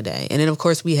back in the day. And then of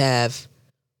course we have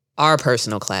our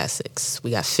personal classics.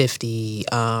 We got 50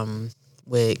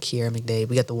 with Kiera McDade.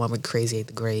 We got the one with Crazy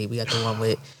 8th Grade. We got the one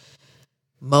with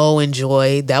Mo and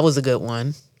Joy. That was a good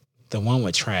one. The one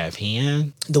with Trav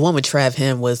Hen. The one with Trav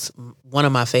Hen was one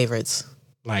of my favorites.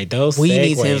 Like those. We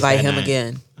need to invite him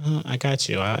again. I got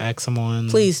you. I'll ask him on.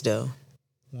 Please do.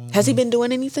 Has he been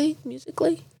doing anything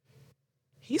musically?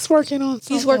 He's working on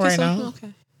something. He's working right now.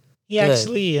 Okay. He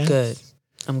actually is. Good.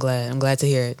 I'm glad to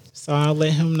hear it. So I'll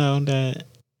let him know that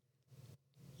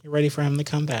you're ready for him to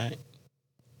come back.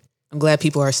 I'm glad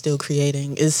people are still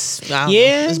creating. It's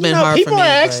been hard people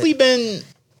for me.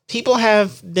 People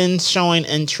have been showing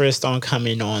interest on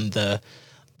coming on the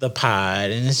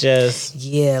pod, and it's just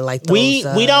like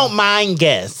those, we don't mind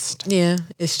guests. Yeah,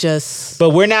 it's just, but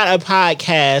we're not a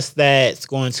podcast that's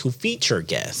going to feature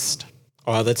guests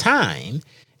all the time,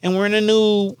 and we're in a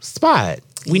new spot.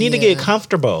 We need to get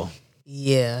comfortable.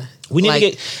 Yeah. We need to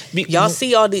get... Y'all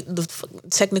see all the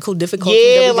technical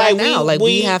difficulties that we got now.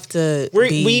 We have to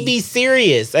be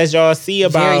serious, as y'all see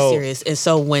about... Very serious. And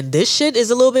so when this shit is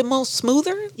a little bit more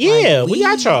smoother... Yeah, we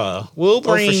got y'all. We'll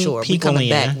bring for sure. people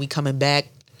in. We coming back.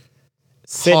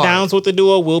 Sit downs with the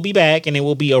duo will be back, and it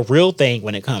will be a real thing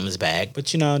when it comes back. But,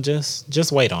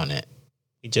 just wait on it.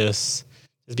 Just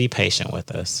be patient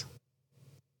with us.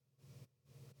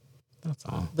 That's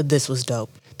all. But this was dope.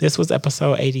 This was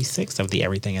episode 86 of the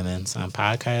Everything and Then Some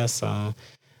podcast. So,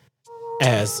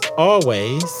 as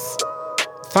always,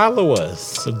 follow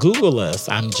us, Google us.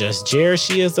 I'm just Jer.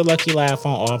 She is the Lucky Laugh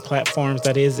on all platforms,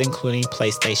 that is, including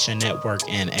PlayStation Network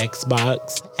and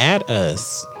Xbox. Add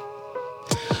us.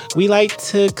 We like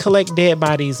to collect dead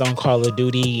bodies on Call of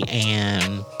Duty,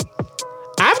 and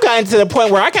I've gotten to the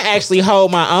point where I can actually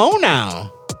hold my own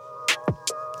now.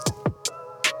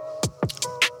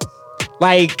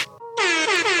 Like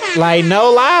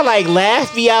no lie,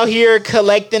 Laugh be out here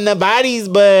collecting the bodies,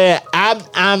 but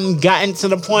I'm gotten to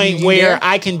the point where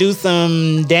I can do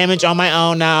some damage on my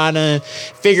own now. I done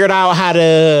figured out how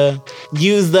to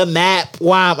use the map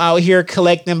while I'm out here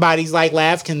collecting bodies. Like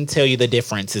Laugh can tell you the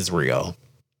difference is real.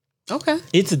 Okay,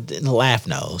 it's a Laugh.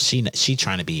 No, she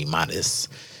trying to be modest.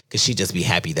 Because she'd just be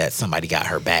happy that somebody got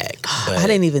her back. But I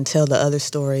didn't even tell the other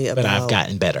story about... But I've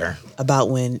gotten better. About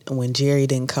when Jerry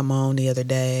didn't come on the other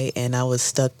day and I was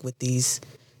stuck with these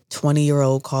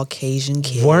 20-year-old Caucasian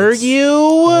kids. Were you?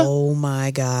 Oh,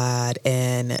 my God.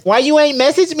 And... Why you ain't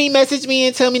message me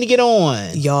and tell me to get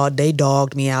on? Y'all, they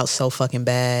dogged me out so fucking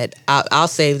bad. I'll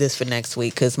save this for next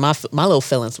week because my little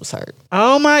feelings was hurt.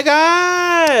 Oh, my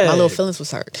God. My little feelings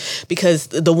was hurt. Because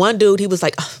the one dude, he was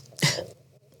like...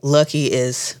 Lucky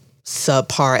is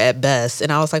subpar at best.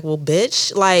 And I was like, well,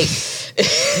 bitch,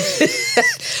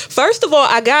 first of all,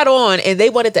 I got on and they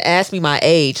wanted to ask me my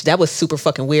age. That was super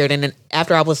fucking weird. And then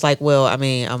after I was like, well, I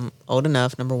mean, I'm old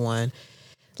enough, number one.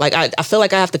 I feel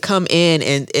like I have to come in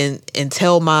and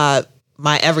tell my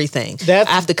everything. I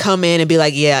have to come in and be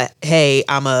like, yeah, hey,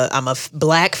 I'm a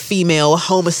black female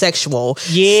homosexual.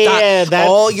 Yeah. Stop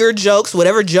all your jokes,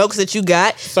 whatever jokes that you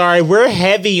got. Sorry, we're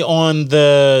heavy on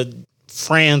the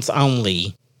France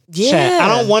only. Yeah. Chat. I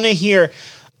don't want to hear.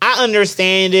 I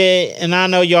understand it, and I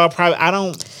know y'all probably. I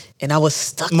don't. And I was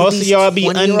stuck. Most with of y'all be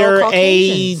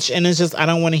underage, and it's just I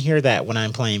don't want to hear that when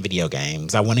I'm playing video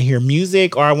games. I want to hear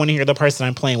music, or I want to hear the person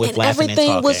I'm playing with and laughing and talking.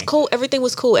 Everything was cool. Everything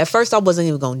was cool. At first, I wasn't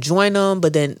even going to join them,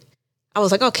 but then I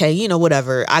was like, okay,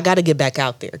 whatever. I got to get back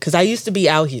out there because I used to be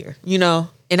out here,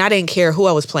 and I didn't care who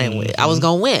I was playing with. I was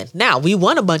going to win. Now, we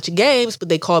won a bunch of games, but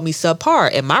they called me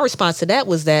subpar. And my response to that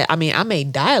was that, I may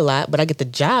die a lot, but I get the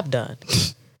job done.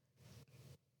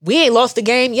 We ain't lost the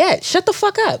game yet. Shut the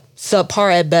fuck up.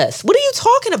 Subpar at best. What are you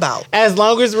talking about? As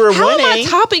long as we're winning. How am I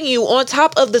topping you on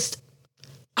top of this?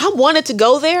 I wanted to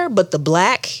go there, but the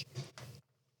black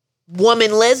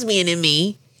woman lesbian in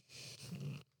me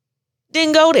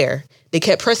didn't go there. They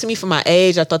kept pressing me for my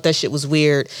age. I thought that shit was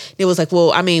weird. It was like,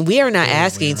 well, I mean, we are not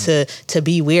asking to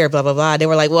be weird, blah, blah, blah. They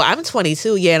were like, well, I'm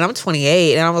 22. Yeah, and I'm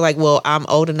 28. And I was like, well, I'm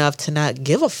old enough to not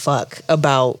give a fuck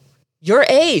about your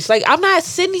age. I'm not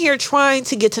sitting here trying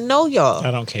to get to know y'all.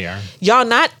 I don't care. Y'all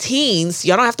not teens.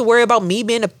 Y'all don't have to worry about me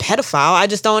being a pedophile. I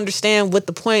just don't understand what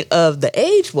the point of the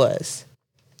age was.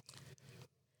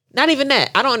 Not even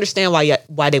that. I don't understand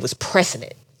why they was pressing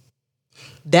it.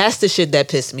 That's the shit that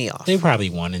pissed me off. They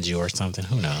probably wanted you or something.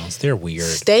 Who knows? They're weird.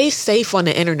 Stay safe on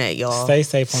the internet, y'all. Stay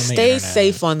safe on the internet. Stay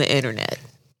safe on the internet.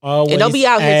 Always. And don't be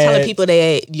out here telling people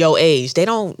your age. They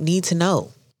don't need to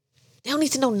know. They don't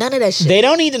need to know none of that shit. They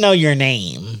don't need to know your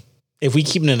name. If we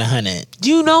keep it in 100. Do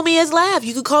you know me as Laugh?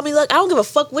 You could call me Luck. I don't give a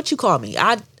fuck what you call me.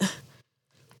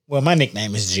 Well, my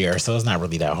nickname is Jer, so it's not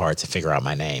really that hard to figure out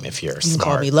my name if you're smart. You can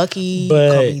call me Lucky.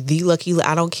 But call me the Lucky.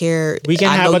 I don't care. We can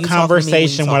have a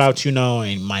conversation without you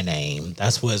knowing my name.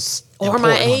 That's what's important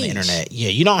my age on the internet. Yeah,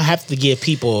 you don't have to give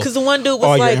people because the one dude was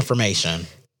all like, your information.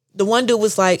 The one dude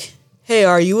was like, hey,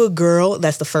 are you a girl?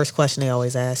 That's the first question they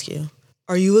always ask you.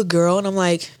 Are you a girl? And I'm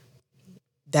like,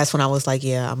 that's when I was like,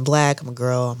 yeah, I'm black, I'm a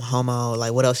girl, I'm a homo.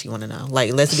 Like, what else you want to know?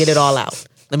 Like, let's get it all out.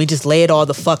 Let me just lay it all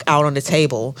the fuck out on the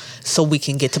table so we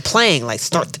can get to playing. Like,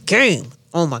 start the game.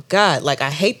 Oh my God. Like, I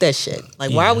hate that shit.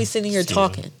 Like, why are we sitting here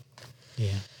talking? Yeah.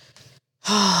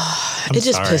 It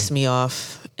just pissed me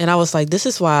off. And I was like, this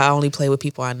is why I only play with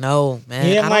people I know,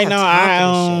 man. Yeah, like,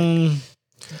 no,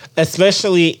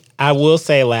 especially, I will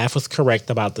say Laugh was correct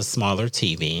about the smaller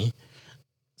TV.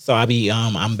 So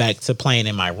I'm back to playing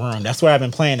in my room. That's where I've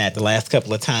been playing at the last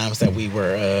couple of times that we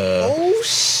were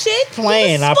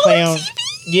playing. I play on TV?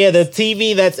 Yeah, the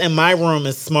TV that's in my room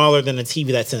is smaller than the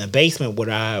TV that's in the basement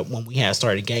when we had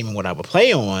started gaming, what I would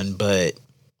play on, but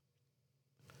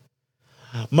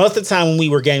most of the time when we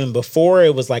were gaming before,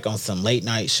 it was like on some late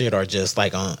night shit or just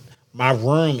like on my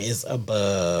room is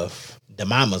above the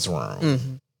mama's room.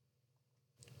 Mm-hmm.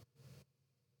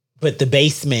 But the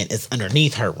basement is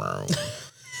underneath her room.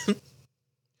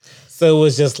 So it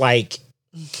was just like,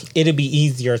 it'd be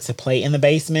easier to play in the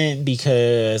basement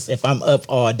because if I'm up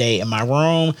all day in my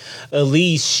room, at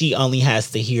least she only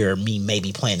has to hear me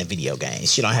maybe playing a video game.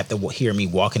 She don't have to hear me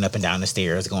walking up and down the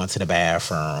stairs, going to the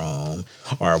bathroom,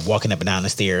 or walking up and down the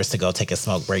stairs to go take a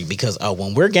smoke break. Because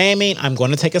when we're gaming, I'm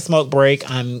going to take a smoke break.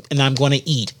 I'm going to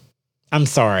eat. I'm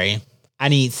sorry. I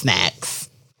need snacks.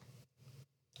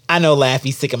 I know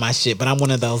Laffy's sick of my shit, but I'm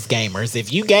one of those gamers.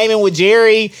 If you gaming with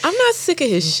Jerry, I'm not sick of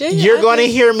his shit. You're going to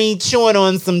hear me chewing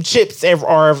on some chips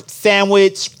or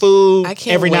sandwich food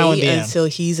every now and then. Until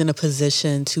he's in a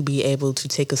position to be able to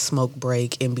take a smoke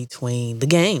break in between the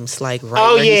games. Like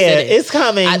right where he's sitting. It's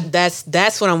coming.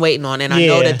 That's what I'm waiting on. And I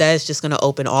know that's just going to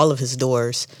open all of his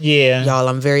doors. Yeah. Y'all,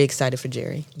 I'm very excited for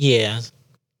Jerry. Yeah.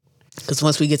 Because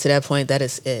once we get to that point, that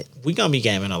is it. We're going to be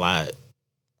gaming a lot.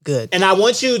 Good. And I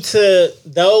want you to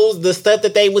the stuff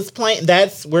that they was playing,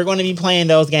 we're going to be playing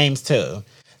those games too.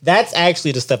 That's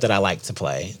actually the stuff that I like to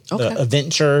play. Okay. The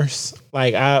adventures.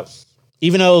 Like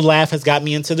even though Laugh has got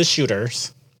me into the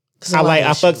shooters, I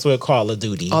fucks with Call of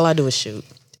Duty. All I do is shoot.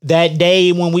 That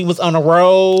day when we was on a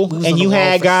roll and you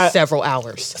had got several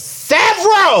hours.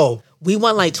 Several! We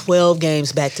won like 12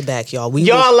 games back to back, y'all.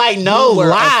 Y'all like no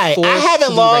lie. I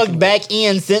haven't logged back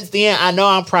in since then. I know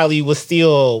I probably was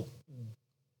still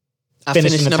I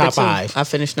finished number top 5. I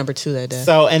finished number 2 that day.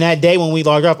 So, and that day when we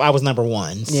logged up, I was number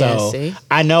 1. So,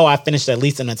 I know I finished at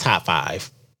least in the top 5.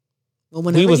 Well,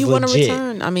 whenever you want to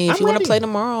return. I mean, if you want to play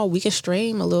tomorrow, we can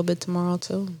stream a little bit tomorrow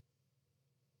too.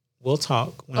 We'll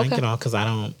talk when I get on because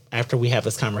after we have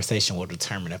this conversation, we'll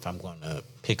determine if I'm going to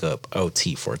pick up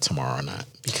OT for tomorrow or not.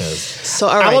 Because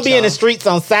I'm going to be in the streets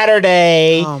on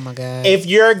Saturday. Oh my God. If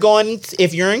you're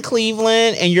in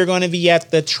Cleveland and you're going to be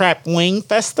at the Trap Wing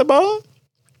Festival,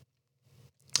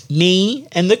 me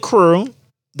and the crew,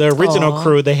 the original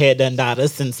crew that had done Dada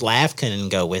since Laugh couldn't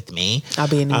go with me. I'll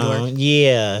be in New York.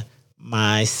 Yeah.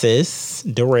 My sis,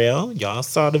 Darrell, y'all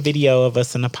saw the video of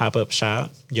us in the pop-up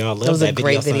shop. Y'all love that video.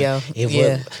 It was a great video. It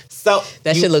was. So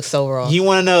that shit looks so raw. You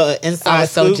want to know an inside I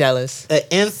was scoop? so jealous. An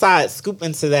inside scoop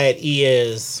into that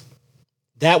is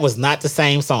that was not the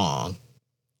same song.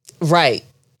 Right.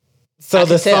 So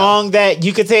the song that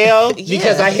you could tell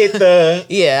because I hit the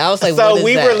I was like, so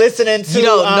we were listening to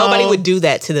nobody would do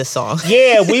that to this song.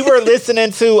 Yeah, we were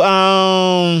listening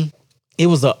to it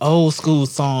was an old school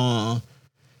song.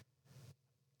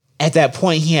 At that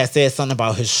point, he had said something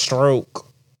about his stroke,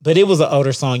 but it was an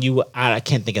older song. I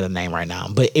can't think of the name right now,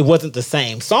 but it wasn't the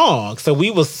same song. So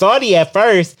we was salty at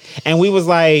first, and we was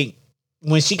like,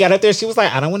 when she got up there, she was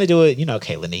like, I don't want to do it. You know,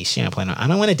 Kayla she ain't playing. I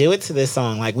don't want to do it to this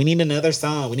song. Like, we need another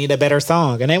song. We need a better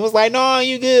song. And they was like, no,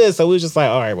 you good. So we was just like,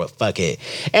 all right, well, fuck it.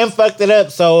 And fucked it up.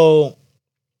 So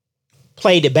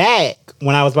played it back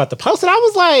when I was about to post it. I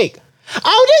was like,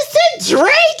 oh, this to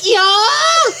Drake,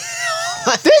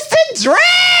 y'all. This to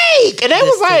Drake. And they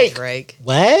was like, Drake.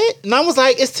 What? And I was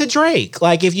like, it's to Drake.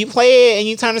 Like, if you play it and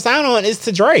you turn the sound on, it's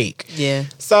to Drake. Yeah.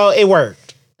 So it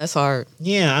worked. That's hard.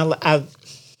 Yeah,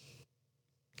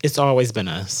 it's always been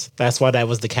us. That's why that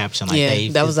was the caption.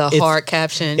 Like, that was a hard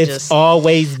caption. It's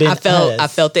always been us. I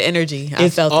felt the energy.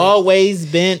 It's always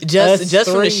been just us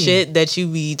from the shit that you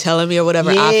be telling me or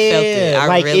whatever. Yeah, I felt it.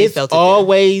 I really felt it. It's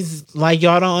always like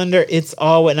y'all don't it's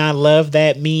all, and I love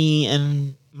that me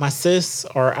and my sis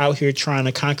are out here trying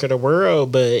to conquer the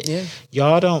world, but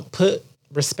y'all don't put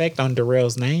respect on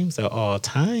Darrell's names at all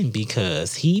time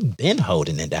because he been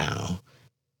holding it down.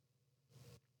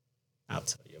 I'll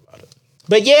tell you about it.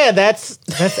 But yeah, that's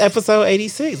episode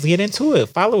 86. Get into it.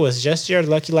 Follow us, Just Your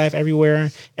Lucky Life everywhere.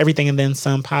 Everything and Then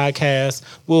Some podcast.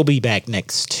 We'll be back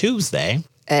next Tuesday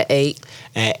at 8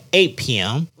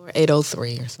 p.m. or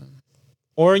 8:03 or something.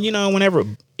 Or, whenever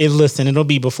it'll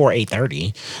be before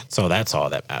 8:30. So that's all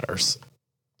that matters.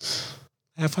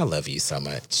 If I love you so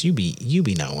much, you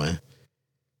be knowing.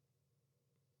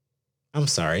 I'm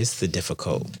sorry, it's the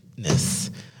difficultness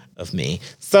of me.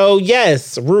 So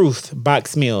yes, Ruth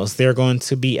Box Meals. They're going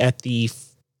to be at the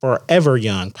Forever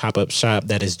Young pop-up shop.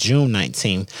 That is June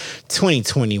 19th,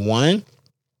 2021.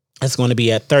 It's going to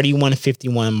be at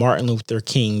 3151 Martin Luther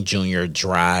King Jr.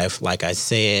 Drive. Like I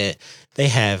said, they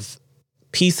have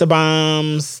pizza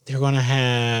bombs. They're going to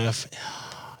have...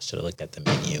 I should have looked at the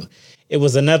menu. It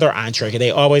was another entree. They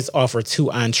always offer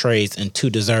 2 entrees and 2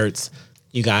 desserts.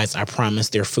 You guys, I promise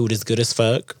their food is good as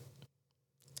fuck.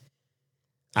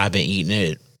 I've been eating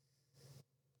it,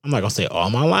 I'm not going to say all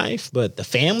my life, but the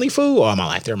family food, all my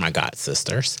life. They're my god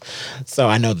sisters. So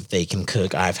I know that they can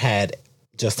cook. I've had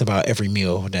just about every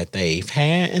meal that they've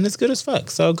had, and it's good as fuck.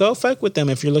 So go fuck with them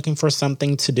if you're looking for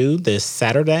something to do this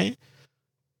Saturday.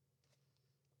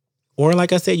 Or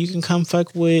like I said, you can come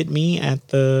fuck with me at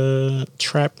the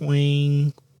Trap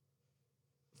Wing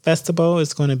Festival.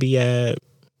 It's going to be at...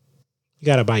 You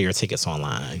got to buy your tickets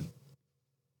online.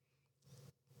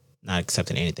 Not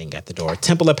accepting anything at the door.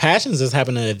 Temple of Passions is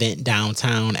having an event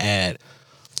downtown at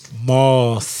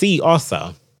Mall C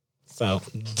also. So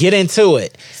get into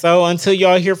it. So until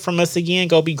y'all hear from us again,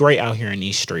 go be great out here in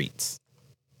these streets.